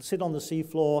 It'll sit on the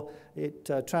seafloor. It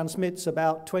transmits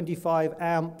about 25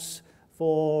 amps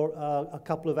for a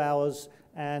couple of hours,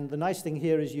 and the nice thing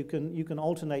here is you can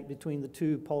alternate between the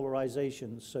 2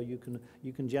 polarizations, so you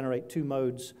can generate 2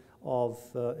 modes of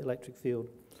electric field.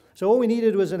 So all we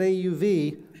needed was an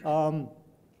AUV,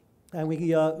 and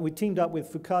we teamed up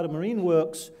with Fukuda Marine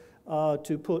Works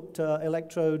to put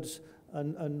electrodes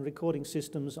and recording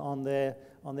systems on their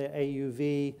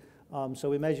AUV. So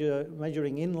we're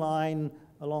measuring inline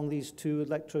along these 2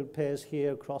 electrode pairs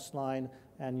here, cross line,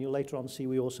 and you'll later on see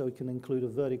we also can include a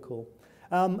vertical.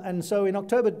 And so in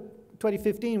October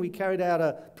 2015, we carried out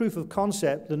a proof of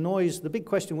concept. The big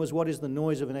question was, what is the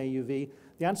noise of an AUV?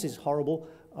 The answer is horrible.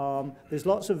 There's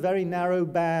lots of very narrow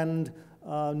band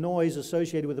noise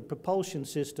associated with the propulsion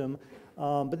system,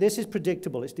 but this is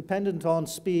predictable. It's dependent on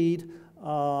speed,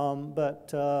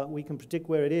 but we can predict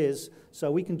where it is.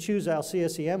 So we can choose our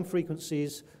CSEM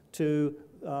frequencies to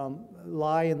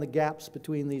lie in the gaps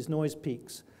between these noise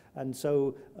peaks. And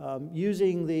so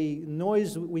using the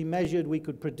noise we measured, we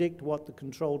could predict what the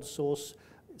controlled source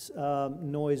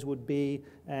noise would be,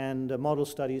 and model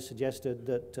studies suggested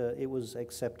that it was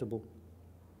acceptable.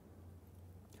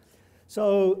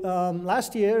 So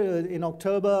last year in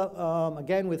October,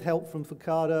 again with help from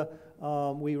Fukuda,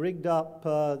 we rigged up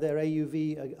their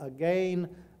AUV again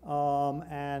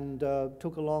and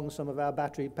took along some of our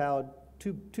battery-powered,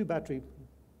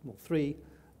 3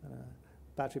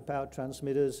 battery-powered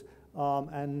transmitters,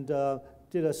 and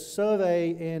did a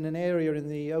survey in an area in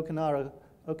the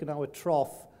Okinawa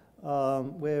Trough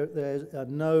where there's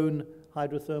known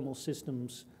hydrothermal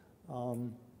systems.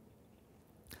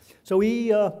 So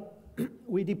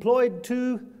we deployed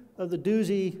 2 of the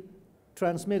DOOSI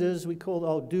transmitters. We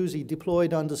call DOOSI,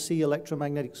 Deployed Undersea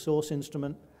Electromagnetic Source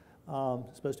Instrument.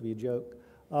 It's supposed to be a joke.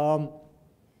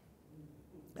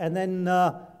 And then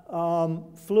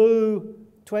flew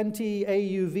 20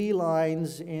 AUV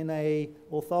lines in a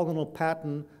orthogonal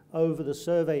pattern over the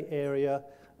survey area.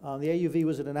 The AUV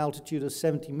was at an altitude of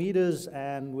 70 meters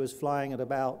and was flying at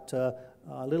about a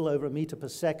little over a meter per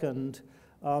second.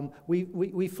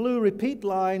 We flew repeat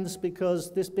lines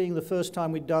because, this being the first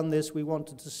time we'd done this, we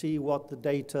wanted to see what the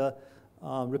data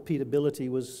repeatability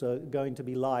was going to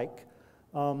be like.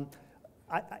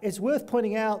 It's worth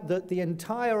pointing out that the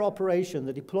entire operation,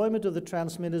 the deployment of the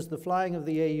transmitters, the flying of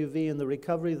the AUV, and the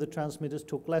recovery of the transmitters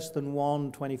took less than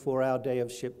 1 24-hour day of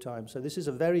ship time. So this is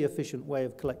a very efficient way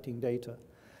of collecting data.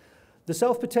 The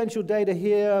self-potential data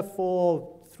here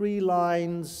for 3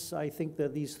 lines, I think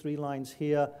that these 3 lines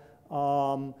here,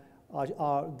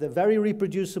 they're very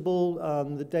reproducible.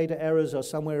 The data errors are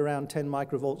somewhere around 10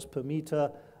 microvolts per meter,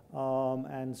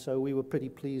 and so we were pretty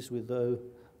pleased with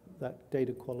that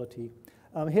data quality.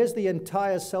 Here's the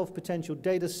entire self-potential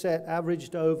data set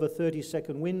averaged over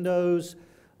 30-second windows.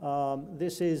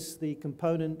 This is the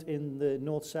component in the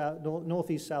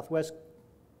northeast-southwest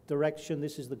direction.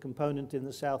 This is the component in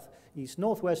the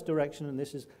southeast-northwest direction, and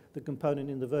this is the component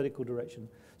in the vertical direction.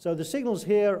 So the signals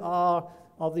here are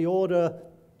of the order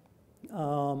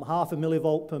half a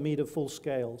millivolt per meter full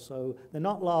scale. So they're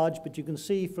not large, but you can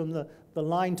see from the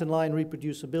line-to-line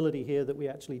reproducibility here that we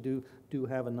actually do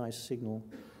have a nice signal.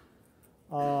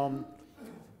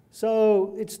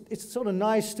 So it's sort of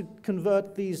nice to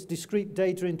convert these discrete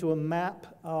data into a map.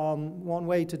 One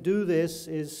way to do this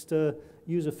is to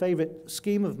use a favorite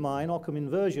scheme of mine, Occam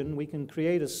inversion. We can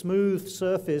create a smooth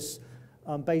surface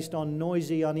based on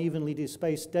noisy, unevenly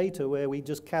spaced data where we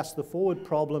just cast the forward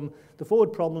problem. The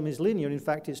forward problem is linear. In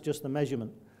fact, it's just the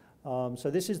measurement.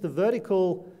 So this is the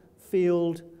vertical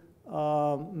field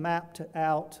mapped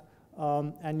out,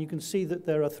 and you can see that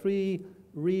there are 3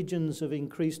 regions of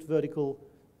increased vertical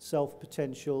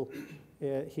self-potential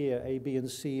here, A, B, and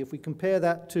C. If we compare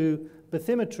that to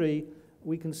bathymetry,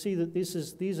 we can see that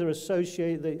these are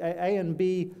associated, the A and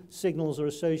B signals are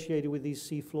associated with these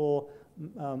seafloor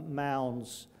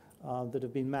mounds that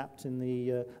have been mapped in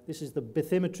the, this is the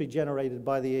bathymetry generated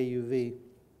by the AUV.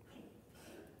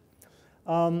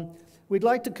 We'd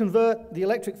like to convert the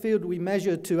electric field we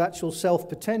measure to actual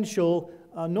self-potential.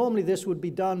 Normally this would be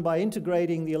done by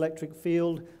integrating the electric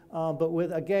field, but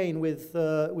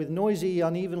with noisy,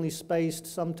 unevenly spaced,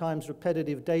 sometimes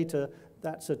repetitive data,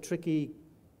 that's a tricky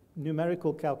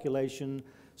numerical calculation.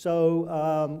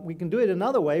 So we can do it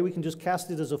another way. We can just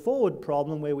cast it as a forward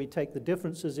problem where we take the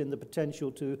differences in the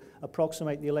potential to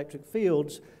approximate the electric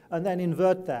fields and then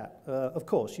invert that, of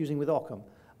course, using with Occam.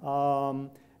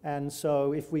 And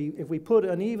so if we put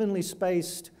an evenly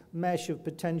spaced mesh of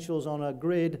potentials on a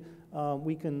grid,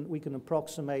 we can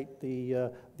approximate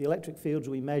the electric fields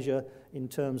we measure in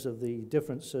terms of the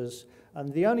differences.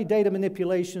 And the only data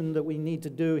manipulation that we need to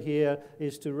do here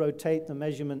is to rotate the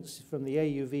measurements from the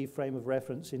AUV frame of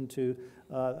reference into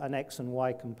an X and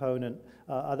Y component,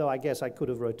 although I guess I could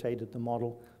have rotated the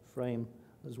model frame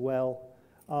as well.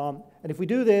 And if we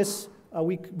do this,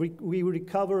 we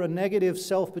recover a negative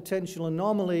self-potential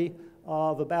anomaly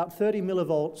of about 30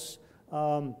 millivolts,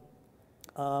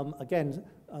 again,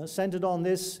 centered on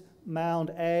this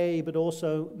mound A, but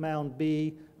also mound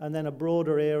B, and then a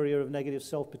broader area of negative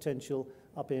self-potential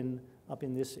up in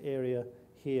this area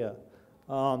here.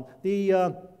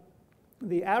 The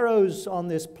arrows on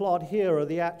this plot here are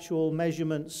the actual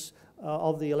measurements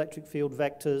of the electric field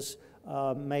vectors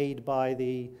made by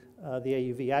the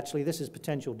AUV. Actually, this is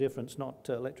potential difference, not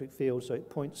electric field, so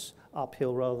it points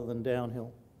uphill rather than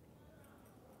downhill.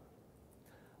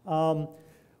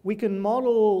 We can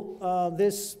model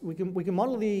this. We can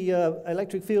model the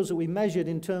electric fields that we measured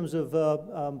in terms of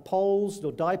poles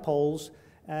or dipoles,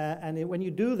 and when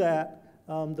you do that,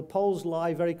 the poles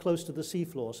lie very close to the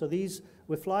seafloor. So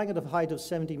we're flying at a height of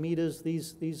 70 meters.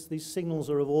 These signals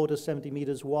are of order 70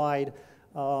 meters wide,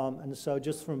 and so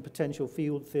just from potential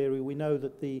field theory, we know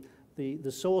that the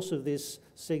source of this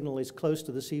signal is close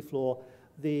to the seafloor.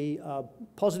 The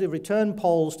positive return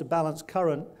poles to balance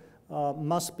current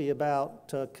must be about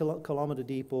kilometer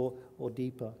deep or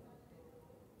deeper.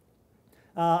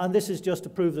 And this is just to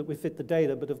prove that we fit the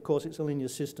data, but of course it's a linear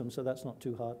system, so that's not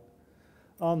too hard.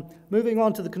 Moving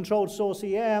on to the controlled source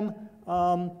EM,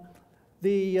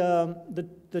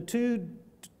 The two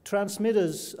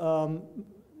transmitters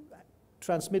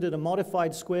transmitted a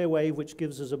modified square wave, which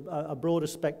gives us a broader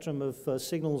spectrum of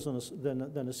signals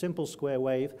than a simple square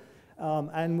wave.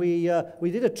 And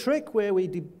we did a trick where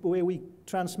we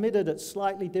transmitted at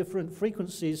slightly different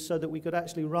frequencies so that we could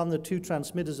actually run the two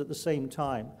transmitters at the same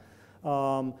time.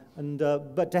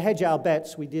 But to hedge our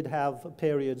bets, we did have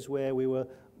periods where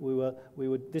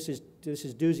this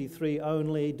is DOOSY 3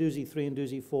 only, DOOSY 3 and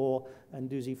DOOSY 4, and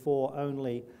DOOSY 4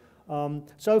 only.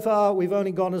 So far, we've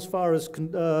only gone as far as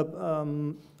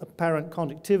apparent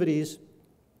conductivities,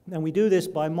 and we do this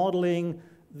by modeling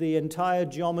the entire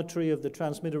geometry of the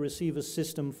transmitter-receiver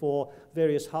system for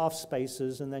various half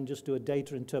spaces, and then just do a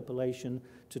data interpolation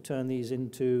to turn these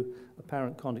into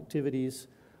apparent conductivities.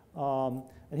 And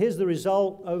here's the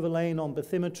result overlain on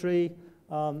bathymetry.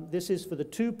 This is for the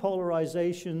two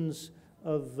polarizations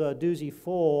of DOOSY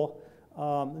 4.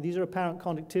 These are apparent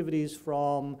conductivities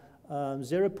from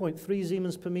 0.3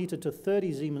 Siemens per meter to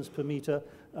 30 Siemens per meter.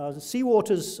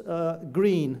 Seawater's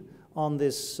green on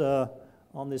this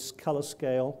color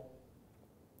scale.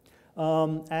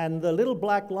 And the little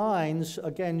black lines,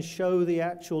 again, show the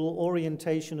actual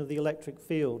orientation of the electric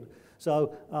field.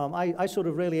 So I sort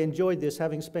of really enjoyed this,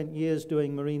 having spent years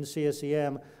doing marine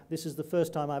CSEM. This is the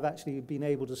first time I've actually been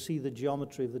able to see the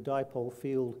geometry of the dipole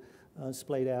field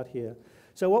splayed out here.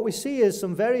 So what we see is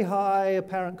some very high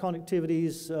apparent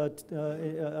conductivities,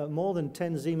 more than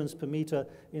 10 Siemens per meter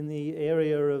in the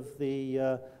area of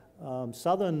the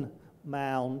southern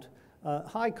mound.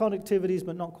 High conductivities,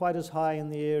 but not quite as high in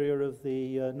the area of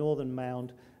the northern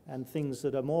mound, and things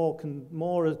that are more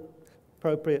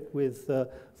appropriate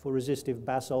for resistive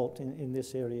basalt in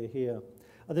this area here.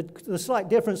 The slight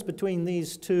difference between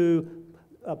these two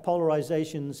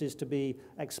polarizations is to be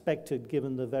expected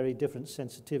given the very different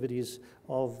sensitivities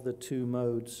of the two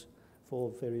modes for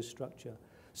various structure.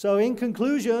 So in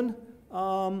conclusion,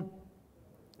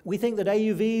 we think that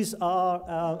AUVs are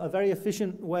a very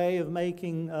efficient way of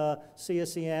making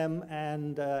CSEM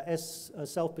and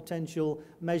self-potential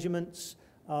measurements.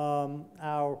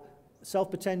 Our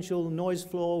self-potential noise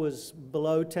floor was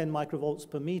below 10 microvolts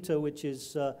per meter, which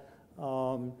is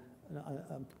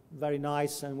very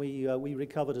nice, and we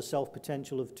recovered a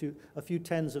self-potential of a few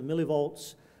tens of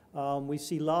millivolts. We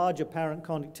see large apparent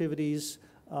conductivities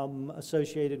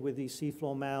associated with these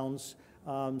seafloor mounds.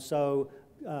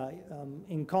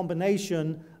 In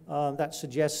combination, that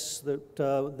suggests that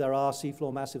there are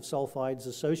seafloor massive sulfides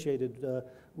associated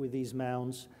with these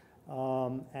mounds.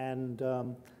 I'd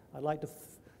like to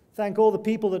thank all the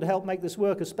people that helped make this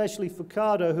work, especially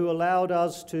Fucada, who allowed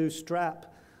us to strap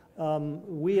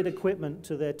weird equipment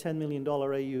to their $10 million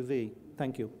AUV.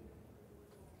 Thank you.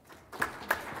 Do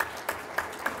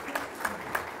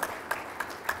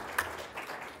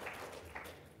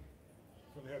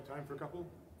we have time for a couple?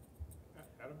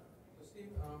 Adam? So Steve,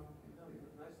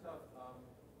 nice stuff.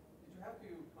 Did you have to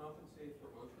compensate for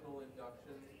motional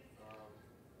induction?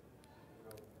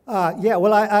 Yeah,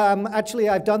 well, actually,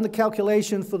 I've done the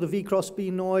calculation for the V cross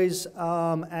B noise,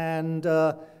 and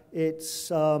it's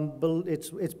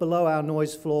below our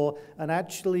noise floor, and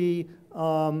actually,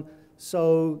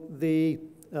 so the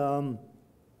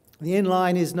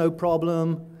inline is no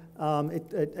problem.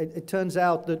 It turns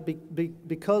out that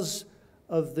because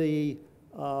of the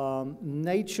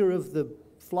nature of the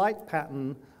flight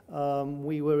pattern,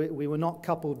 we were not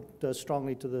coupled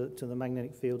strongly to the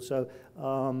magnetic field. So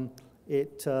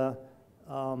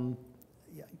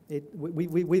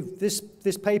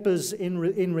this paper's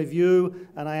in review,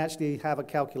 and I actually have a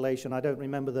calculation. I don't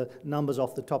remember the numbers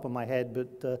off the top of my head,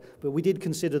 but we did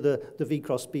consider the V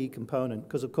cross B component,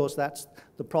 because of course that's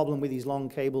the problem with these long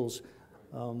cables,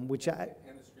 which and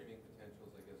the streaming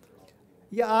potentials, I guess, are also.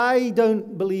 Yeah, I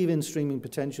don't believe in streaming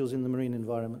potentials in the marine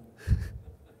environment.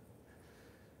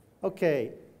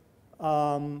 Okay.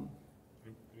 Any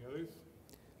others?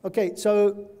 Okay,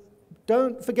 so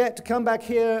don't forget to come back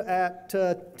here at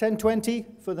 10:20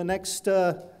 for the next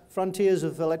Frontiers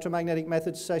of Electromagnetic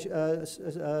Methods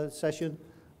session.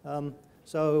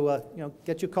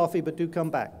 Get your coffee, but do come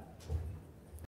back.